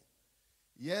morning.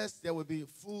 Yes, there will be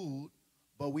food,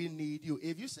 but we need you.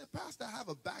 If you say, Pastor, I have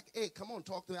a backache, come on,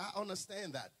 talk to me. I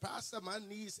understand that. Pastor, my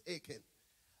knees aching.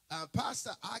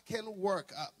 Pastor, I can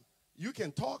work. You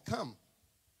can talk, come.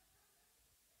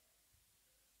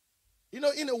 You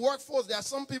know, in the workforce, there are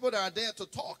some people that are there to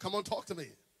talk. Come on, talk to me.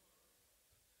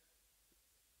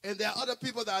 And there are other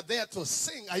people that are there to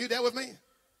sing. Are you there with me?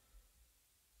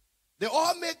 They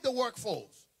all make the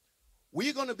workforce.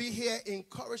 We're going to be here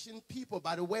encouraging people.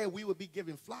 By the way, we will be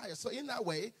giving flyers. So in that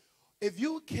way, if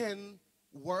you can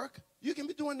work, you can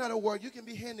be doing another work. You can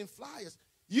be handing flyers.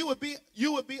 You would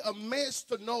be amazed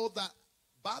to know that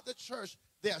by the church,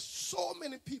 there are so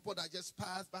many people that just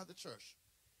pass by the church.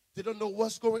 They don't know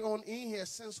what's going on in here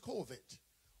since COVID.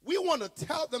 We want to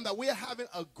tell them that we are having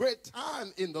a great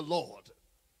time in the Lord.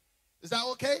 Is that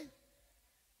okay?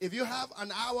 If you have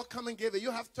an hour, come and give it. You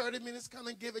have 30 minutes, come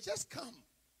and give it. Just come.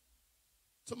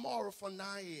 Tomorrow for 9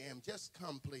 a.m., just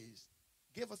come, please.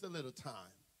 Give us a little time.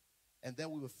 And then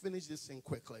we will finish this thing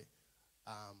quickly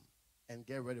and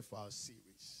get ready for our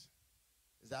series.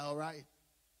 Is that all right?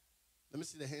 Let me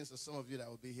see the hands of some of you that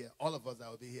will be here. All of us that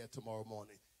will be here tomorrow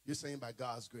morning. You're saying by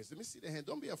God's grace. Let me see the hand.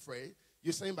 Don't be afraid.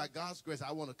 You're saying by God's grace,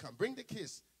 I want to come. Bring the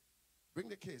kiss. Bring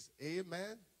the kiss.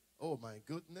 Amen. Oh, my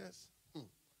goodness.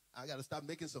 I got to stop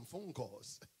making some phone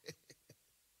calls.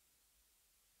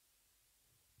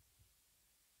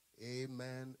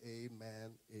 Amen,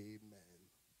 amen, amen.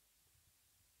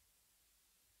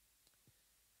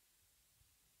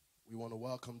 We want to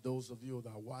welcome those of you that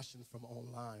are watching from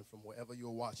online, from wherever you're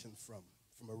watching from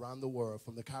from around the world,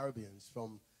 from the Caribbean,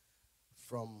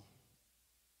 from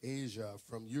Asia,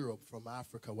 from Europe, from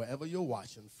Africa, wherever you're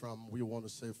watching from, we want to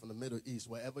say from the Middle East,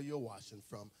 wherever you're watching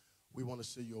from, we want to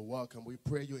say you're welcome. We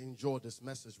pray you enjoy this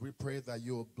message. We pray that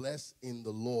you're blessed in the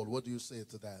Lord. What do you say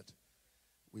to that?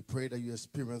 We pray that you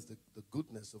experience the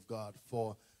goodness of God.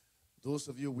 For those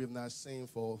of you we've not seen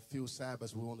for a few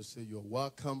Sabbaths, we want to say you're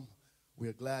welcome.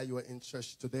 We're glad you are in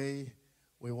church today.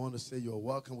 We want to say you're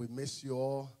welcome. We miss you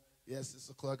all. Yes, 6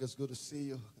 o'clock, it's good to see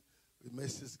you. We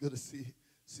miss you. It's good to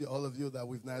see all of you that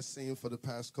we've not seen for the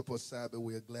past couple of Sabbaths.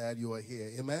 We are glad you are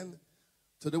here. Amen?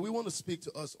 Today we want to speak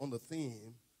to us on the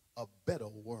theme, a better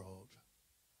world.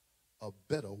 A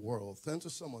better world. Turn to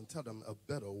someone, tell them, a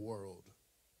better world.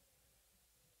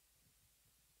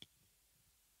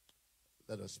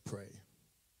 Let us pray.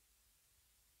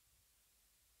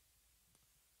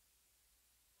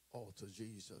 All to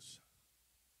Jesus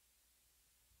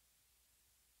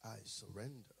I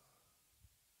surrender.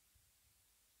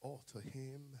 All to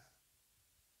him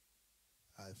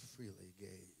I freely gave.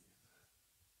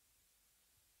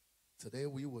 Today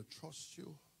we will trust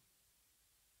you.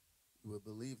 We will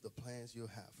believe the plans you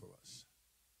have for us.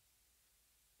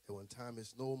 And when time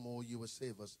is no more, you will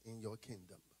save us in your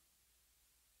kingdom.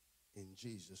 In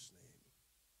Jesus'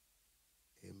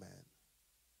 name, amen.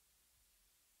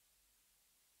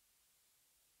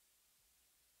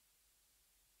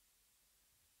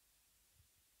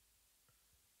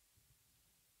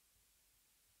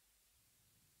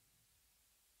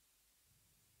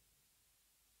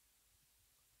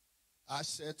 I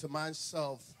said to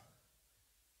myself,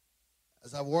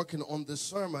 as I'm working on this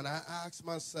sermon, I asked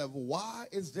myself, why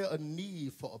is there a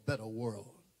need for a better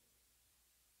world?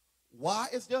 Why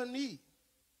is there a need?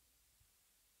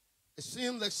 It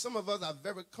seems like some of us are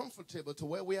very comfortable to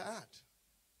where we are at.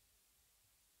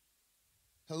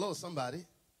 Hello, somebody.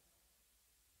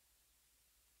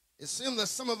 It seems that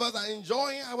some of us are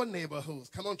enjoying our neighborhoods.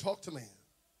 Come on, talk to me.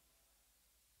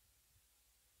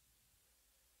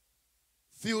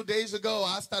 Few days ago,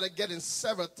 I started getting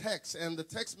several texts, and the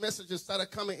text messages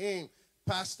started coming in.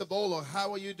 Pastor Gbolo,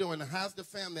 how are you doing? How's the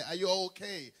family? Are you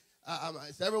okay?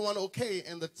 Is everyone okay?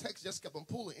 And the text just kept on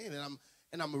pulling in,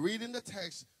 and I'm reading the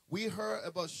text. We heard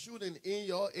about shooting in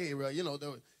your area, you know,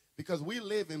 because we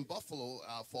live in Buffalo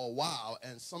for a while,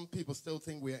 and some people still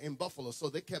think we are in Buffalo, so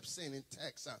they kept saying in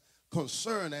text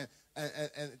concern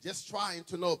and just trying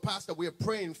to know, Pastor, we are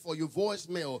praying for you.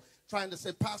 Voicemail trying to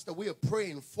say, Pastor, we are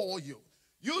praying for you.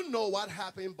 You know what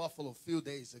happened in Buffalo a few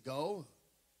days ago.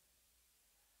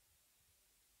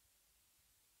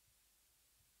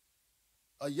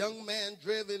 A young man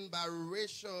driven by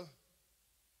racial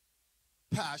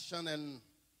passion and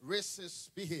racist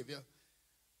behavior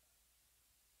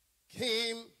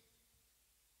came,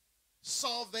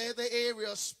 surveyed the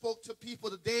area, spoke to people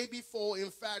the day before.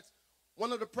 In fact,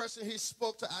 one of the person he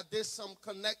spoke to, I did some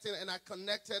connecting, and I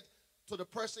connected to the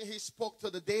person he spoke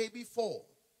to the day before.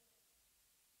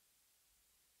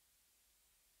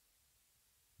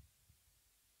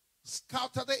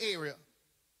 Scouted the area.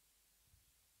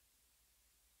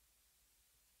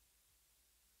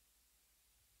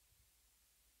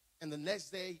 And the next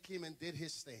day he came and did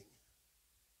his thing.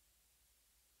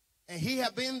 And he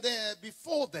had been there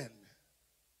before then.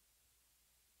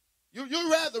 You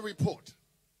read the report.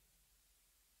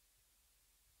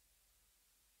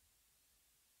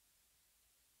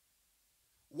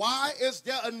 Why is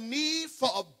there a need for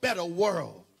a better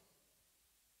world?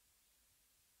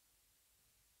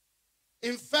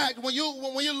 In fact, when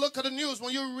you look at the news,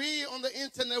 when you read on the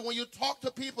internet, when you talk to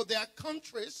people, there are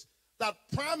countries that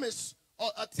promise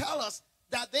or tell us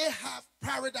that they have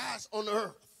paradise on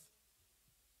earth.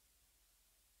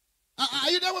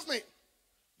 Are you there with me?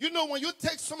 You know, when you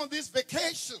take some of these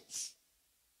vacations,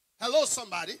 hello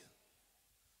somebody,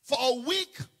 for a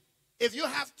week, if you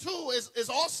have two, is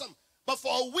awesome. But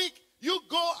for a week, you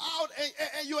go out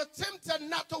and you are tempted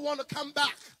not to want to come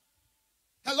back.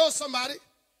 Hello somebody.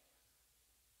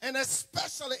 And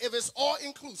especially if it's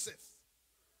all-inclusive.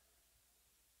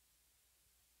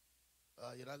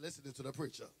 You're not listening to the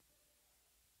preacher.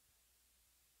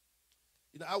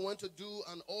 You know, I went to do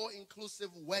an all-inclusive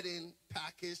wedding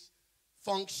package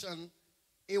function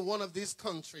in one of these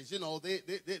countries. You know,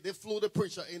 they flew the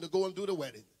preacher in to go and do the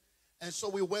wedding. And so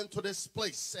we went to this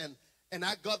place, and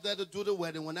I got there to do the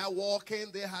wedding. When I walk in,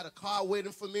 they had a car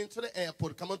waiting for me into the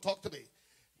airport. Come on, talk to me.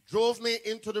 Drove me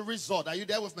into the resort. Are you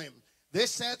there with me? They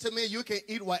said to me, you can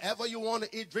eat whatever you want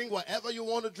to eat, drink whatever you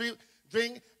want to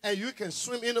drink, and you can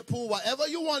swim in the pool, whatever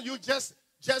you want. You just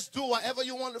do whatever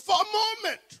you want for a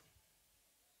moment.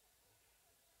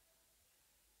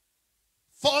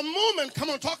 For a moment, come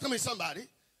on, talk to me, somebody.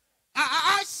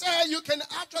 I said you can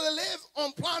actually live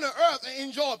on planet Earth and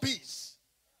enjoy peace.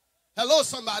 Hello,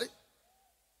 somebody.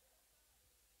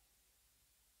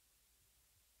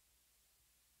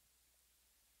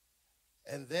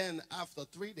 And then after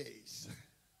 3 days,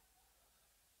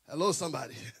 hello,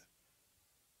 somebody,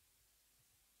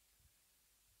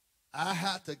 I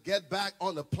had to get back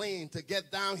on the plane to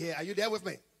get down here. Are you there with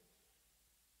me?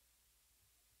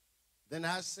 Then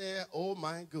I said, oh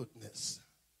my goodness.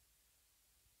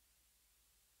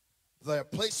 There are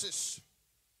places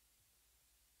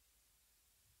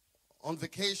on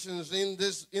vacations in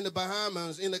the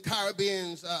Bahamas, in the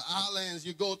Caribbean islands.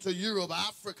 You go to Europe,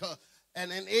 Africa,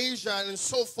 and in Asia, and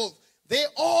so forth. They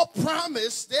all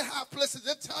promise, they have places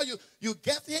that tell you, you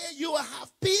get here, you will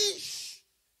have peace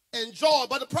and joy.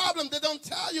 But the problem, they don't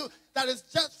tell you that it's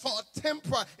just for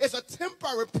a it's a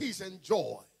temporary peace and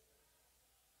joy.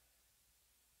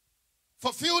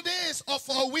 For a few days or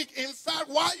for a week. In fact,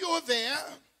 while you're there,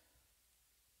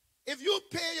 if you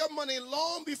pay your money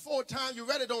long before time, you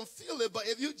really don't feel it. But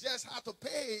if you just have to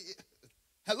pay,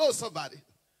 hello, somebody.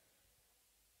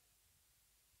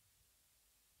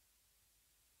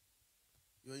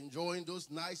 You're enjoying those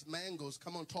nice mangoes.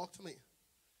 Come on, talk to me.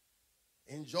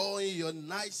 Enjoying your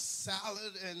nice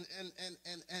salad and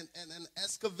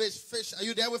escovitch fish. Are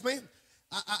you there with me?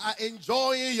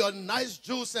 Enjoying your nice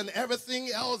juice and everything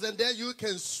else, and then you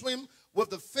can swim with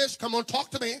the fish. Come on,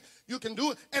 talk to me. You can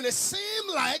do it. And it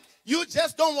seems like you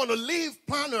just don't want to leave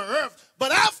planet Earth.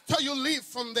 But after you leave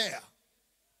from there,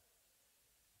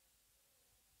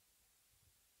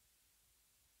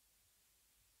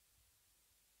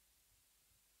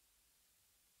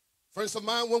 friends of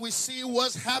mine, when we see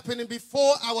what's happening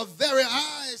before our very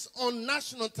eyes on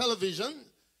national television,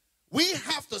 we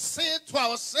have to say to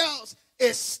ourselves,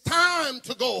 it's time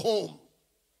to go home.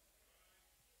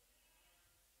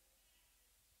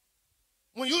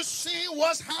 When you see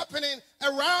what's happening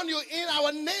around you in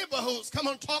our neighborhoods, come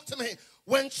on, talk to me.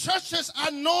 When churches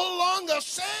are no longer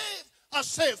a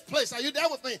safe place. Are you there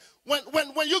with me?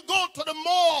 When you go to the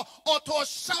mall or to a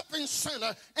shopping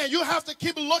center and you have to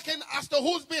keep looking as to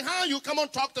who's behind you, come on,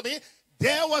 talk to me.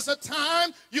 There was a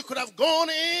time you could have gone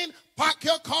in, parked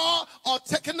your car, or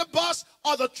taken the bus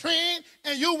or the train,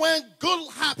 and you went good,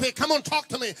 happy. Come on, talk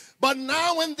to me. But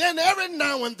now and then, every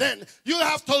now and then, you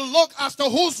have to look as to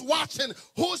who's watching,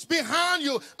 who's behind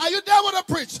you. Are you there with a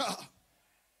preacher?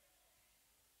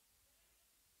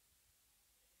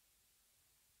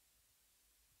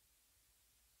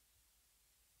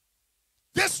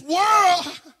 This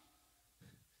world,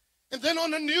 and then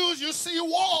on the news you see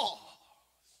war.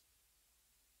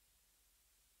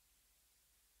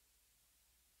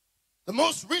 The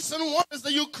most recent one is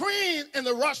the Ukraine and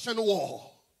the Russian war.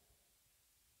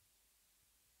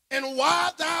 And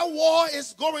while that war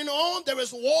is going on, there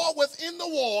is war within the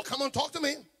war. Come on, talk to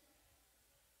me.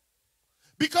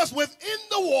 Because within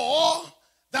the war,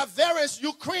 that there is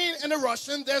Ukraine and the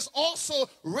Russian, there's also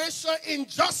racial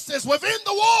injustice within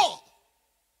the war.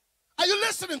 Are you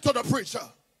listening to the preacher?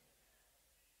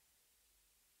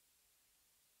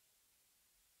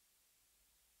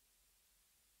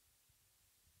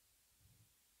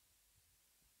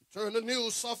 Turn the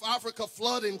news, South Africa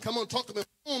flooding. Come on, talk to me.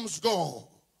 Homes gone.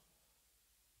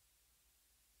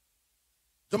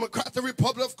 Democratic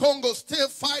Republic of Congo still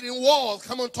fighting wars.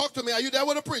 Come on, talk to me. Are you there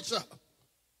with a preacher?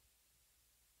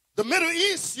 The Middle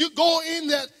East, you go in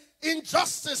that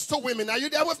injustice to women. Are you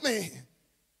there with me?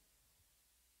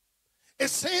 It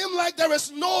seems like there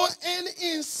is no end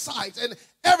in sight. And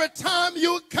every time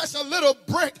you catch a little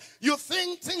break, you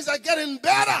think things are getting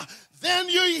better. Then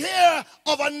you hear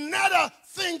of another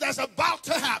thing that's about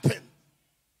to happen.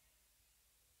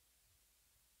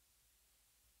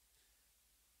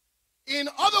 In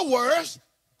other words,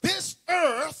 this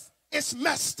earth is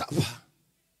messed up.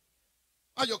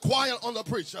 Are you quiet on the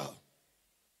preacher?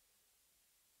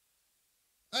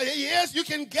 Yes, you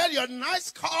can get your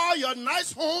nice car, your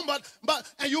nice home,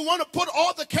 and you want to put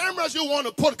all the cameras you want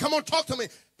to put. Come on, talk to me.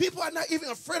 People are not even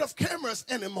afraid of cameras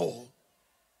anymore.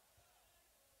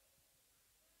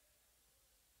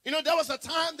 You know, there was a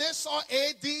time they saw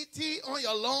ADT on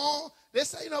your lawn. They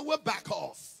say, you know, we'll back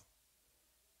off.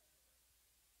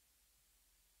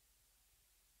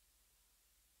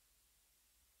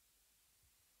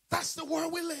 That's the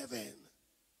world we live in.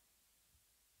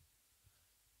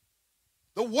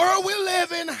 The world we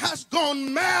live in has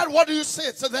gone mad. What do you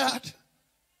say to that?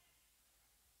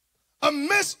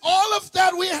 Amidst all of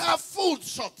that, we have food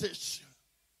shortage.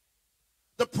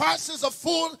 The prices of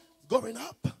food going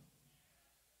up.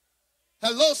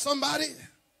 Hello, somebody.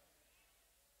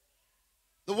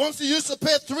 The ones you used to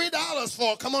pay $3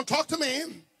 for, come on, talk to me.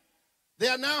 They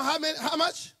are now how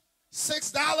much?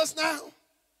 $6 now.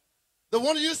 The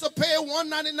one you used to pay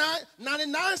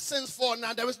 $1.99 for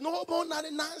now. There is no more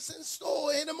 99-cent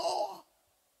store anymore.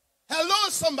 Hello,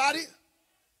 somebody.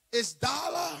 It's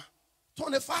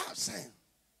 $1.25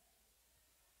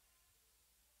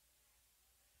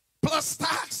 plus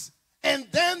tax, and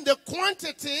then the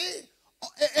quantity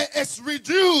is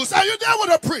reduced. Are you there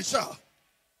with a preacher?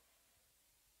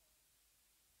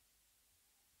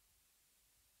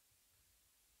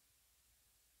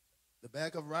 The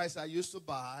bag of rice I used to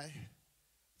buy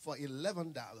for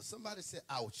 $11. Somebody say,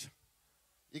 ouch.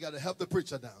 You got to help the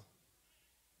preacher now.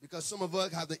 Because some of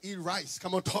us have to eat rice.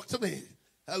 Come on, talk to me.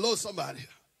 Hello, somebody.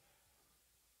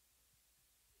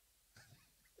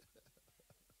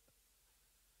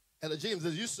 And the James,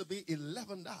 it used to be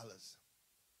 $11.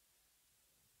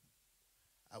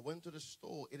 I went to the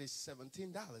store. It is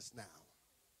 $17 now.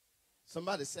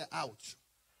 Somebody said, ouch.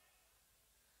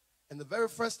 And the very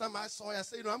first time I saw it, I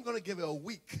said, you know, I'm going to give it a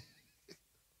week.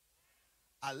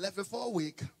 I left it for a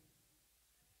week.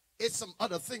 Ate some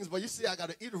other things, but you see, I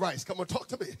got to eat rice. Come on, talk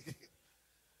to me.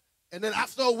 And then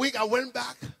after a week, I went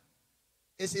back.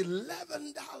 It's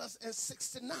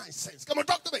 $11.69. Come on,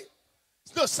 talk to me.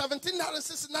 It's no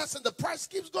 $17.69. The price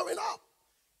keeps going up.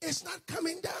 It's not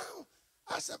coming down.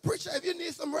 I said, preacher, if you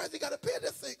need some rest, you got to pay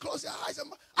this thing. Close your eyes.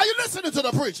 Are you listening to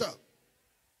the preacher?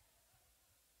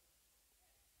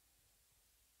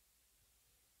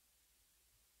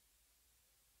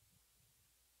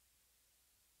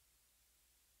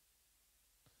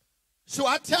 Should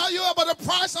I tell you about the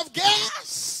price of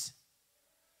gas?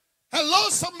 Hello,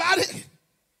 somebody.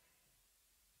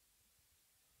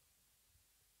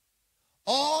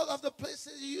 All of the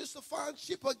places you used to find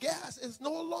cheaper gas is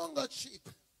no longer cheap.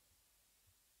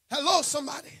 Hello,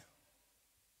 somebody.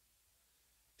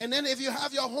 And then if you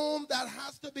have your home that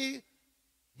has to be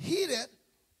heated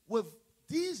with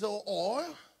diesel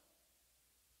oil,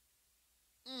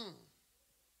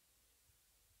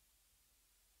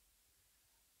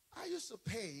 I used to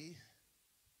pay,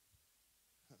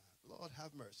 Lord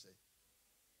have mercy.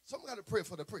 Someone got to pray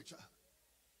for the preacher.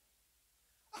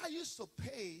 I used to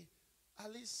pay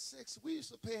at least we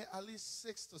used to pay at least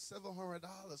 $600 to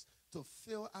 $700 to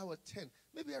fill our tent.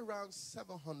 Maybe around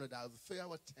 $700 to fill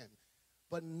our tent.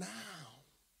 But now,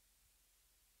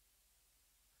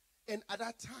 and at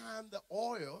that time, the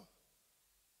oil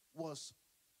was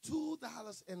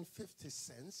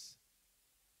 $2.50.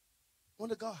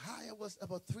 When it got higher, it was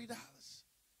about $3.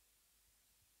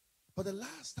 But the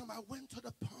last time I went to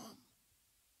the pump,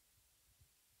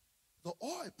 the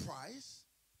oil price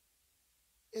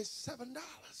is $7.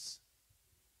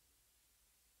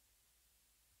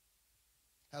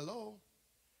 Hello?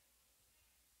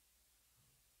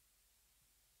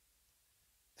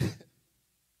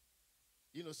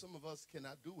 You know, some of us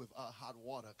cannot do with our hot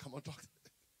water. Come on, talk.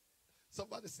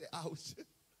 Somebody say, ouch.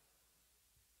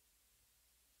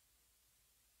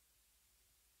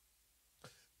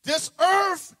 This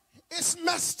earth is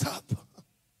messed up.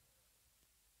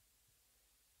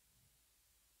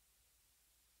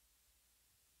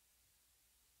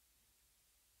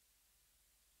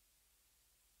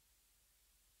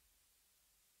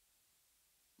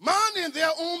 Minding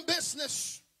their own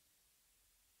business.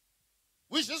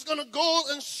 We're just going to go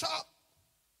and shop.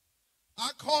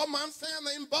 I called my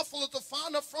family in Buffalo to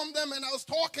find out from them, and I was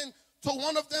talking to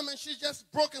one of them, and she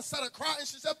just broke and started crying.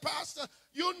 She said, Pastor,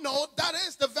 you know that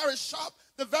is the very shop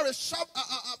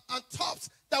on tops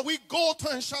that we go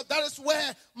to and shop. That is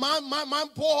where my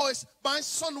boys, my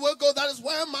son will go. That is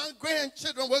where my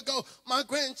grandchildren will go. My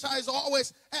grandchild is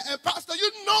always, and Pastor, you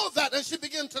know that. And she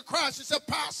began to cry. She said,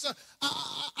 Pastor,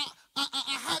 I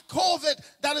had COVID.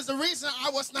 That is the reason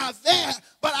I was not there.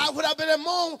 But I would have been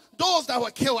among those that were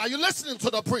killed. Are you listening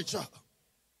to the preacher?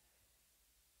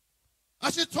 I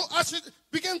should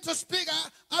begin to speak.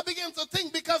 I began to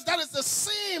think, because that is the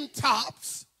same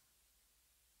tops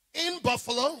in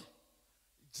Buffalo,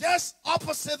 just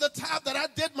opposite the top that I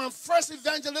did my first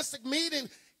evangelistic meeting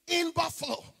in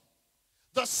Buffalo.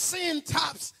 The same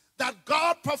tops that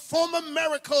God performed a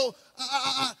miracle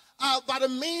by the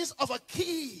means of a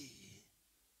key.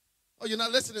 Oh, you're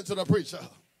not listening to the preacher.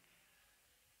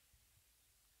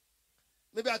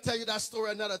 Maybe I'll tell you that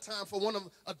story another time for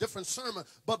a different sermon.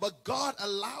 But God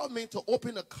allowed me to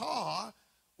open a car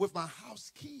with my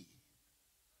house key.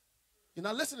 You're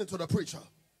not listening to the preacher.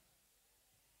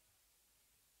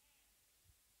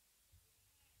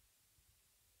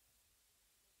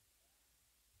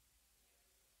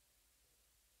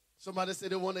 Somebody said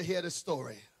they want to hear the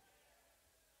story.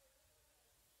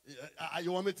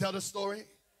 You want me to tell the story?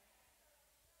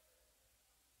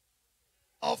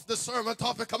 Off the sermon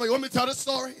topic. Come on, you want me to tell the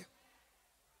story?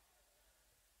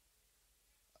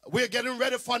 we're getting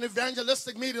ready for an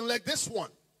evangelistic meeting like this one.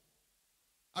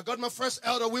 I got my first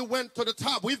elder. We went to the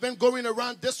top. We've been going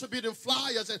around distributing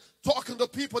flyers and talking to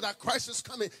people that Christ is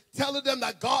coming, telling them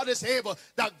that God is able,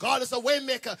 that God is a way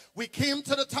maker. We came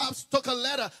to the top, took a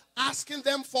letter, asking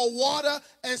them for water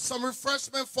and some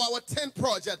refreshment for our tent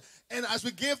project. And as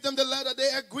we gave them the letter, they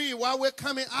agreed. While we're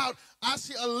coming out, I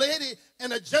see a lady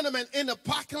and a gentleman in the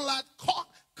parking lot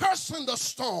cursing the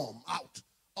storm out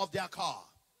of their car.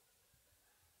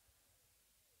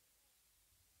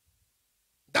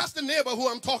 That's the neighbor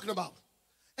who I'm talking about.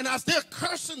 And as they're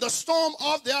cursing the storm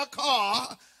of their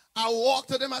car, I walked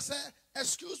to them. I said,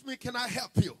 excuse me, can I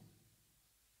help you?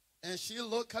 And she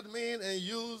looked at me and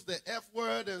used the F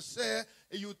word and said,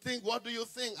 what do you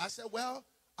think? I said, well,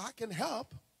 I can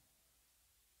help.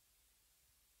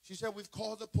 She said, we've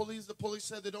called the police. The police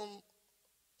said they don't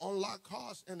unlock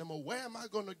cars anymore. Where am I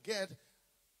going to get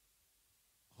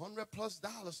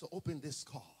 $100+ to open this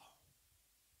car?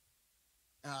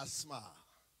 And I smiled.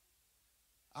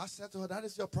 I said to her, that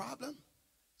is your problem?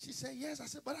 She said, yes. I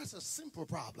said, but that's a simple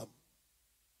problem.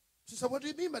 She said, what do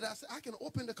you mean by that? I said, I can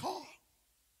open the car.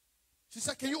 She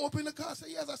said, can you open the car? I said,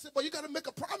 yes. I said, but you got to make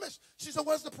a promise. She said,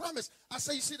 what's the promise? I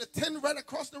said, you see the tent right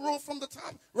across the road from the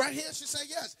top, right here? She said,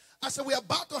 yes. I said, we're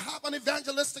about to have an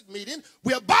evangelistic meeting.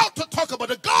 We're about to talk about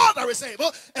the God that is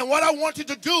able. And what I want you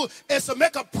to do is to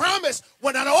make a promise.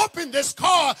 When I open this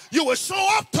car, you will show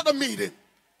up to the meeting.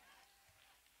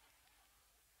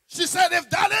 She said, if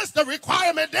that is the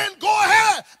requirement, then go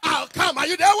ahead. I'll come. Are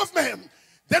you there with me?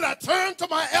 Then I turned to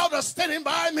my elder standing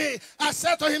by me. I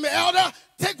said to him, elder,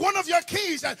 take one of your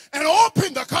keys and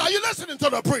open the car. Are you listening to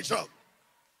the preacher?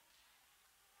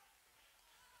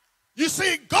 You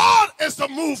see, God is the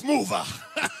mover.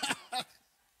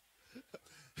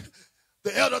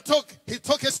 The elder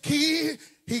took his key.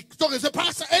 He took his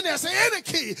pastor, and I said, any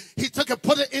key. He took it,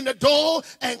 put it in the door,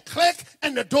 and click,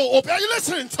 and the door opened. Are you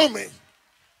listening to me?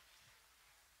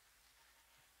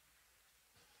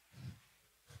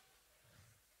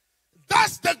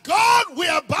 That's the God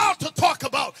we're about to talk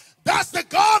about. That's the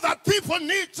God that people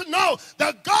need to know.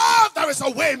 The God that is a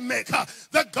way maker.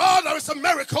 The God that is a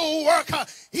miracle worker.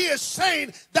 He is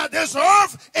saying that this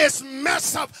earth is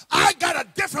messed up. I got a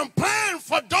different plan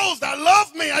for those that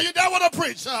love me. Are you there with a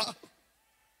preacher?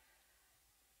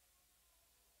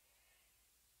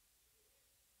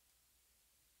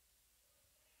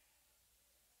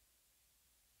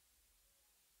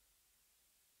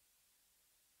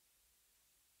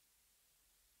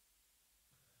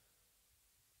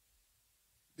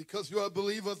 Because you're a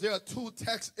believer, there are two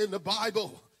texts in the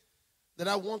Bible that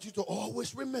I want you to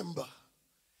always remember.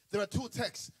 There are two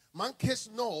texts. My kids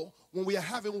know when we are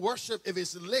having worship, if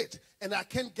it's late and I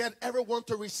can't get everyone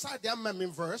to recite their memory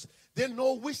verse, they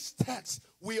know which text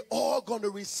we're all going to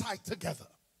recite together.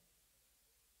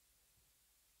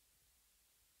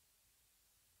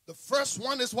 The first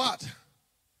one is what?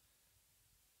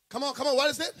 Come on,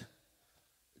 what is it?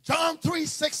 John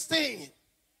 3:16.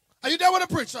 Are you there with a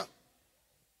preacher?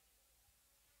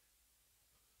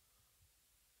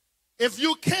 If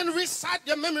you can recite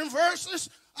your memory verses,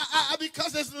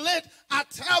 because it's late, I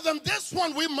tell them this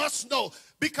one we must know.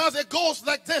 Because it goes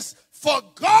like this. For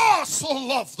God so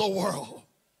loved the world.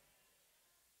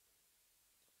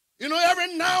 You know,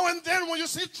 every now and then when you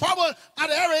see trouble at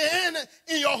every end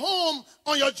in your home,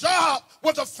 on your job,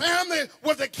 with the family,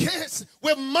 with the kids,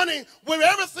 with money, with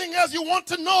everything else, you want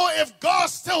to know if God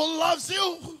still loves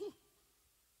you.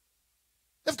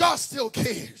 If God still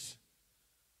cares.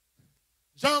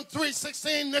 John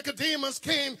 3:16, Nicodemus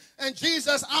came, and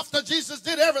Jesus, after Jesus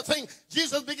did everything,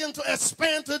 Jesus began to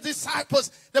expand to the disciples.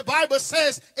 The Bible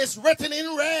says, it's written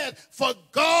in red, for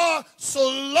God so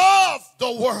loved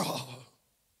the world.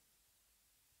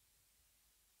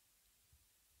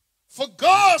 For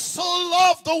God so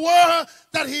loved the world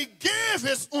that he gave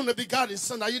his only begotten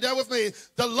son. Are you there with me?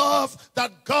 The love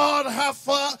that God has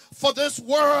for this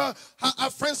world,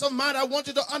 friends of mine, I want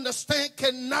you to understand,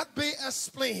 cannot be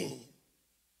explained.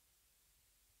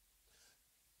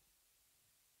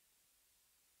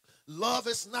 Love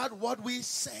is not what we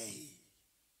say.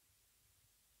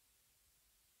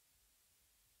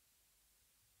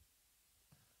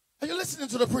 Are you listening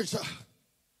to the preacher?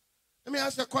 Let me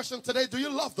ask you a question today. Do you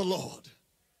love the Lord?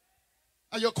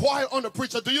 Are you quiet on the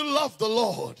preacher? Do you love the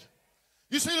Lord?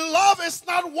 You see, love is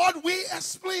not what we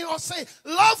explain or say.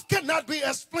 Love cannot be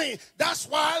explained. That's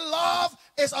why love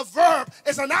is a verb.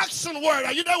 It's an action word.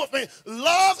 Are you there with me?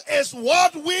 Love is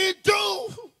what we do.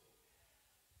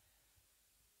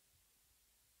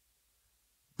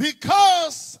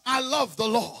 Because I love the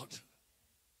Lord.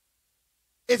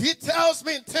 If he tells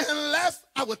me 10 left,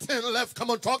 I will 10 left.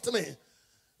 Come on, talk to me.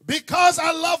 Because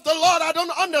I love the Lord, I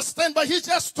don't understand, but he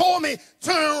just told me,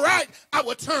 turn right, I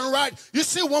will turn right. You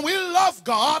see, when we love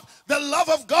God, the love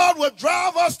of God will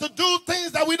drive us to do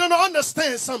things that we don't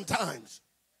understand sometimes.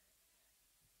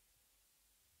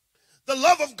 The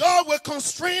love of God will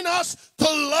constrain us to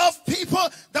love people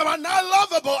that are not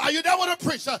lovable. Are you there with a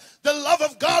preacher? The love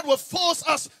of God will force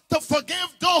us to forgive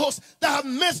those that have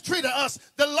mistreated us.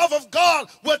 The love of God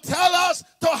will tell us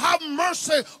to have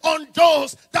mercy on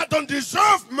those that don't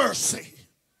deserve mercy.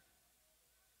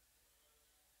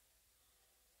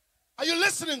 Are you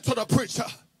listening to the preacher?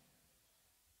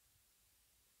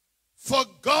 For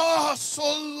God so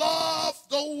loved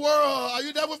the world. Are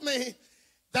you there with me?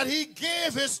 That he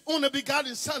gave his only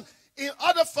begotten son. In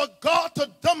order for God to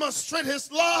demonstrate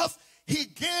his love, he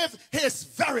gave his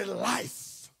very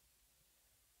life.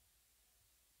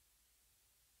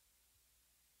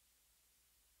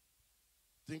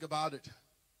 Think about it.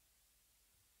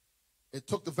 It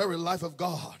took the very life of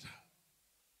God,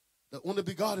 the only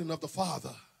begotten of the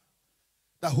Father,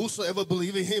 that whosoever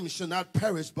believe in him should not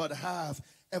perish but have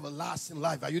everlasting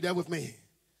life. Are you there with me?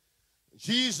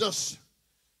 Jesus,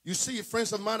 you see,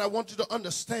 friends of mine, I want you to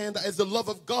understand that it's the love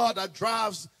of God that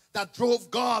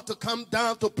drove God to come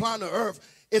down to planet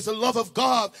earth. It's the love of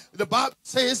God. The Bible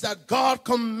says that God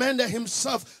commended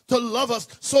himself to love us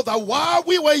so that while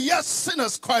we were yet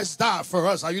sinners, Christ died for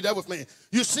us. Are you there with me?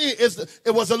 You see,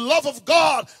 it was the love of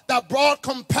God that brought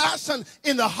compassion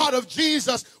in the heart of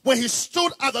Jesus when he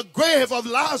stood at the grave of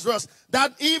Lazarus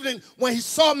that evening. When he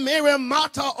saw Mary and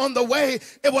Martha on the way,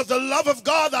 it was the love of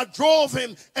God that drove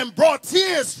him and brought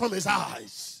tears from his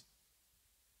eyes.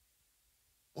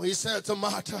 When he said to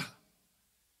Martha,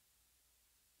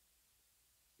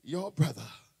 your brother,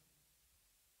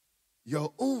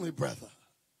 your only brother,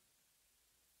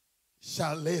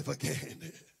 shall live again.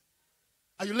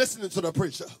 Are you listening to the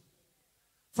preacher?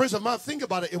 Friends of mine, think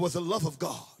about it. It was the love of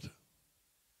God.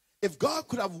 If God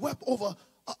could have wept over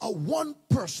one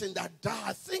person that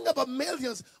died, think about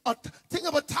millions, think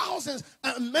about thousands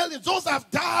and millions, those that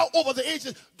have died over the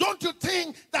ages. Don't you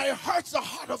think that it hurts the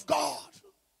heart of God?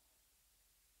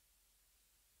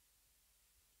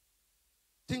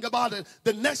 Think about it.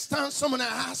 The next time someone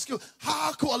asks you,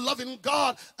 how could a loving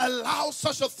God allow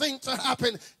such a thing to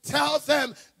happen? Tell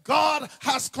them God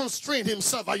has constrained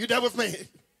himself. Are you there with me?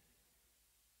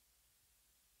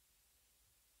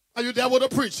 Are you there with a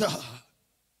preacher?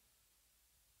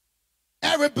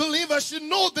 Every believer should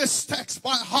know this text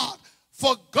by heart.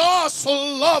 For God so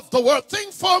loved the world.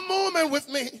 Think for a moment with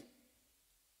me.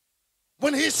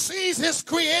 When he sees his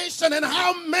creation and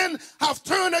how men have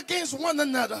turned against one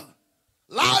another.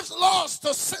 Lives lost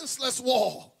to senseless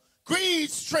war.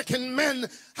 Greed-stricken men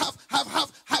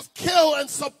have killed and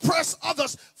suppressed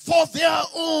others for their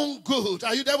own good.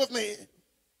 Are you there with me?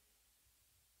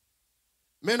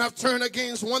 Men have turned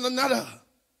against one another.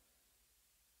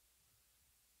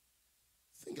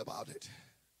 Think about it.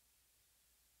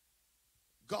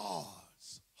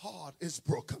 God's heart is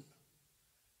broken.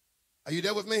 Are you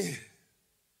there with me?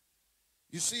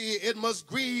 You see, it must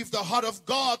grieve the heart of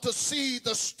God to see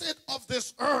the state of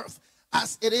this earth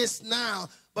as it is now.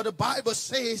 But the Bible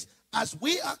says, as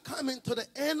we are coming to the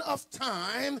end of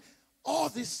time, all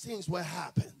these things will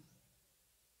happen.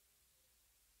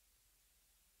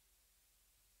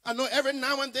 I know every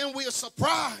now and then we are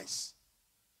surprised.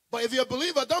 But if you're a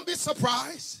believer, don't be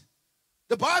surprised.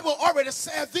 The Bible already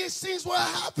said these things will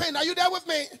happen. Are you there with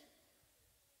me?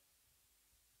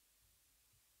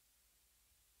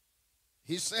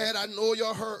 He said, I know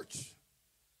your hurt.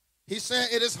 He said,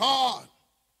 it is hard.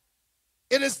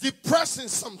 It is depressing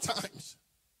sometimes.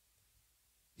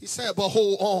 He said, but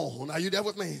hold on. Are you there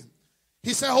with me?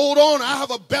 He said, hold on. I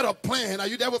have a better plan. Are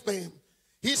you there with me?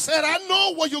 He said, I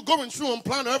know what you're going through on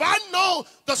planet Earth. I know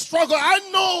the struggle. I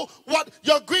know what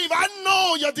your grief. I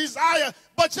know your desire.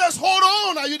 But just hold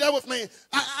on. Are you there with me?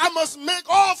 I must make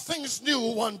all things new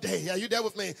one day. Are you there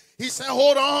with me? He said,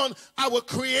 hold on. I will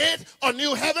create a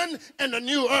new heaven and a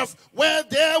new earth where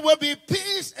there will be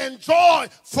peace and joy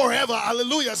forever.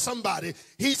 Hallelujah, somebody.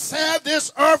 He said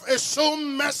this earth is so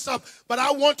messed up, but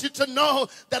I want you to know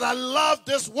that I love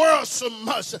this world so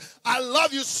much. I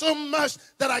love you so much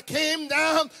that I came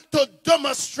down to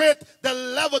demonstrate the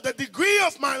level, the degree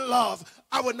of my love.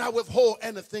 I will not withhold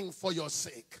anything for your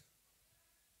sake.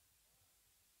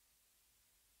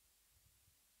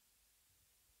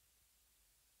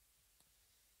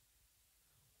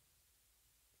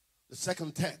 The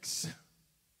second text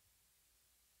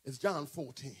is John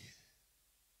 14.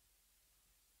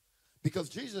 Because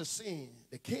Jesus seen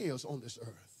the chaos on this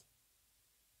earth.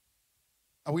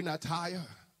 Are we not tired?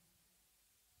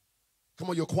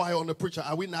 Come on, you're quiet on the preacher.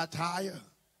 Are we not tired?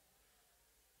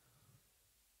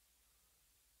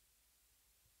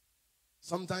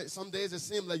 Some days it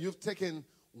seems like you've taken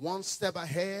one step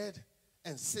ahead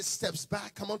and 6 steps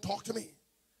back. Come on, talk to me.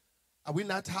 Are we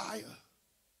not tired?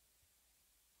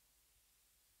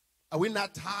 Are we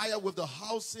not tired with the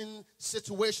housing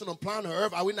situation on planet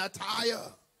Earth? Are we not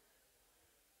tired?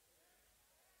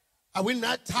 Are we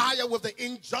not tired with the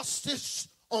injustice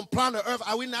on planet Earth?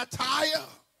 Are we not tired?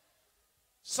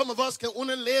 Some of us can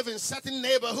only live in certain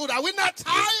neighborhoods. Are we not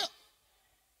tired?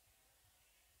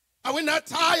 Are we not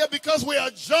tired because we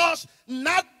are judged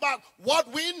not by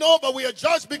what we know, but we are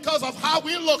judged because of how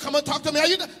we look? Come on, talk to me.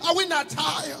 Are we not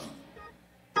tired?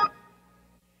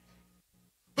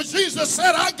 But Jesus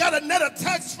said, I got another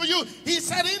text for you. He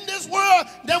said, in this world,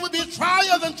 there will be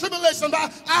trials and tribulation.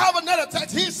 But I have another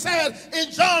text. He said in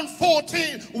John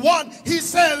 14:1, he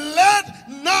said, let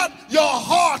not your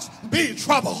hearts be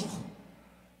troubled.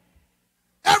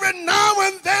 Every now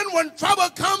and then when trouble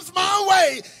comes my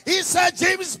way, he said,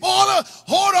 James Gbolo,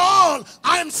 hold on.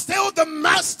 I am still the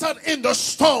master in the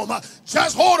storm.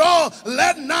 Just hold on.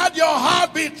 Let not your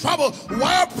heart be troubled.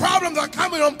 While problems are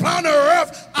coming on planet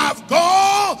Earth, I've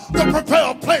gone to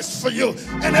prepare a place for you.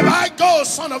 And if I go,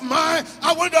 son of mine,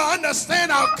 I want you to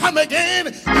understand I'll come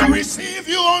again and receive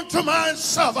you unto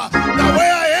myself. The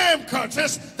way I am,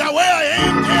 Curtis, the way I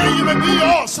am, there you may be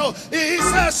also. He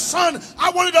says, son, I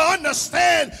want you to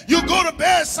understand. You go to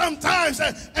bed sometimes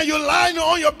and you're lying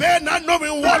on your bed not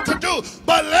knowing what to do.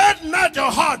 But let not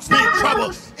your hearts be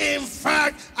troubled. In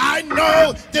fact, I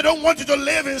know they don't want you to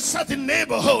live in certain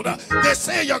neighborhood. They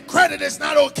say your credit is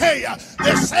not okay.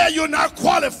 They say you're not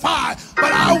qualified.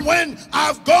 But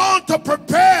I've gone to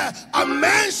prepare a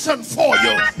mansion for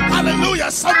you. Hallelujah,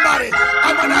 somebody.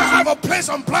 I might not have a place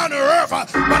on planet Earth,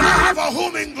 but I have a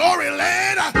home in glory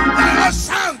land. That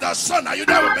shines the sun. Are you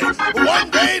there with me? One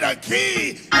day the key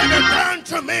and it turned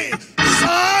to me,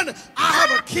 son, I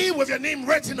have a key with your name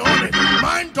written on it.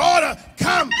 My daughter,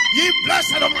 come, ye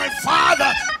blessed of my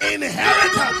Father,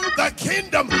 inherit the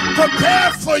kingdom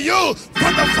prepared for you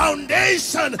from the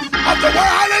foundation of the world.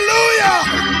 Hallelujah!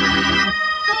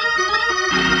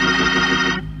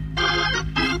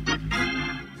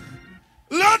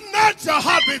 Let not your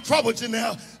heart be troubled,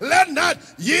 Janelle. Let not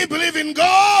ye believe in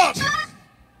God.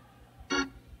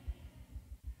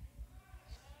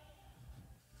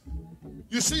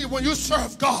 You see, when you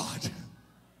serve God,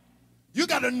 you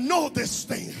got to know this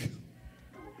thing.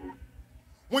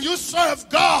 When you serve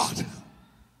God,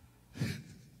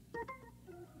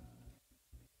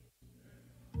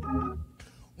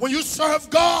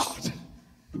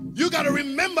 you got to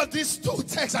remember these 2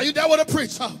 texts. Are you there with a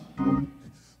preacher?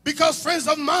 Because friends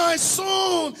of mine,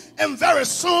 soon and very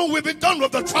soon we'll be done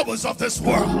with the troubles of this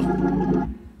world.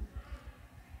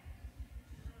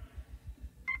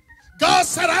 God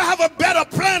said, I have a better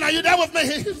plan. Are you there with me?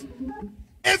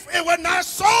 If it were not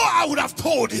so, I would have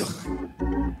told you.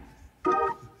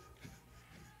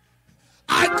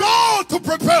 I go to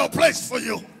prepare a place for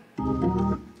you.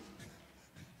 And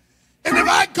if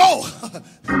I go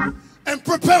and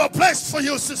prepare a place for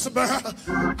you, Sister Mary,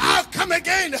 I'll come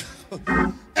again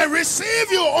and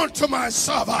receive you unto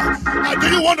myself. Do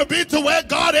you want to be to where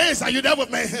God is? Are you there with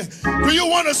me? Do you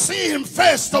want to see him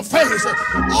face to face?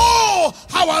 Oh,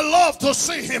 how I love to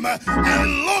see him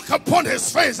and look upon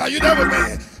his face. Are you there with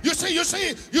me? You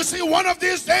see, one of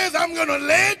these days I'm going to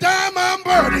lay down my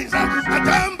burdens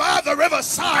down by the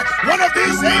riverside. One of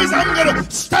these days I'm going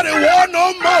to study war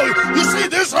no more. You see,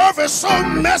 this earth is so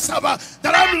messed up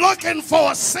that I'm looking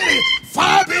for a city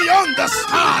far beyond the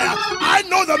sky. I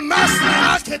know the master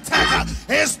architect.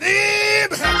 His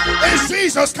name is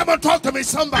Jesus. Come on, talk to me,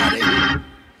 somebody.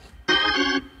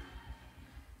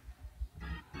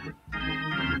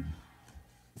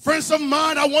 Friends of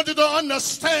mine, I want you to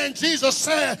understand. Jesus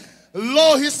said,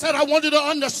 Lord, he said, I want you to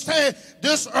understand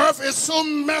this earth is so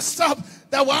messed up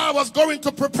that while I was going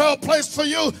to prepare a place for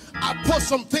you, I put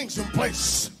some things in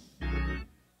place.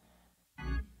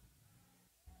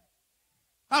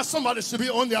 Now somebody should be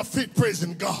on their feet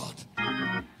praising God.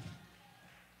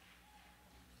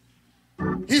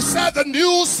 He said the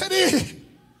new city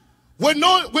will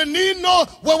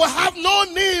have no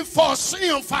need for a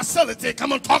singing facility.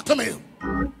 Come on, talk to me.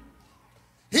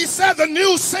 He said the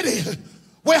new city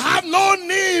will have no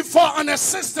need for an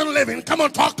assisted living. Come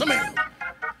on, talk to me.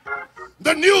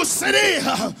 The new city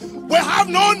will have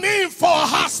no need for a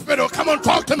hospital. Come on,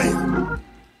 talk to me.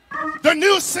 The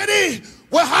new city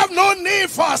will have no need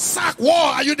for a sack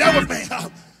wall. Are you there with me?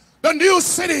 The new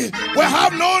city will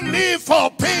have no need for a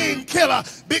painkiller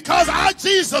because our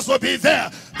Jesus will be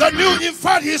there. In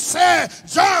fact, he said,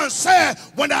 John said,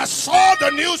 when I saw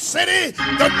the new city,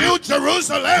 the new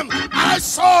Jerusalem, I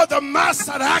saw the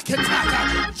master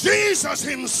architect, Jesus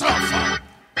himself.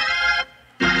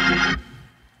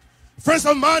 Friends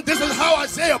of mine, this is how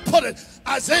Isaiah put it.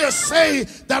 Isaiah say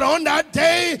that on that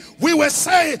day we will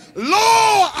say,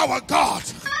 Lord our God.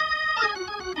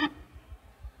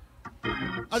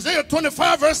 Isaiah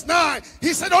 25 verse 9,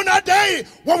 he said on that day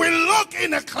when we look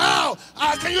in the cloud,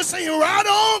 can you sing right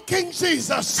on, King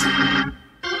Jesus?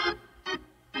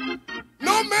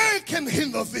 No man can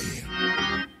hinder thee.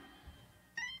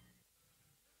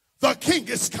 The King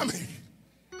is coming.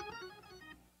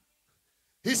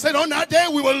 He said on that day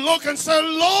we will look and say,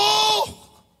 Lord,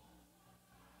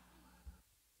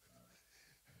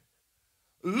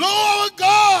 Lord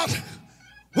God,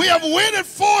 we have waited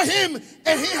for him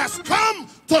and he has come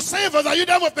to save us. Are you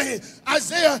there with me?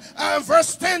 Isaiah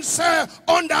verse 10 said,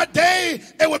 on that day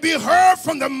it will be heard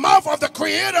from the mouth of the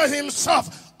Creator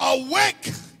himself,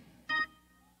 awake.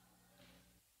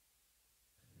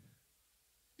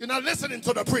 You're not listening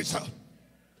to the preacher.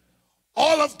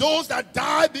 All of those that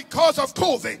died because of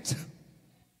COVID,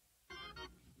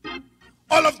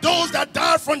 all of those that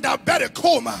died from diabetic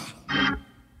coma,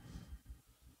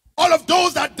 all of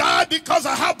those that died because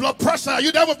of high blood pressure, are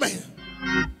you there with me?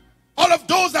 All of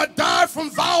those that died from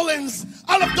violence,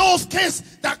 all of those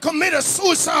kids that committed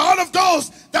suicide, all of those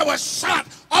that were shot,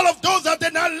 all of those that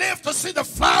did not live to see the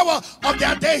flower of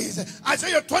their days.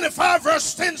 Isaiah 25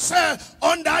 verse 10 said,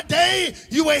 on that day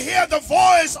you will hear the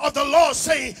voice of the Lord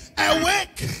saying,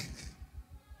 awake,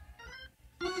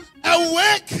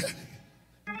 awake,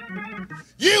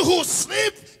 you who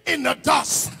sleep in the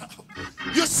dust.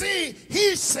 You see,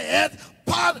 he said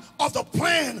part of the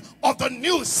plan of the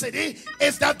new city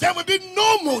is that there will be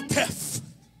no more death.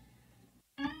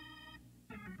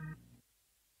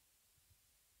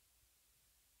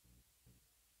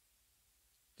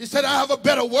 He said, I have a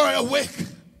better word awake.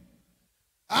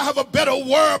 I have a better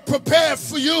word prepared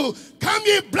for you. Come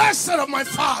ye blessed of my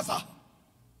Father.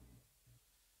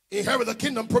 Inherit the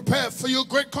kingdom prepared for you.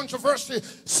 Great controversy,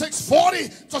 640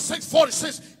 to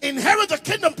 646. Inherit the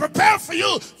kingdom prepared for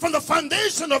you from the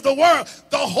foundation of the world.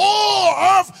 The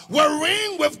whole earth will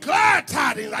ring with glad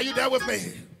tidings. Are you there with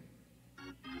me?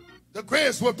 The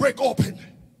graves will break open.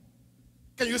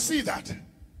 Can you see that?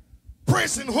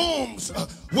 Prison homes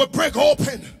will break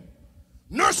open.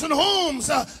 Nursing homes,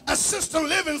 assisted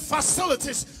living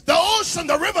facilities, the ocean,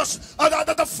 the rivers,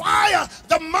 the fire,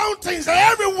 the mountains,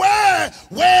 everywhere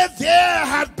where there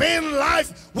had been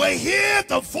life will hear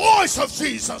the voice of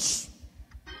Jesus.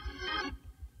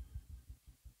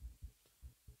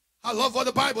 I love what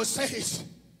the Bible says.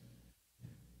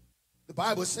 The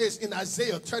Bible says in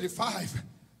Isaiah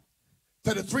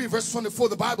 33 verse 24,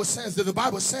 the Bible says,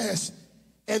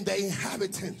 and the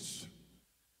inhabitants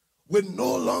will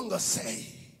no longer say,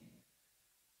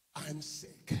 I'm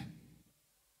sick.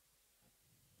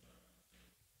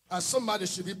 Somebody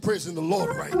should be praising the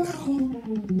Lord right now.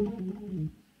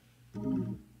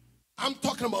 I'm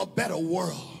talking about a better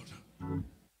world.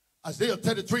 Isaiah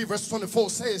 33 verse 24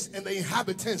 says, and the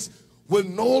inhabitants will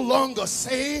no longer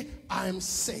say, I'm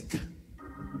sick.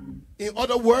 In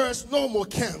other words, no more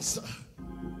cancer.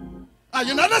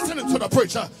 You're not listening to the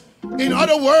preacher. In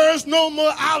other words, no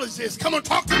more allergies. Come on,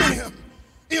 talk to me.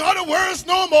 In other words,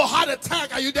 no more heart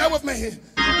attack. Are you there with me?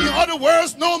 In other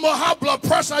words, no more high blood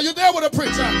pressure. Are you there with the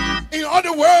preacher? In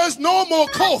other words, no more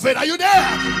COVID. Are you there?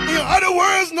 In other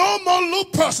words, no more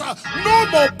lupus. No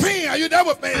more pain. Are you there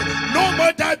with me? No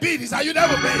more diabetes. Are you there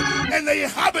with me? And the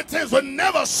inhabitants will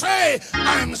never say,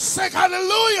 I'm sick.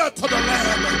 Hallelujah to the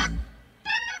Lamb.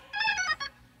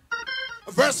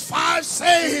 Verse 5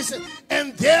 says,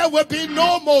 and there will be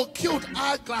no more cute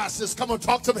eyeglasses. Come on,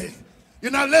 talk to me.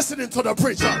 You're not listening to the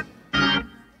preacher.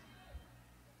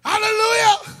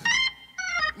 Hallelujah.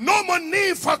 No more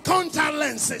need for contact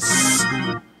lenses.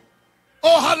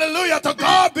 Oh, hallelujah. To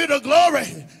God be the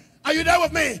glory. Are you there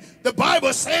with me? The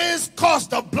Bible says, cause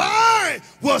the blind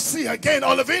will see again.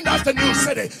 Olivine, that's the new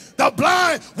city. The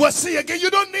blind will see again.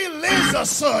 You don't need laser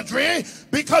surgery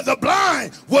because the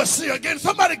blind will see again.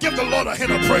 Somebody give the Lord a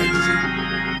hand of praise.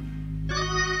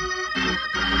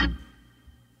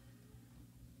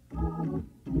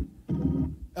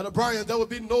 Elder Brian, there will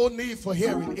be no need for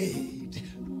hearing aid.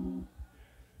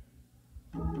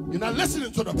 You're not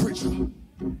listening to the preacher.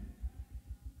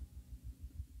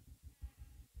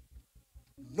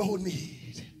 No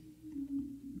need.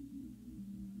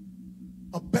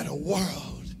 A better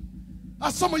world.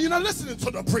 Some of you not listening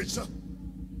to the preacher.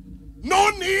 No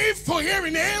need for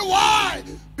hearing aid. Why?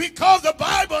 Because the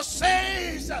Bible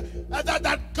says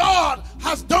that God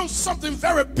has done something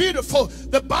very beautiful.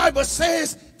 The Bible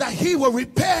says that he will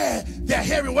repair their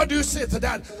hearing. What do you say to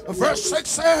that? Verse 6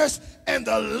 says, and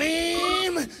the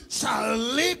lame shall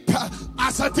leap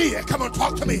as a deer. Come on,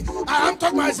 talk to me. I'm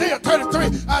talking about Isaiah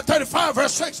 35,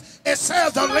 verse 6. It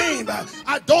says the lame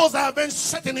are those that have been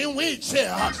sitting in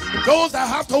wheelchair, those that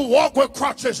have to walk with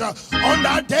crutches. On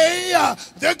that day,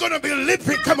 they're going to be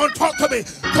leaping. Come on, talk to me.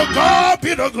 To God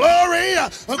be the glory.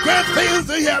 Great things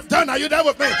that He have done. Are you there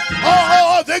with me?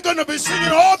 Oh, they're going to be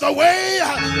singing all the way.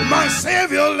 My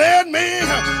Savior led me.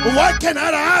 What can I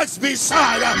ask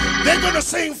beside? They're going to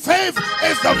sing, faith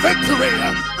is the victory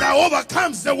that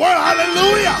overcomes the world.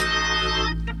 Hallelujah.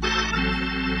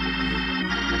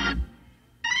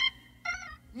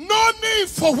 No need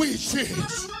for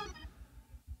wheelchairs.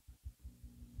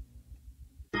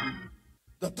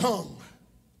 The tongue.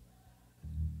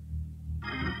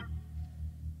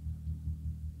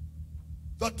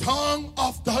 The tongue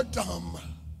of the dumb.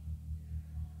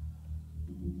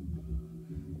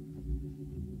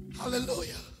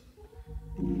 Hallelujah.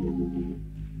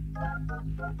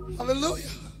 Hallelujah.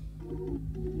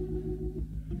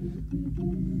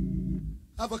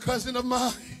 I have a cousin of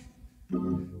mine.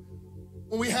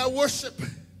 When we had worship,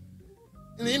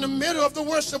 and in the middle of the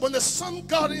worship, when the sun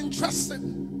got interested,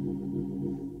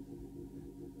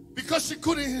 because she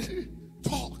couldn't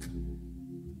talk,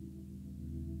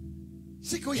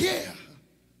 she could hear.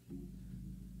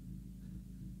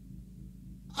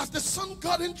 As the sun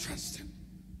got interested,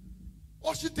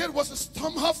 all she did was to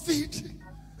stomp her feet.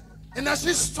 And as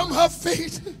she stomped her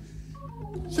feet,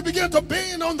 she began to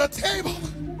bang on the table.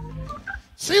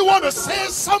 She wanted to say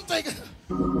something,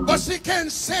 but she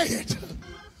can't say it.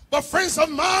 But friends of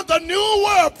mine, the new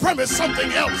world premised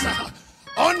something else.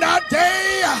 On that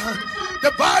day,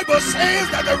 the Bible says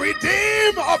that the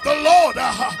redeemed of the Lord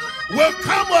will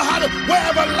come with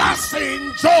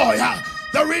everlasting joy.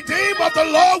 The redeemed of the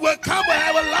Lord will come with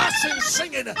everlasting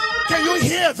singing. Can you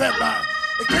hear them?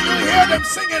 Can you hear them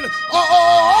singing?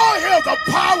 Oh, hear the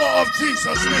power of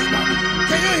Jesus' name.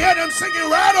 Can you hear them singing,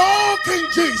 right on, King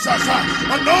Jesus?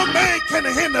 No man can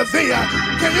hinder thee.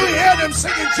 Can you hear them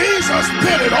singing, Jesus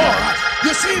paid it all?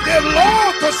 You see, they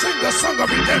long to sing the song of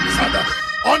redemption.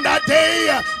 On that day,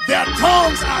 their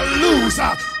tongues are loose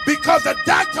because the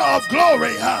doctor of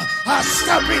glory has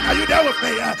stepped in. Are you there with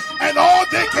me? And all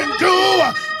they can do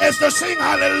is to sing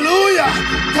hallelujah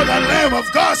to the Lamb of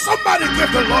God. Somebody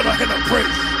give the Lord a hand of praise.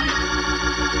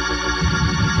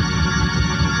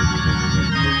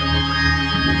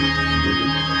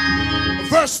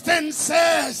 Verse 10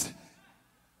 says,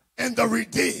 and the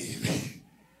redeemed.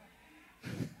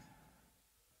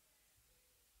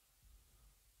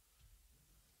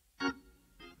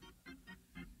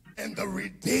 And the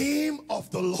redeemed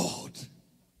of the Lord.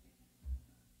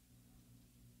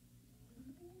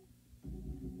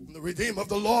 And the redeemed of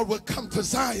the Lord will come to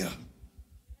Zion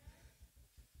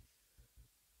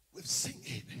with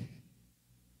singing.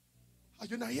 Are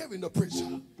you not hearing the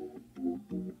preacher?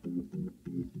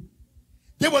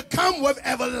 They will come with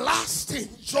everlasting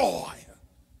joy.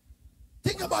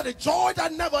 Think about it, joy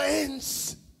that never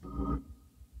ends.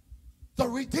 The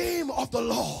redeemed of the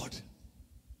Lord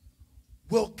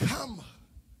will come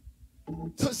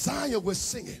to Zion with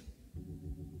singing.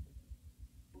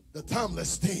 The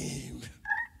timeless theme.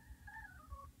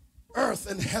 Earth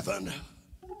and heaven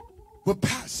will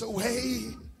pass away.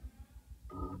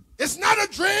 It's not a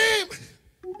dream.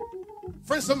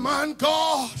 Friends of mine,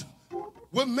 God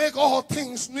will make all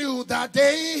things new that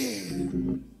day.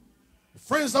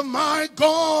 Friends of mine,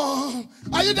 gone.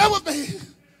 Are you there with me?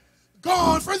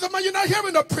 Gone. Friends of mine, you're not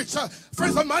hearing the preacher.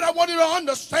 Friends of mine, I want you to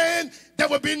understand there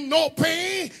will be no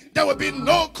pain. There will be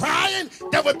no crying.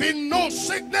 There will be no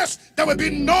sickness. There will be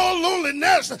no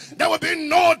loneliness. There will be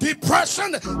no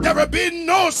depression. There will be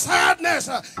no sadness.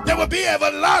 There will be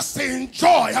everlasting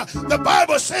joy. The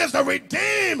Bible says the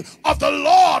redeemed of the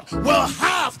Lord will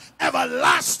have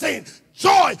everlasting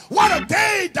joy. What a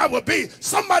day that will be.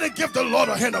 Somebody give the Lord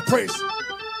a hand of praise.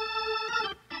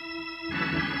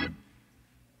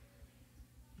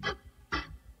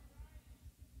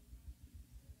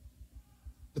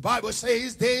 The Bible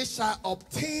says they shall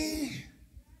obtain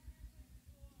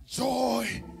joy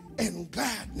and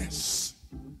gladness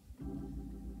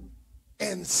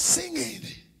and singing.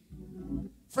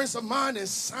 Friends of mine, and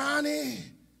sighing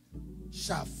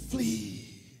shall flee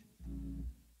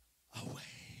away.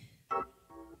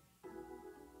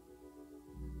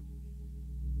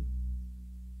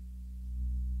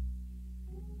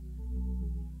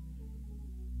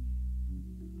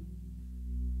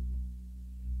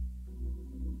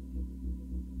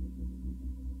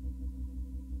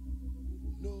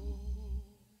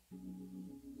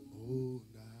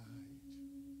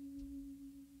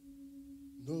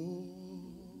 No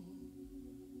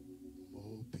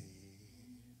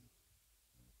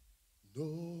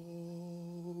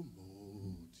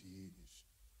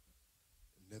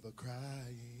never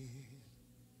crying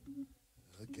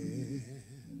again.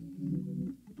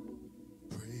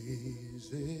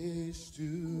 Praises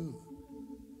to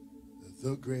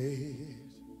the great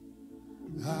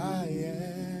I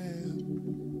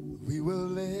am. We will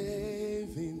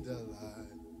live in the light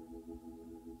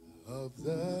of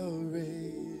the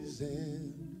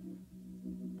risen.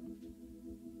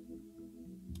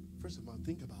 First of all,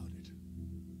 think about it.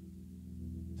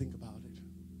 Think about it.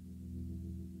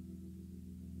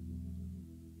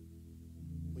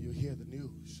 When you hear the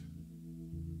news,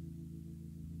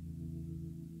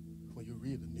 when you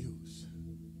read the news,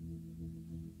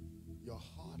 your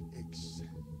heart aches.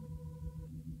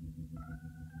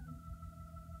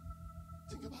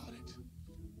 Think about it.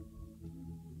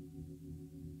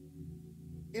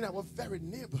 In our very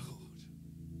neighborhood,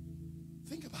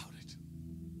 think about it.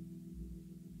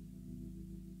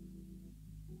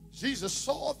 Jesus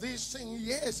saw these things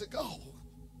years ago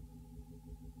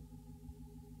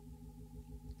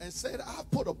and said, I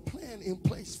put a plan in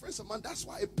place. Friends of mine, that's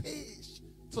why it pays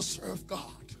to serve God.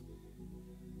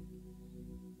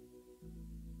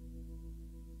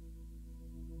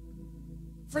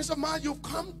 Friends of mine, you've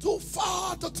come too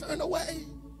far to turn away.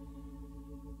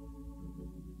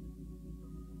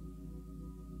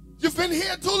 You've been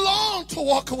here too long to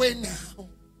walk away now.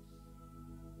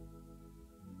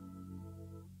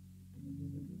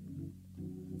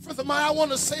 Friends of mine, I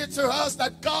want to say to us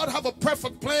that God have a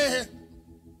perfect plan,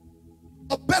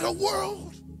 a better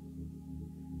world.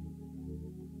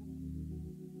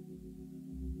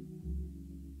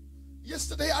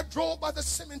 Yesterday I drove by the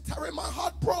cemetery, my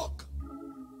heart broke.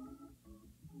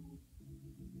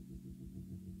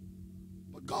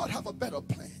 But God have a better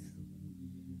plan.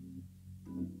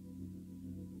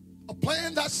 A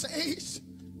plan that says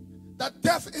that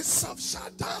death itself shall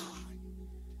die.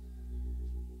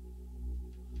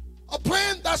 A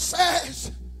plan that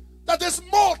says that this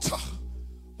mortal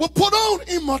will put on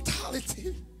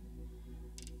immortality.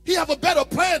 He have a better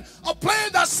plan. A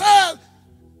plan that says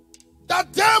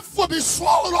that death will be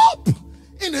swallowed up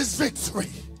in his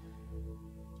victory.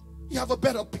 He have a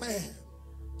better plan.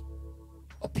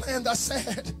 A plan that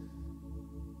said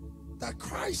that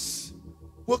Christ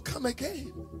will come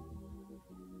again.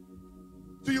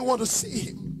 Do you want to see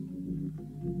him?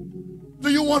 Do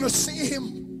you want to see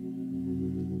him?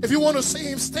 If you want to see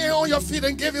him, stay on your feet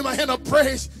and give him a hand of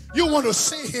praise. You want to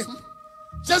see him?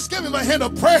 Just give him a hand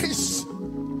of praise.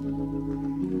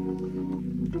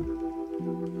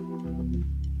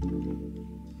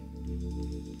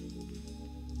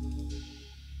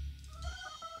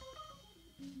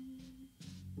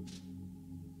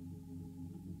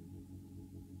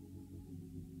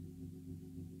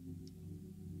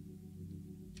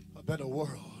 A better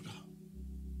world.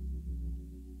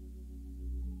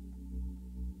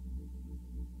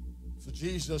 For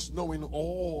Jesus, knowing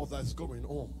all that's going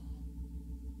on,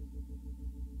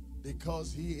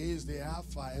 because he is the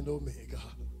Alpha and Omega.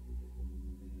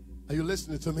 Are you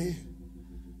listening to me?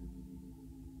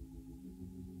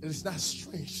 It is not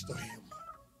strange to him.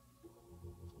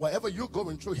 Whatever you're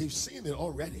going through, he's seen it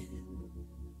already.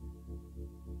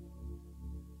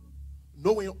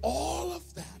 Knowing all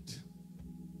of that,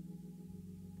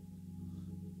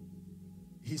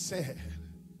 he said,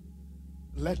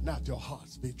 let not your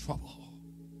hearts be troubled.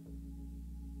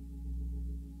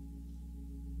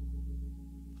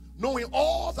 Knowing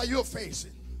all that you're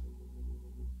facing,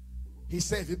 he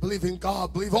said, if you believe in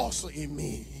God, believe also in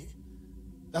me.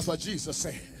 That's what Jesus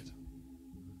said.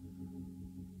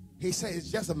 He said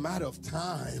it's just a matter of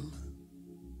time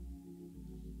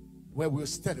where we'll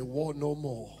study war no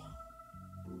more.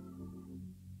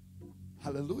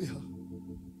 Hallelujah.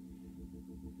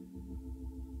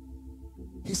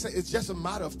 He said it's just a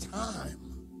matter of time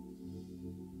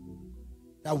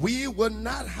that we will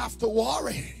not have to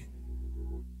worry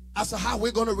as to how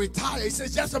we're going to retire. He said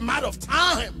it's just a matter of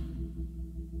time.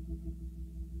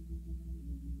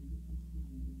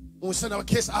 When we send our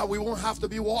kids out, we won't have to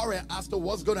be worried as to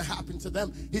what's going to happen to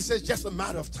them. He says just a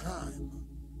matter of time.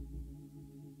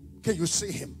 Can you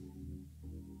see him?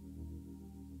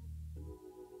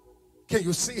 Can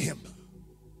you see him?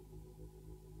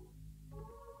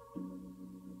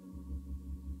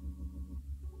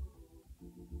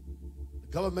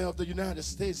 The government of the United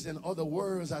States and other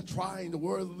worlds are trying, the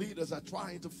world leaders are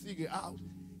trying to figure out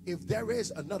if there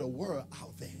is another world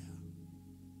out there.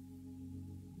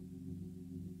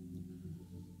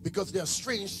 Because there are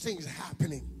strange things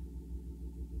happening.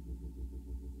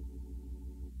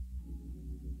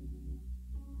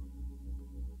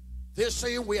 They're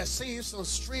saying we are seeing some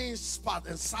strange spot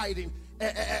and sighting.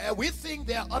 And we think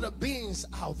there are other beings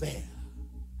out there.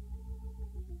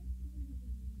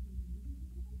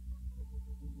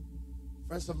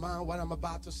 Friends of mine, what I'm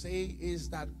about to say is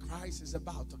that Christ is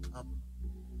about to come.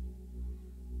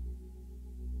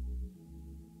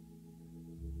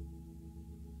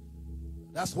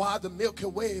 That's why the Milky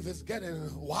Way is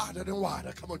getting wider and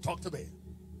wider. Come on, talk to me.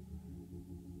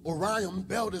 Orion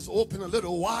belt is open a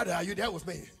little wider. Are you there with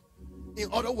me? In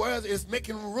other words, it's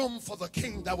making room for the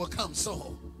king that will come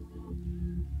soon.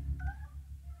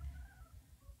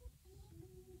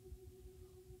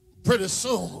 Pretty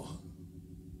soon,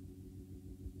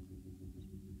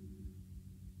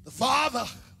 the Father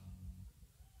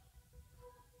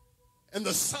and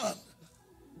the Son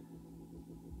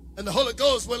and the Holy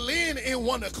Ghost will lean in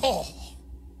one accord.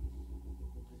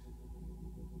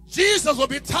 Jesus will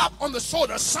be tapped on the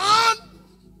shoulder. Son,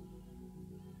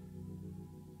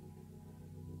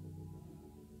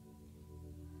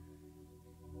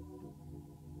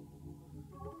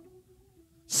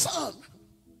 son,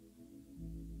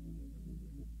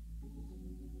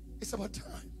 it's about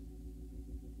time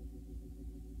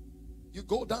you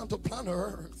go down to planet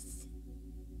Earth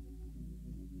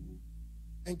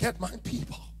and get my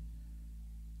people.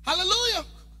 Hallelujah.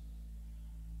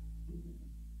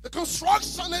 The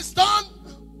construction is done.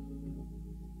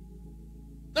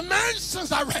 The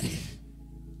mansions are ready.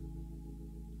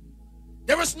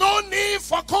 There is no need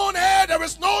for cold air. There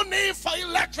is no need for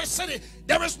electricity.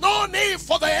 There is no need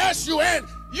for the SUN.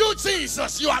 You,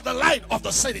 Jesus, you are the light of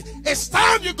the city. It's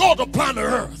time you go to planet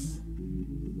Earth.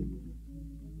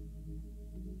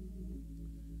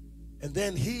 And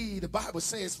then the Bible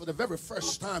says, for the very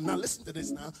first time, now listen to this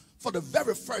now, for the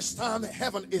very first time,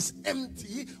 heaven is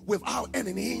empty without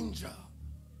any angel.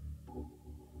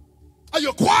 Are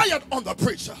you quiet on the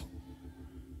preacher?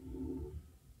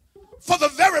 For the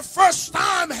very first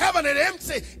time, heaven is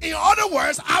empty. In other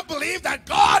words, I believe that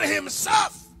God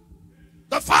himself,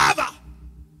 the Father,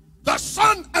 the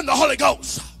Son, and the Holy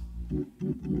Ghost,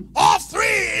 all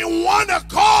three in one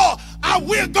accord, and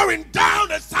we're going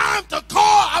down. It's time to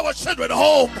call our children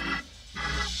home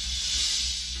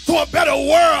to a better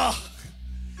world.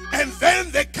 And then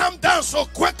they come down so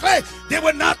quickly, they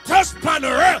will not touch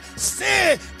planet Earth,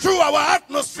 stay through our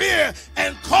atmosphere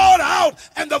and call out.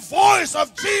 And the voice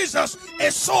of Jesus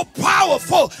is so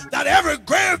powerful that every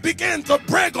grave begins to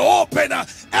break open,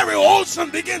 every ocean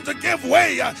begins to give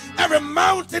way, every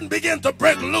mountain begins to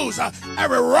break loose,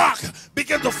 every rock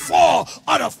begins to fall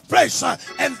out of place.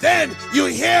 And then you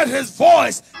hear his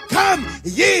voice, come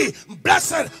ye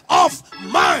blessed of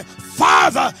my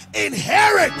Father,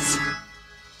 inherit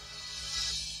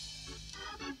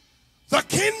the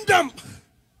kingdom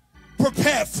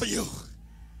prepared for you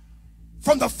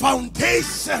from the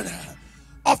foundation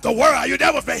of the world. Are you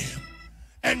there with me?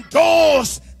 And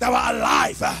those that were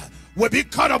alive will be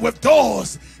caught up with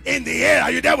those in the air.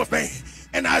 Are you there with me?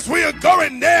 And as we are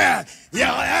going there,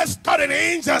 escorting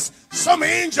angels, some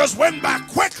angels went back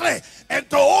quickly and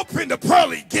to open the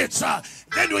pearly gates.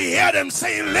 Then we hear them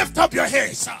saying, lift up your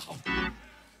heads,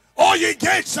 all ye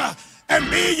gates, and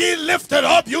be ye lifted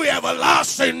up, you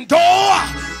everlasting door,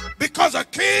 because the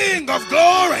King of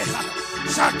glory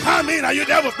shall come in. Are you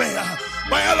there with me?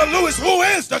 By Ella Lewis, who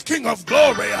is the King of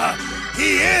glory?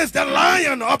 He is the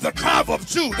Lion of the tribe of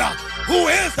Judah. Who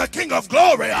is the King of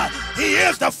glory? He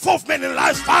is the fourth man in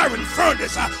life's fiery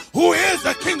furnace. Who is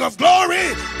the King of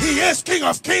glory? He is King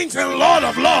of kings and Lord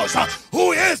of lords.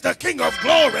 Who is the King of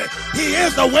glory? He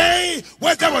is the way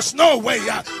where there was no way.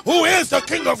 Who is the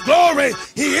King of glory?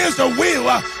 He is the wheel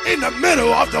in the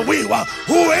middle of the wheel.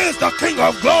 Who is the King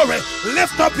of glory?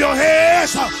 Lift up your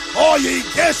heads, all ye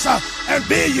gates, and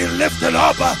be ye lifted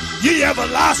up, ye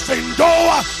everlasting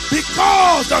door,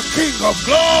 because the King of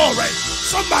glory.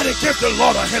 Somebody give the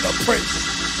Lord a hand of praise.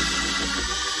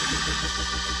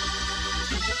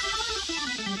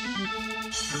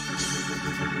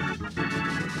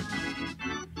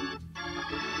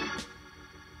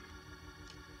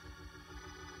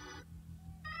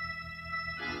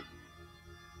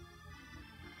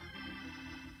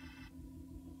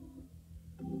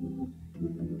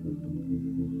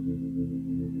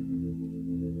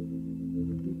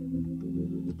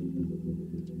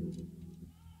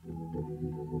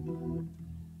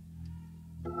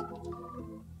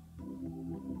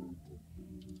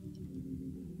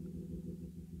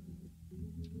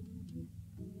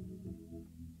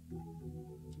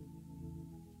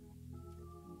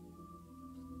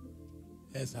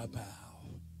 As I bow,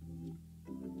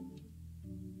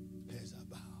 as I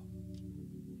bow,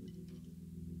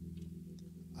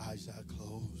 eyes are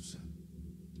closed.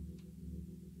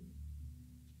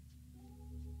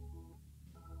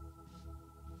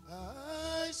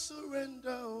 I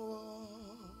surrender all.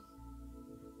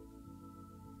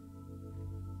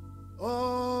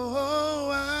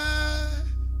 Oh, I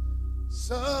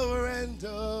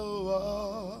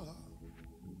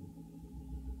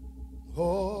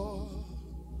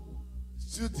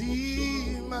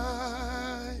thee,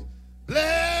 my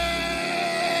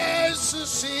blessed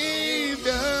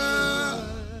Savior,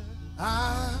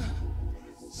 I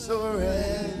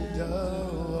surrender.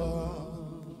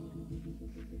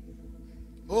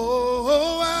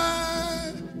 Oh,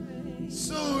 I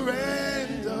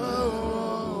surrender.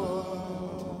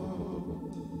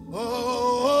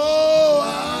 Oh,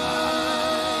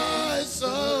 I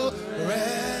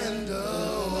surrender.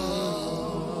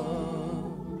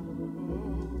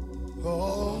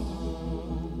 Oh,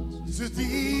 to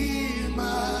thee,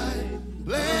 my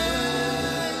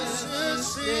blessed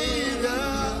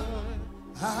Savior,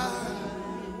 I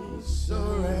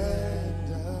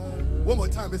surrender. One more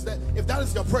time, is that if that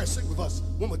is your prayer, sing with us.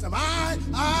 One more time. I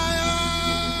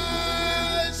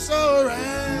surrender.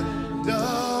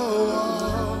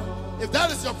 If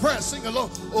that is your prayer, sing along.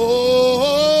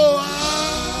 Oh,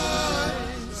 I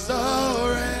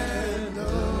surrender.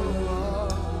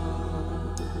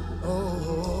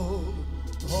 Oh,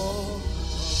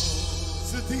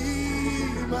 to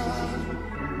thee, my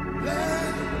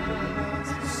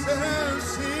blessed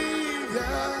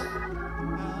Savior,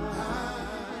 I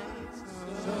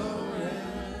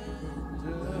surrender.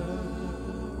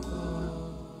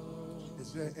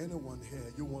 Is there anyone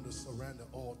here you want to surrender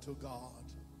all to God?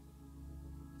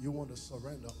 You want to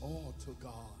surrender all to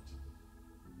God.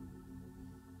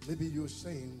 Maybe you're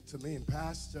saying to me,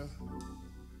 Pastor,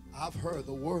 I've heard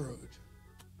the word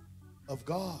of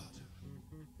God.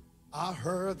 I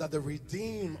heard that the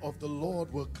redeemed of the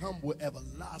Lord will come with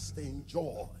everlasting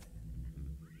joy.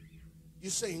 You're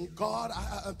saying, God,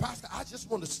 Pastor, I just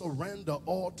want to surrender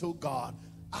all to God.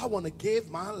 I want to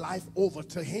give my life over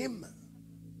to Him.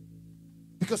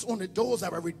 Because only those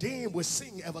that are redeemed will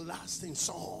sing everlasting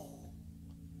song.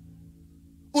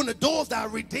 Only those that are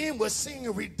redeemed will sing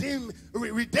a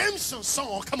redemption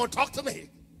song. Come on, talk to me.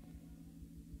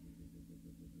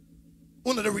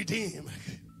 Only the redeemed.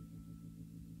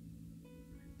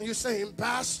 And you're saying,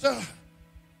 Pastor,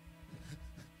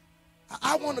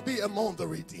 I want to be among the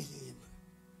redeemed.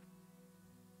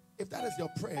 If that is your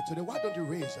prayer today, why don't you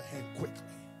raise your hand quickly?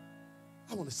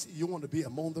 I want to see you want to be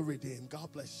among the redeemed. God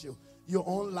bless you. You're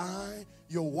online,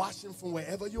 you're watching from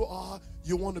wherever you are,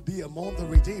 you want to be among the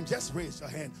redeemed. Just raise your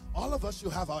hand. All of us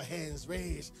should have our hands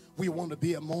raised. We want to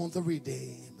be among the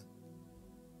redeemed.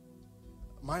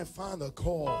 My Father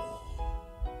called.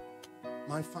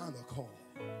 My Father called.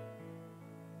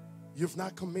 You've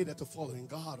not committed to following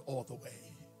God all the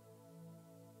way.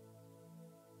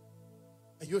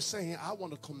 And you're saying, I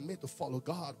want to commit to follow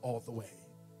God all the way.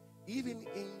 Even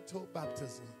into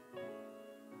baptism.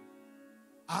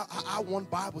 I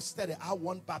want Bible study. I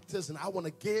want baptism. I want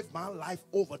to give my life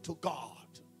over to God.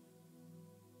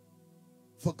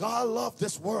 For God loved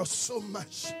this world so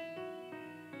much.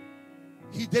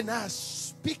 He did not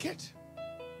speak it.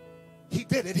 He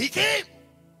did it. He came.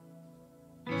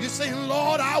 You're saying,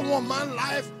 Lord, I want my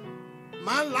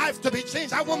life to be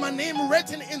changed. I want my name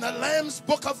written in the Lamb's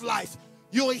book of life.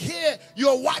 You're here,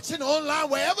 you're watching online,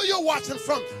 wherever you're watching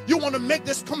from, you want to make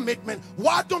this commitment.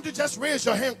 Why don't you just raise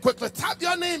your hand quickly? Type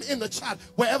your name in the chat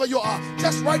wherever you are.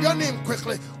 Just write your name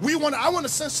quickly. I want to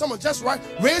send someone, just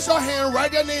raise your hand,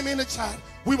 write your name in the chat.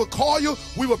 We will call you,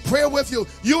 we will pray with you.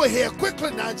 You are here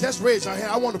quickly now, just raise your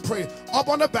hand. I want to pray up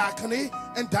on the balcony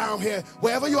and down here.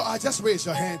 Wherever you are, just raise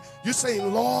your hand. You're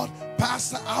saying, Lord,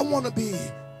 Pastor, I want to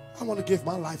give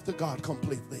my life to God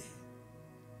completely.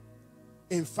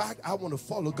 In fact, I want to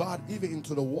follow God even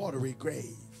into the watery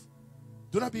grave.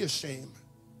 Do not be ashamed.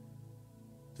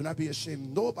 Do not be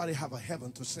ashamed. Nobody have a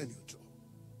heaven to send you to.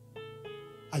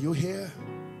 Are you here?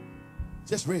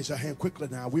 Just raise your hand quickly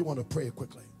now. We want to pray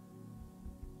quickly.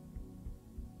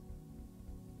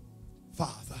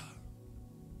 Father,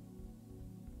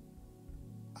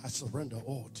 I surrender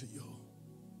all to you.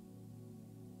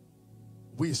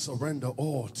 We surrender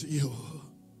all to you.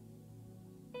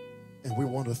 And we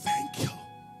want to thank you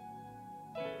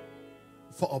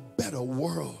for a better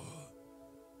world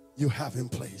you have in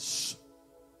place.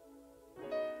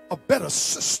 A better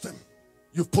system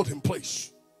you've put in place.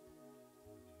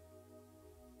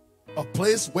 A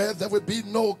place where there would be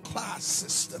no class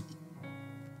system.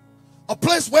 A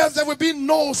place where there would be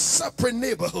no separate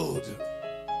neighborhood.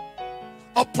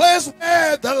 A place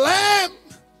where the lamb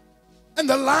and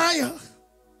the lion,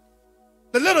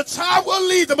 the little child will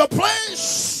lead them. A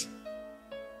place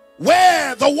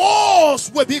where the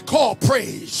walls will be called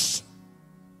praise.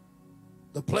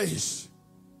 The place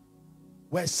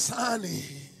where signing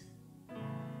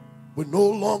will no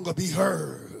longer be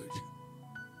heard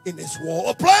in this wall.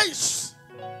 A place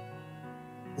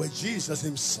where Jesus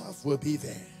himself will be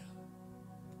there.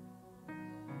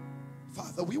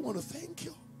 Father, we want to thank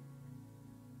you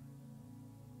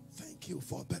you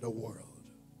for a better world.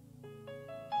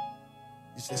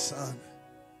 He said, son,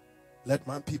 let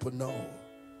my people know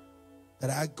that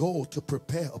I go to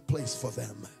prepare a place for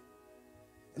them.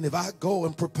 And if I go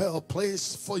and prepare a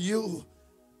place for you,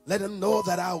 let them know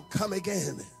that I'll come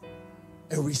again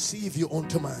and receive you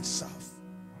unto myself,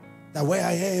 that where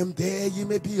I am, there you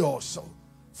may be also.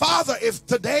 Father, if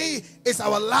today is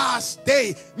our last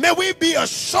day, may we be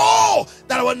assured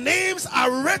that our names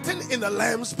are written in the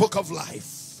Lamb's book of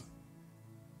life.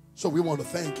 So we want to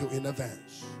thank you in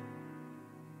advance.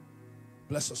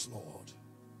 Bless us, Lord,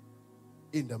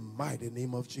 in the mighty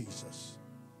name of Jesus.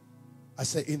 I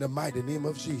say in the mighty name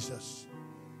of Jesus.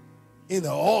 In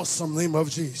the awesome name of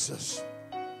Jesus.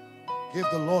 Give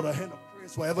the Lord a hand of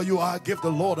praise. Wherever you are, give the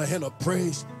Lord a hand of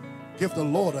praise. Give the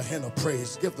Lord a hand of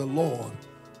praise. Give the Lord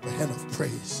a hand of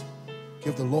praise.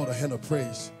 Give the Lord a hand of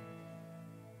praise.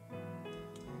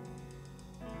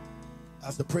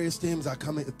 As the praise teams are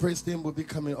coming, the praise team will be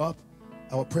coming up.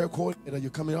 Our prayer coordinator, you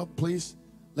coming up, please?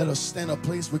 Let us stand up,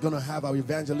 please. We're going to have our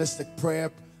evangelistic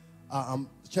prayer.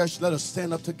 Church, let us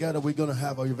stand up together. We're going to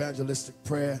have our evangelistic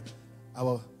prayer.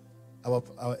 Our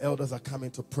elders are coming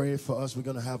to pray for us. We're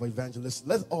going to have evangelists.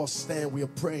 Let's all stand. We are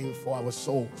praying for our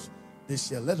souls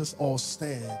this year. Let us all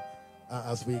stand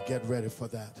as we get ready for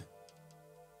that.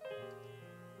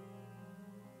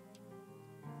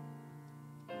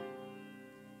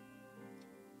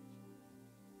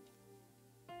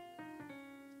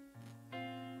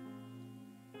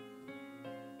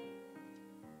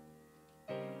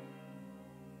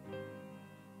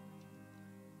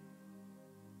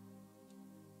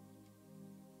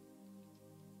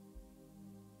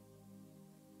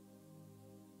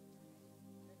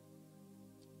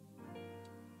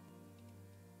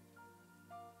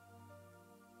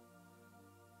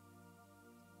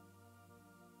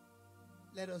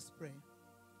 Let us pray.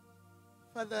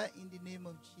 Father, in the name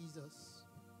of Jesus,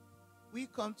 we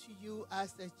come to you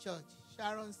as a church,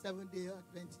 Sharon Seventh-day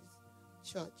Adventist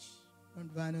Church,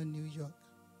 Mount Vernon, New York.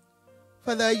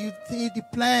 Father, you see the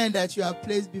plan that you have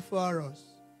placed before us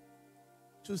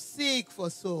to seek for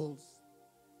souls.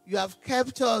 You have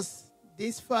kept us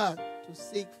this far to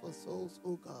seek for souls,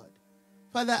 oh God.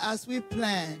 Father, as we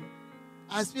plan,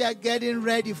 as we are getting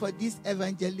ready for this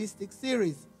evangelistic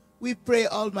series, we pray,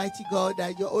 Almighty God,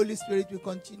 that your Holy Spirit will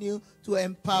continue to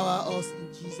empower us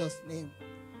in Jesus' name.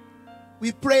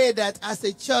 We pray that as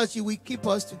a church, you will keep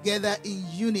us together in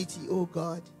unity, oh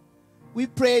God. We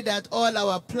pray that all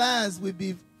our plans will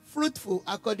be fruitful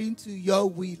according to your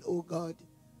will, oh God.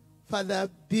 Father,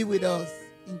 be with us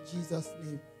in Jesus'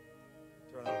 name.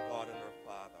 Eternal God and our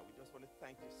Father, we just want to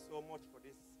thank you so much for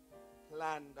this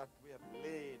plan that we have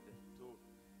laid to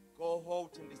go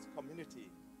out in this community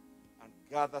and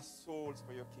gather souls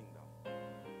for your kingdom.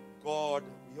 God,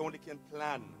 we only can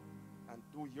plan and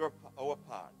do our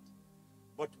part.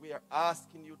 But we are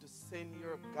asking you to send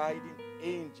your guiding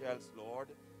angels, Lord,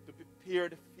 to prepare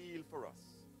the field for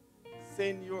us.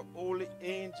 Send your holy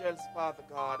angels, Father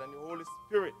God, and your Holy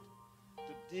Spirit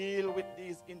to deal with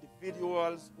these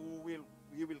individuals who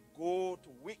we will go to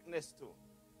witness to.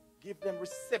 Give them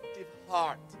receptive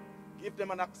heart. Give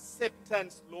them an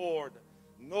acceptance, Lord.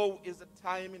 Now is the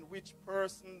time in which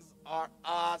persons are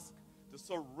asked to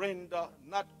surrender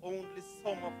not only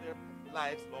some of their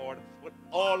lives, Lord, but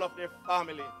all of their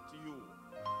family to you.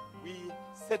 We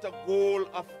set a goal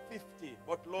of 50,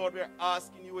 but Lord, we're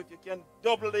asking you if you can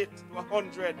double it to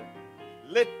 100.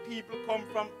 Let people come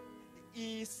from the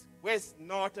east, west,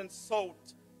 north, and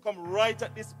south. Come right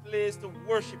at this place to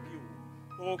worship you.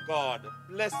 Oh God,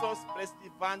 bless us, bless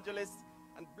the evangelists,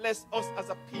 and bless us as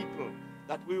a people,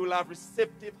 that we will have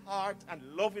receptive heart and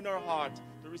love in our heart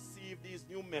to receive these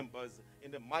new members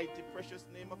in the mighty, precious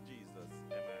name of Jesus.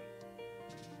 Amen.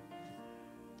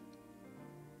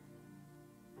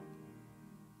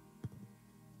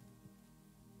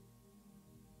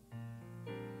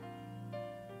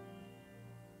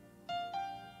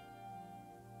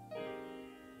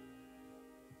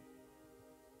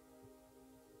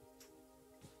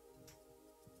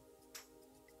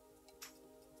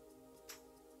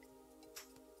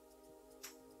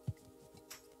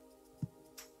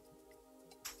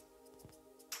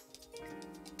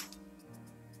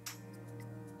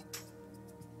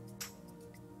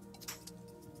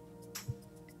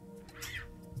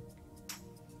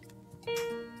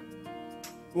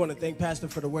 We want to thank Pastor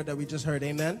for the word that we just heard.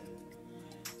 Amen.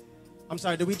 I'm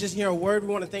sorry, did we just hear a word?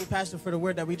 We want to thank Pastor for the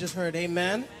word that we just heard.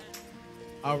 Amen.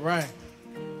 All right.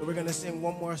 We're going to sing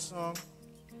one more song.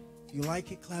 If you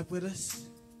like it, clap with us.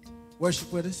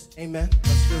 Worship with us. Amen.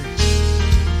 Let's do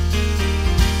it.